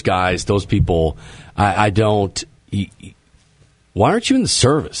find those guys, those people, I don't... Why aren't you in the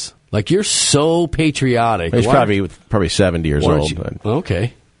service? Like, you're so patriotic. He's probably 70 years old.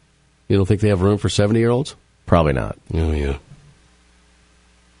 Okay. You don't think they have room for 70-year-olds? Probably not. Oh, yeah.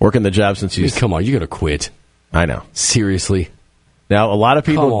 Working the job since he's... Come on, you're going to quit. I know. Seriously. Now, a lot of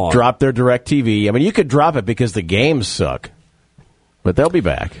people drop their DirecTV. I mean, you could drop it because the games suck. But they'll be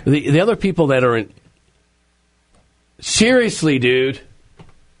back. The other people that are in... Seriously, dude.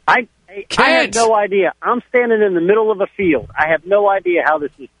 I have no idea. I'm standing in the middle of a field. I have no idea how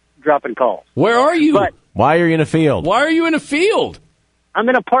this is dropping calls. Where are you? But why are you in a field? Why are you in a field? I'm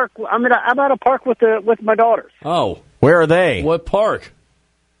in a park. I'm at a park with my daughters. Oh. Where are they? What park?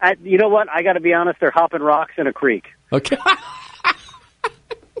 You know what? I got to be honest. They're hopping rocks in a creek. Okay.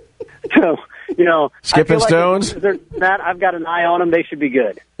 So, skipping stones? Matt, I've got an eye on them. They should be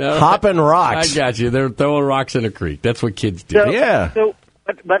good. Hopping rocks. I got you. They're throwing rocks in a creek. That's what kids do. So,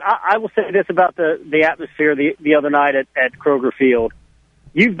 but I will say this about the atmosphere the other night at Kroger Field.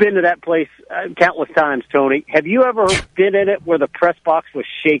 You've been to that place countless times, Tony. Have you ever been in it where the press box was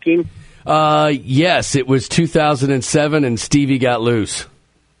shaking? Yes, it was 2007, and Stevie got loose.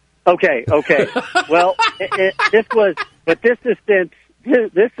 Okay. Well, this is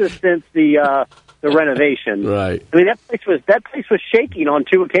since the renovation. Right. I mean, that place was shaking on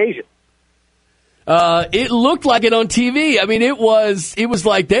 2 occasions. It looked like it on TV. I mean, it was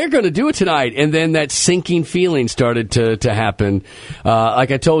like they're going to do it tonight, and then that sinking feeling started to happen.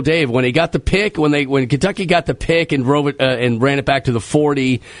 Like I told Dave, when he got the pick, when Kentucky got the pick and drove it and ran it back to the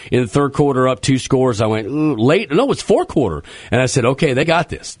 40 in the third quarter, up 2 scores, I went late. No, it's fourth quarter, and I said, okay, they got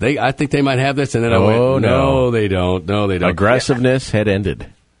this. I think they might have this, and then I went, no, they don't. No, they don't. Aggressiveness had ended.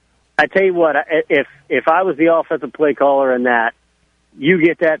 I tell you what, if I was the offensive play caller in that, you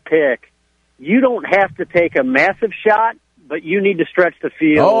get that pick. You don't have to take a massive shot, but you need to stretch the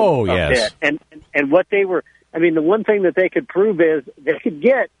field a bit. And what they were, I mean, the one thing that they could prove is they could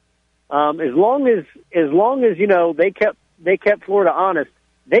get, as long as they kept Florida honest,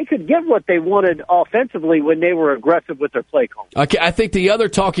 they could get what they wanted offensively when they were aggressive with their play call. Okay, I think the other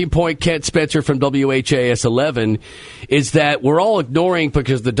talking point, Kent Spencer from WHAS 11, is that we're all ignoring,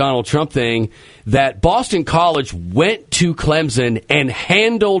 because of the Donald Trump thing, that Boston College went to Clemson and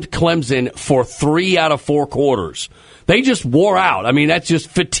handled Clemson for 3 out of 4 quarters. They just wore out. I mean, that's just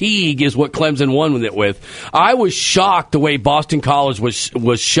fatigue is what Clemson won with it with. I was shocked the way Boston College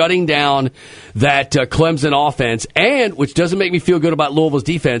was shutting down that Clemson offense, and which doesn't make me feel good about Louisville's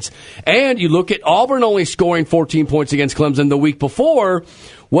defense. And you look at Auburn only scoring 14 points against Clemson the week before.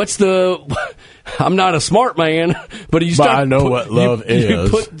 I'm not a smart man, but I know what love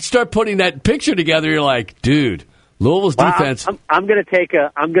is. Start putting that picture together. You're like, dude, Louisville's defense. I'm going to take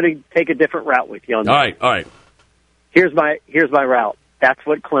a different route with you on that. All right. Here's my route. That's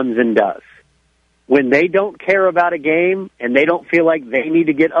what Clemson does. When they don't care about a game and they don't feel like they need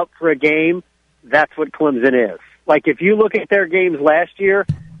to get up for a game, that's what Clemson is. Like, if you look at their games last year,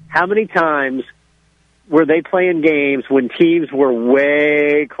 how many times were they playing games when teams were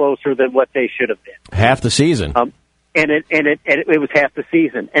way closer than what they should have been? Half the season. And it was half the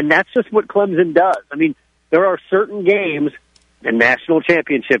season. And that's just what Clemson does. I mean, there are certain games, the national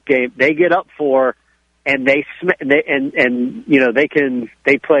championship game, they get up for, and they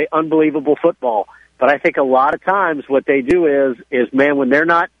play unbelievable football. But I think a lot of times what they do is when they're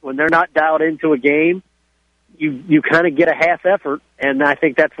not dialed into a game, you kind of get a half effort, and I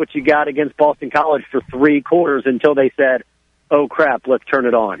think that's what you got against Boston College for 3 quarters until they said, "Oh crap, let's turn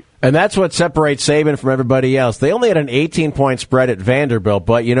it on." And that's what separates Saban from everybody else. They only had an 18-point spread at Vanderbilt,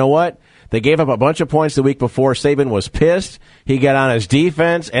 but you know what? They gave up a bunch of points the week before. Saban was pissed. He got on his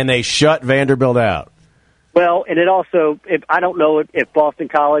defense, and they shut Vanderbilt out. Well, and it also, I don't know if Boston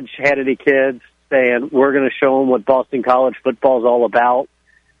College had any kids saying, we're going to show them what Boston College football is all about.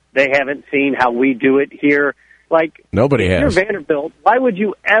 They haven't seen how we do it here. Like, nobody has. If you're Vanderbilt, why would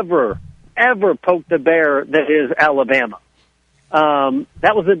you ever poke the bear that is Alabama?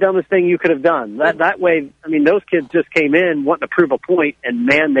 That was the dumbest thing you could have done. That way, I mean, those kids just came in wanting to prove a point, and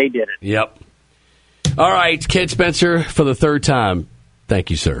man, they did it. Yep. All right, Kent Spencer for the 3rd time. Thank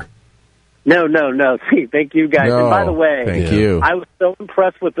you, sir. No. See, thank you guys. No, and by the way, thank you. I was so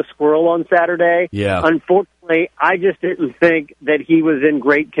impressed with the squirrel on Saturday. Yeah. Unfortunately, I just didn't think that he was in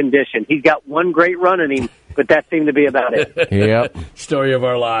great condition. He's got one great run in him, but that seemed to be about it. Yep. Story of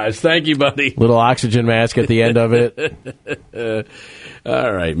our lives. Thank you, buddy. Little oxygen mask at the end of it.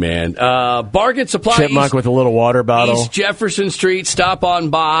 All right, man. Bargain Supply. Chipmunk with a little water bottle. East Jefferson Street. Stop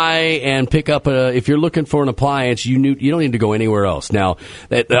on by and pick up if you're looking for an appliance, you don't need to go anywhere else. Now,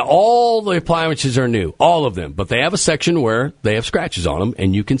 all the appliances are new, all of them, but they have a section where they have scratches on them,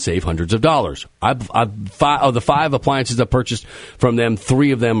 and you can save hundreds of dollars. Of the 5 appliances I purchased from them,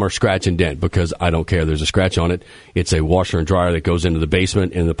 3 of them are scratch and dent because I don't care. There's a scratch on it. It's a washer and dryer that goes into the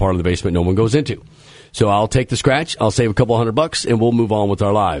basement, and the part of the basement no one goes into. So I'll take the scratch, I'll save a couple $100, and we'll move on with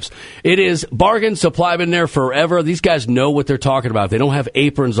our lives. It is Bargain Supply, been there forever. These guys know what they're talking about. They don't have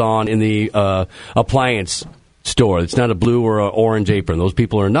aprons on in the appliance store. It's not a blue or an orange apron. Those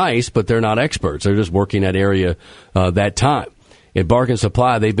people are nice, but they're not experts. They're just working that area that time. At Bargain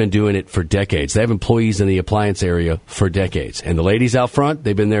Supply, they've been doing it for decades. They have employees in the appliance area for decades. And the ladies out front,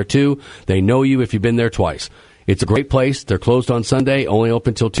 they've been there too. They know you if you've been there twice. It's a great place. They're closed on Sunday, only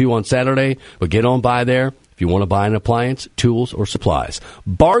open till 2 on Saturday. But get on by there if you want to buy an appliance, tools, or supplies.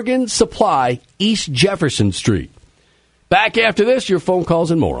 Bargain Supply, East Jefferson Street. Back after this, your phone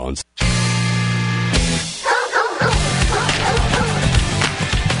calls and morons.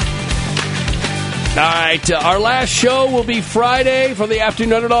 All right, our last show will be Friday for the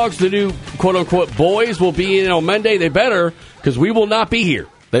Afternoon Underdogs. The new quote-unquote boys will be in on Monday. They better, because we will not be here.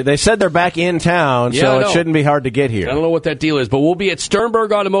 They said they're back in town, so it shouldn't be hard to get here. I don't know what that deal is, but we'll be at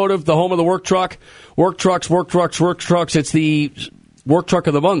Sternberg Automotive, the home of the work truck. Work trucks. It's the Work Truck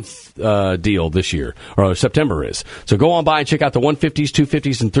of the Month deal this year, or September is. So go on by and check out the 150s,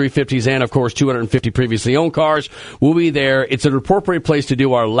 250s, and 350s, and, of course, 250 previously owned cars. We'll be there. It's an appropriate place to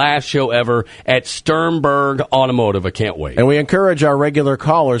do our last show ever at Sternberg Automotive. I can't wait. And we encourage our regular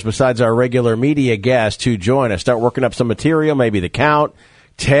callers, besides our regular media guests, to join us. Start working up some material, maybe the Count.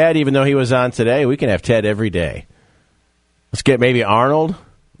 Ted, even though he was on today, we can have Ted every day. Let's get maybe Arnold.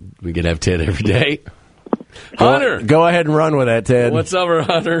 We can have Ted every day. Hunter, go ahead and run with that, Ted. What's up,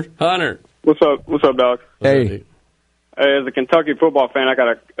 Hunter? What's up, Doc? Hey. As a Kentucky football fan, I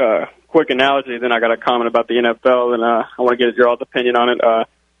got a quick analogy, then I got a comment about the NFL, and I want to get your all's opinion on it.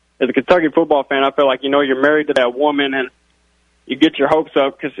 As a Kentucky football fan, I feel like, you're married to that woman, and you get your hopes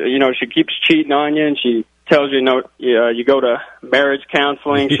up because, she keeps cheating on you, and she tells you, you go to marriage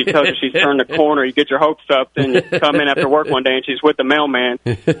counseling. She tells you she's turned the corner. You get your hopes up. Then you come in after work one day and she's with the mailman.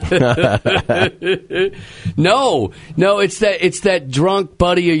 No, it's that drunk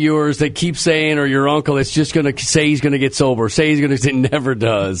buddy of yours that keeps saying, or your uncle that's just going to say he's going to get sober, say he's going to, never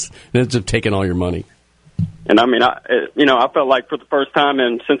does. And ends up taking all your money. And I felt like for the first time,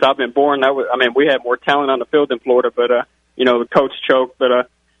 and since I've been born, we had more talent on the field in Florida, but the coach choked, but.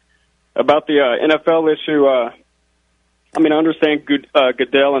 About the NFL issue, I understand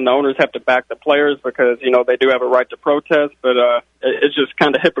Goodell and the owners have to back the players because, they do have a right to protest, but it's just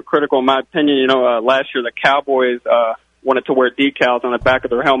kind of hypocritical in my opinion. Last year the Cowboys wanted to wear decals on the back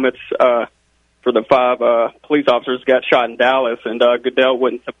of their helmets for the 5 police officers who got shot in Dallas, and Goodell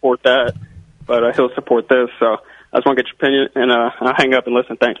wouldn't support that, but he'll support this. So I just want to get your opinion, and I'll hang up and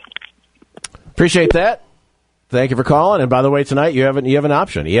listen. Thanks. Appreciate that. Thank you for calling. And by the way, tonight you have an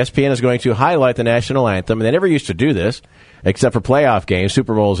option. ESPN is going to highlight the national anthem, and they never used to do this, except for playoff games,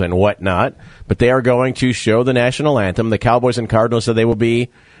 Super Bowls, and whatnot. But they are going to show the national anthem. The Cowboys and Cardinals said they will be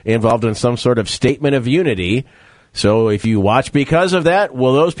involved in some sort of statement of unity. So if you watch because of that,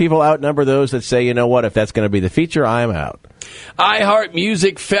 will those people outnumber those that say, you know what, if that's going to be the feature, I'm out? iHeart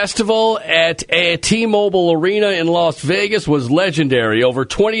Music Festival at a T-Mobile Arena in Las Vegas was legendary. Over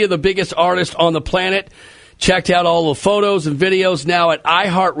 20 of the biggest artists on the planet. Checked out all the photos and videos now at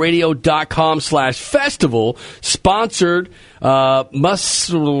iHeartRadio.com/festival. Sponsored. Wait a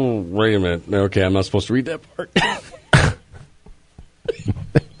minute. Okay, I'm not supposed to read that part.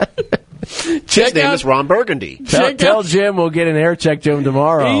 His name is Ron Burgundy. Tell Jim we'll get an air check to him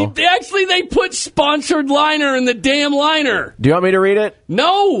tomorrow. They put sponsored liner in the damn liner. Do you want me to read it?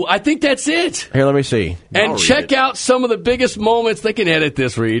 No, I think that's it. Here, let me see. And check out some of the biggest moments. They can edit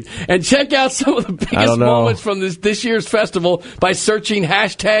this, Reed. And check out some of the biggest moments from this year's festival by searching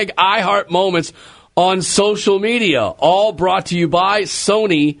hashtag iHeartMoments on social media. All brought to you by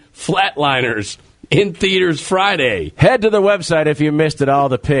Sony Flatliners. In theaters Friday. Head to the website if you missed it. All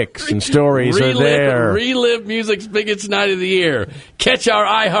the pics and stories are there. Relive music's biggest night of the year. Catch our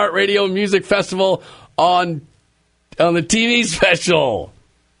iHeartRadio Music Festival on the TV special.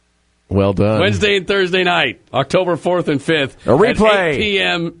 Well done. Wednesday and Thursday night, October 4th and 5th. A replay. At 8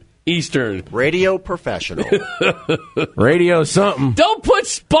 p.m. Eastern. Radio professional. Radio something. Don't put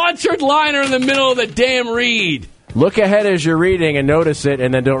sponsored liner in the middle of the damn read. Look ahead as you're reading and notice it,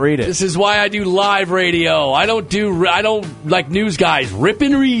 and then don't read it. This is why I do live radio. I don't like news guys. Rip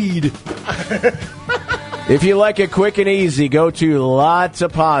and read. If you like it quick and easy, go to Lots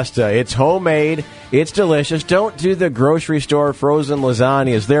of Pasta. It's homemade. It's delicious. Don't do the grocery store frozen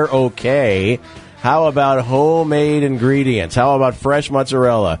lasagnas. They're okay. How about homemade ingredients? How about fresh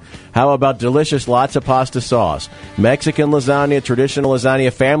mozzarella? How about delicious Lots of Pasta sauce? Mexican lasagna, traditional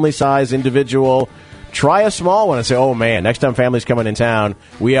lasagna, family size, individual. Try a small one and say, oh, man, next time family's coming in town,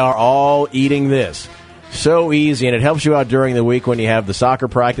 we are all eating this. So easy, and it helps you out during the week when you have the soccer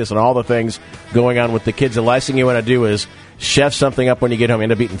practice and all the things going on with the kids. The last thing you want to do is chef something up when you get home and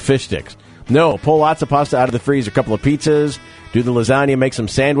end up eating fish sticks. No, pull Lots of Pasta out of the freezer, a couple of pizzas, do the lasagna, make some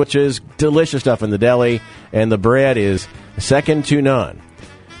sandwiches, delicious stuff in the deli, and the bread is second to none.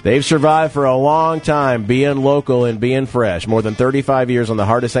 They've survived for a long time being local and being fresh. More than 35 years on the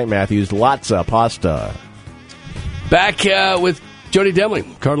heart of St. Matthews. Lots of pasta. Back with Jody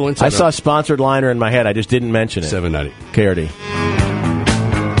Demling, Cardinal Insider. I saw a sponsored liner in my head. I just didn't mention it. 790. KRD.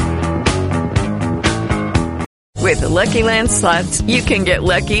 With the Lucky Land Slots, you can get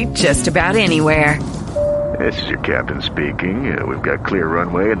lucky just about anywhere. This is your captain speaking. We've got clear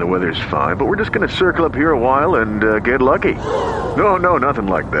runway and the weather's fine, but we're just going to circle up here a while and get lucky. No, nothing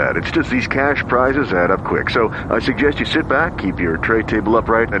like that. It's just these cash prizes add up quick. So I suggest you sit back, keep your tray table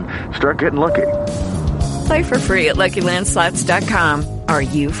upright, and start getting lucky. Play for free at LuckyLandSlots.com. Are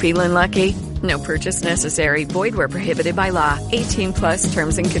you feeling lucky? No purchase necessary. Void where prohibited by law. 18+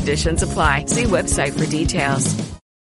 terms and conditions apply. See website for details.